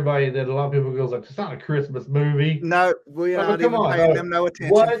 That everybody, that a lot of people goes like, it's not a Christmas movie. No, we're not even paying them no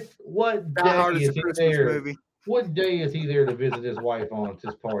attention. What day is he there? Movie. What day is he there to visit his wife on at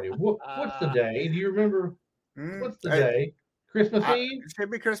this party? What's the day? Do you remember? What's the day? Christmas Eve? It should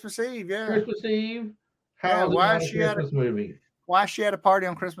be Christmas Eve, yeah. Christmas Eve? Why is she at a movie? Why is she at a party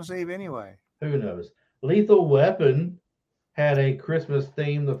on Christmas Eve anyway? Who knows? Lethal Weapon had a Christmas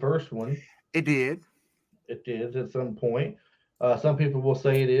theme, the first one. It did. It did at some point. Some people will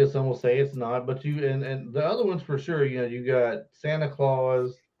say it is, some will say it's not. But and the other ones for sure, you got Santa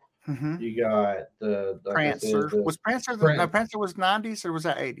Claus. You got Prancer. Was Prancer Prancer was 90s or was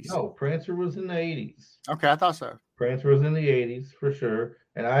that 80s? No, Prancer was in the 80s. Okay, I thought so. Prancer was in the 80s for sure.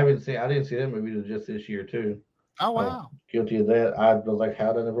 And I didn't see that movie just this year too. Oh wow. Guilty of that. I was like,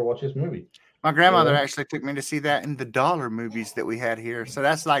 how did I never watch this movie? My grandmother actually took me to see that in the dollar movies that we had here. So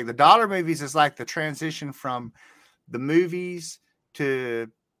that's like the dollar movies is like the transition from the movies to,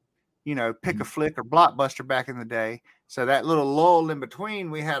 pick a flick or Blockbuster back in the day. So that little lull in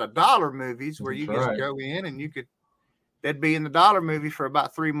between, we had a dollar movies where you just go in and they'd be in the dollar movie for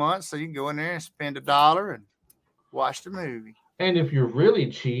about 3 months. So you can go in there and spend $1 and watch the movie. And if you're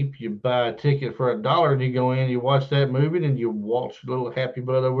really cheap, you buy a ticket for $1 and you go in, you watch that movie, and you walk your little happy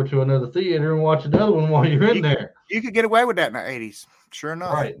butt over to another theater and watch another one while you're in there. You could get away with that in the 80s. Sure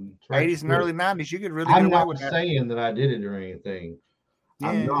enough. Right. 80s and early 90s, you could really get away with that. I'm not saying that I did it or anything. Yeah.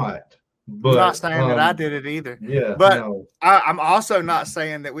 I'm not. But, I'm not saying that I did it either. Yeah. But I'm also not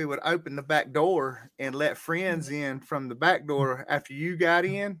saying that we would open the back door and let friends in from the back door after you got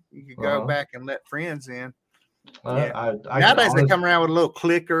in. You could go back and let friends in. Nowadays they come around with a little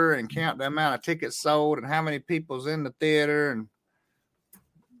clicker and count the amount of tickets sold and how many people's in the theater. And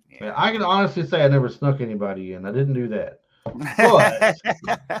I can honestly say I never snuck anybody in. I didn't do that. But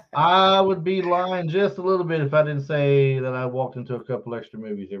I would be lying just a little bit if I didn't say that I walked into a couple extra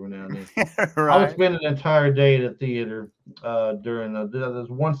movies every now and then. I would Right. spend an entire day at a theater during there's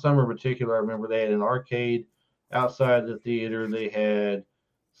one summer in particular. I remember they had an arcade outside the theater. They had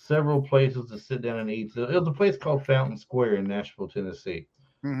several places to sit down and eat. So it was a place called Fountain Square in Nashville, Tennessee.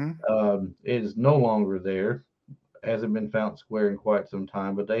 Hmm. It is no longer there. Hasn't been Fountain Square in quite some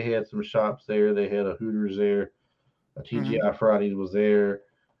time, but they had some shops there. They had a Hooters there. A Hmm. TGI Fridays was there.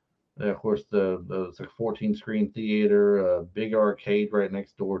 Of course, it's a 14 screen theater, a big arcade right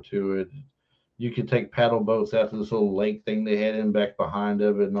next door to it. You could take paddle boats out to this little lake thing they had in back behind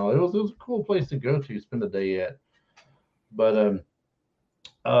of it, and all. It was a cool place to go to spend the day at. But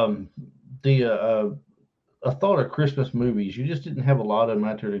um, the I thought of Christmas movies. You just didn't have a lot of them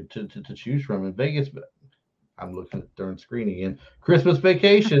out there to choose from in Vegas. But I'm looking at the darn screen again. Christmas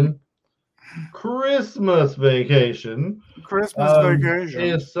Vacation. Christmas Vacation Christmas Vacation.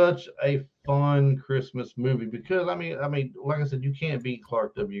 is such a fun Christmas movie because I mean, like I said, you can't beat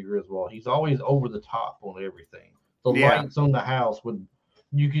Clark W. Griswold. He's always over the top on everything. The Yeah. lights on the house would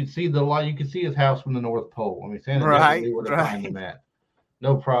you could see the light. You could see his house from the North Pole. I mean, Santa Right, definitely knew where to right. find him at.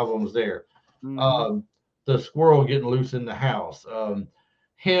 No problems there. Mhm. The squirrel getting loose in the house.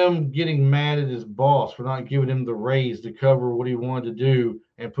 Him getting mad at his boss for not giving him the raise to cover what he wanted to do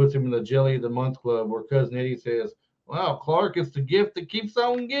and puts him in the Jelly of the Month Club where Cousin Eddie says, "Well, Clark, it's the gift that keeps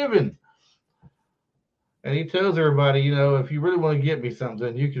on giving." And he tells everybody, if you really want to get me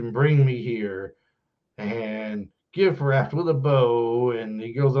something, you can bring me here and gift wrapped with a bow. And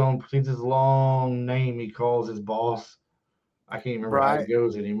he goes on, proceeds his long name he calls his boss. I can't remember how Right. it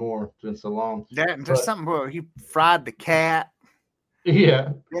goes anymore. It's been so long. That and But there's something where he fried the cat.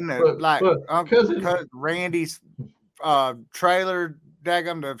 yeah, You know, but like cousin Randy's trailer,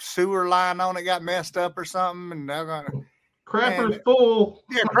 daggum, the sewer line on it got messed up or something, and they're gonna crapper's man, full.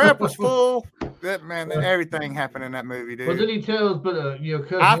 yeah, crap was full. That man, everything happened in that movie, But then dude. he tells,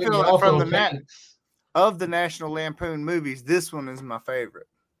 cousin I Eddie feel like from also the takes. of the National Lampoon movies, this one is my favorite.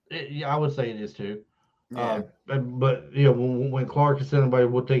 Yeah, I would say it is too. Yeah. But when Clark is telling everybody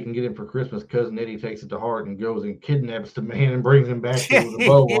what they can get him for Christmas, cousin Eddie takes it to heart and goes and kidnaps the man and brings him back there with a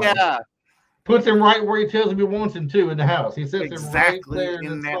bow on him. Yeah, Puts him right where he tells him he wants him to in the house. He sets him right exactly there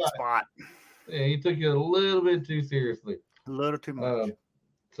in that spot. Yeah, he took it a little bit too seriously. A little too much.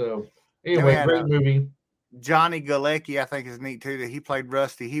 So Then we anyway, had, great movie. Johnny Galecki, I think, is neat too. That he played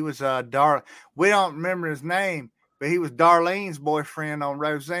Rusty. He was we don't remember his name, but he was Darlene's boyfriend on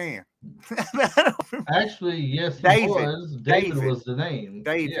Roseanne. Actually, yes, he David. was. David David. was the name.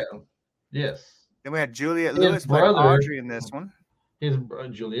 David. Yeah. Yes. Then we had Juliette His Lewis played brother- Audrey in this one. His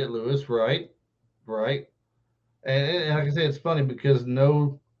Juliette Lewis, right. And like I said, it's funny because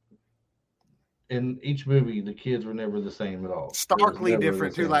in each movie the kids were never the same at all. They was Starkly never the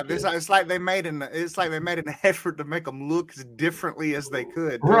different too. same Like kids. this, it's like they made an effort to make them look as differently as they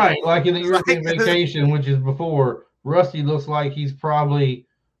could. too. Right, like in the It's European like- Vacation, which is before, Rusty looks like he's probably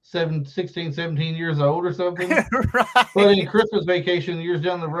 16, 17 years old or something. But Right. in Christmas Vacation, years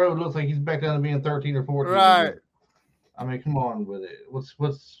down the road, looks like he's back down to being 13 or 14. Right. I mean, come on with it. What's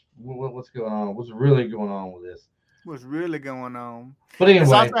going on? What's really going on with this? What's really going on? But It's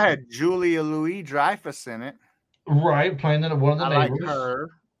anyway, also had Julia Louis-Dreyfus in it. right, playing one of the I like neighbors. her.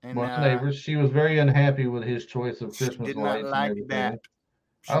 And One of the neighbors. She was very unhappy with his choice of she Christmas did not lights like and everything. that.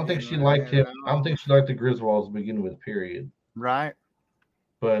 I don't think didn't she like liked it him. at I don't all. think she liked the Griswolds to begin with. Period. Right.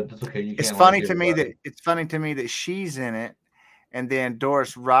 But that's okay. You It's can't funny like to me everybody. that she's in it, and then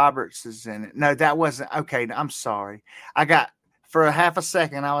Doris Roberts is in it. No, that wasn't okay. I'm sorry. For a half a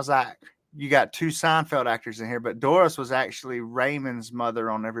second, I was like, you got two Seinfeld actors in here, but Doris was actually Raymond's mother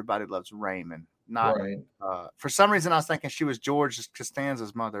on Everybody Loves Raymond. Not right. For some reason, I was thinking she was George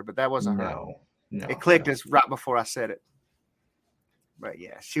Costanza's mother, but that wasn't her. No. It clicked as right before I said it. But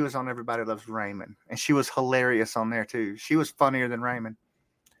yeah, she was on Everybody Loves Raymond, and she was hilarious on there too. She was funnier than Raymond.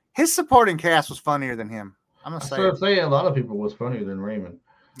 His supporting cast was funnier than him. I'm gonna I say, started saying a lot of people was funnier than Raymond.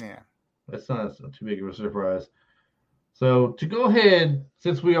 yeah. That's not too big of a surprise. So to go ahead,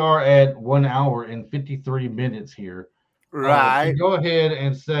 since we are at 1 hour and 53 minutes here, Right. to go ahead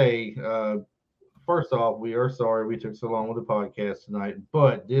and say, first off, we are sorry we took so long with the podcast tonight,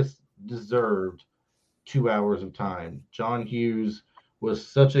 but this deserved 2 hours of time. John Hughes was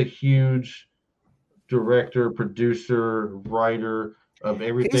such a huge director, producer, writer of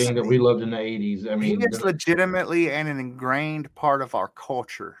everything that we loved in the 80s. I mean, he is legitimately an ingrained part of our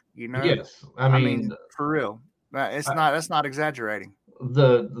culture, you know? yes. I mean, for real. That's not exaggerating.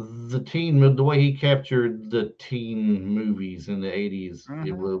 the teen, the way he captured the teen movies in the 80s,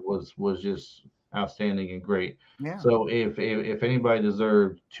 it was just outstanding and great. Yeah. So if anybody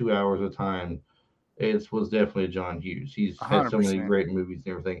deserved 2 hours of time, it was definitely John Hughes. He's had so many 100%. great movies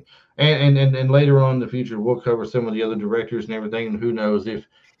and everything. And later on in the future, we'll cover some of the other directors and everything. And who knows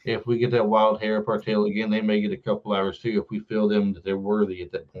if we get that wild hair up our tail again, they may get a couple hours too if we feel them that they're worthy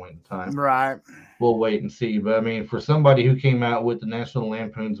at that point in time. Right. We'll wait and see. But I mean, for somebody who came out with the National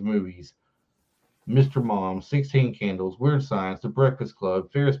Lampoon's movies, Mr. Mom, 16 Candles, Weird Science, The Breakfast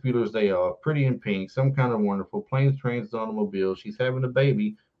Club, Ferris Bueller's Day Off, Pretty in Pink, Some Kind of Wonderful, Planes, Trains, and Automobiles, She's Having a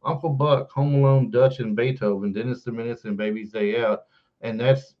Baby, Uncle Buck, Home Alone, Dutch, and Beethoven, Dennis the Menace, and Baby's Day Out. And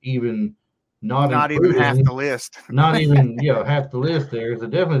that's even not even half the list. Not even half the list there. So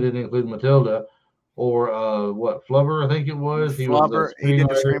definitely didn't include Matilda or Flubber, I think it was. Flubber. He did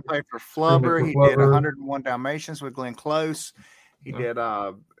the screenplay for Flubber. He did 101 Dalmatians with Glenn Close. He did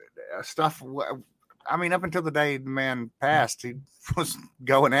stuff. I mean, up until the day the man passed, he was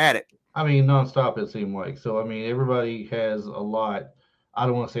going at it. I mean, nonstop, it seemed like. So, I mean, everybody has a lot. I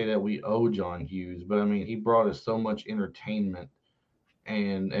don't want to say that we owe John Hughes, but I mean, he brought us so much entertainment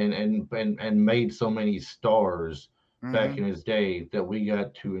and made so many stars back in his day that we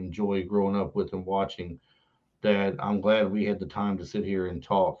got to enjoy growing up with and watching, that I'm glad we had the time to sit here and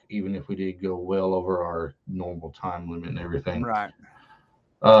talk, even if we did go well over our normal time limit and everything. Right.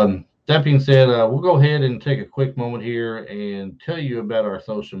 That being said, we'll go ahead and take a quick moment here and tell you about our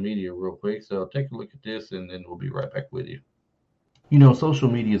social media real quick. So take a look at this and then we'll be right back with you. You know, social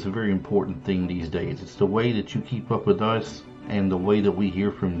media is a very important thing these days. It's the way that you keep up with us and the way that we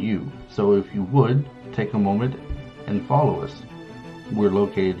hear from you. So if you would, take a moment and follow us. We're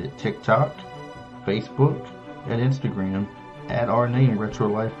located at TikTok, Facebook, and Instagram at our name, Retro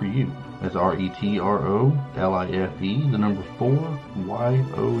Life for You. That's RetroLife, the number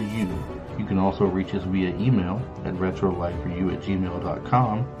 4YOU. You can also reach us via email at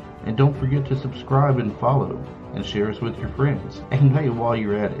retrolifeforyou@gmail.com. And don't forget to subscribe and follow and share us with your friends. And hey, while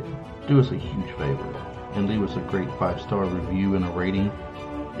you're at it, do us a huge favor and leave us a great 5-star review and a rating.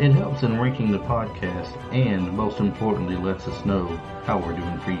 It helps in ranking the podcast and, most importantly, lets us know how we're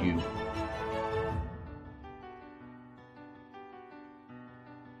doing for you.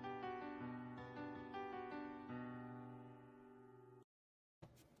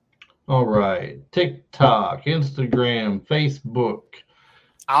 All right. TikTok, Instagram, Facebook,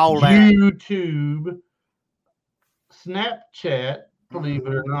 YouTube, Snapchat, believe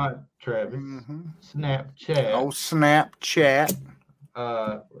it or not, Travis. Snapchat. Oh, Snapchat.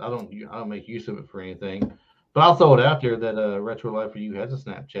 I don't make use of it for anything, but I'll throw it out there that Retro Life for You has a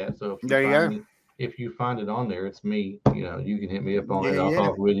Snapchat. So if you find it on there, it's me. You know, you can hit me up on it. I'll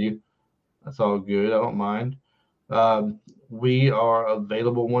talk with you. That's all good. I don't mind. We are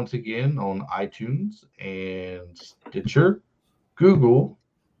available once again on iTunes and Stitcher, Google.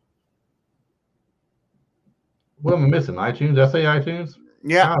 What am I missing? iTunes? Did I say iTunes?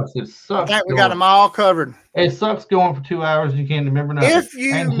 Yeah. Gosh, it sucks. I think we got them all covered. It sucks going for 2 hours and you can't remember nothing. If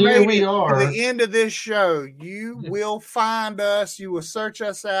you made it to the end of this show, you will find us. You will search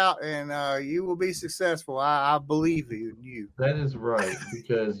us out, and you will be successful. I believe in you. That is right,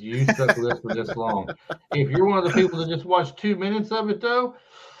 because you stuck with us for this long. If you're one of the people that just watched 2 minutes of it, though,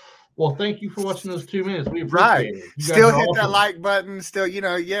 well, thank you for watching those 2 minutes. We appreciate it. Still hit that like button. Still,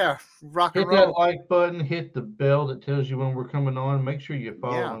 rock and roll. Hit that like button. Hit the bell that tells you when we're coming on. Make sure you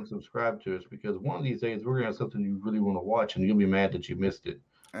follow and subscribe to us, because one of these days we're going to have something you really want to watch, and you'll be mad that you missed it.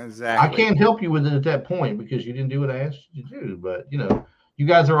 Exactly. I can't help you with it at that point because you didn't do what I asked you to do. But, you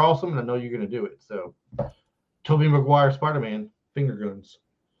guys are awesome, and I know you're going to do it. So, Tobey Maguire, Spider-Man, finger guns.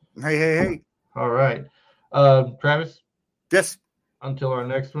 Hey. All right. Travis? Yes. Until our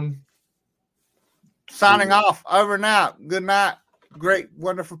next one. Signing off. Over and out. Good night. Great,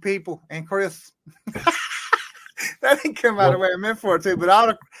 wonderful people. And Chris. That didn't come out the way I meant for it to, but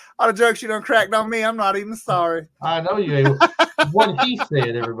all the jokes you done cracked on me, I'm not even sorry. I know you. What he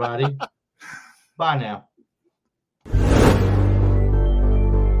said, everybody. Bye now.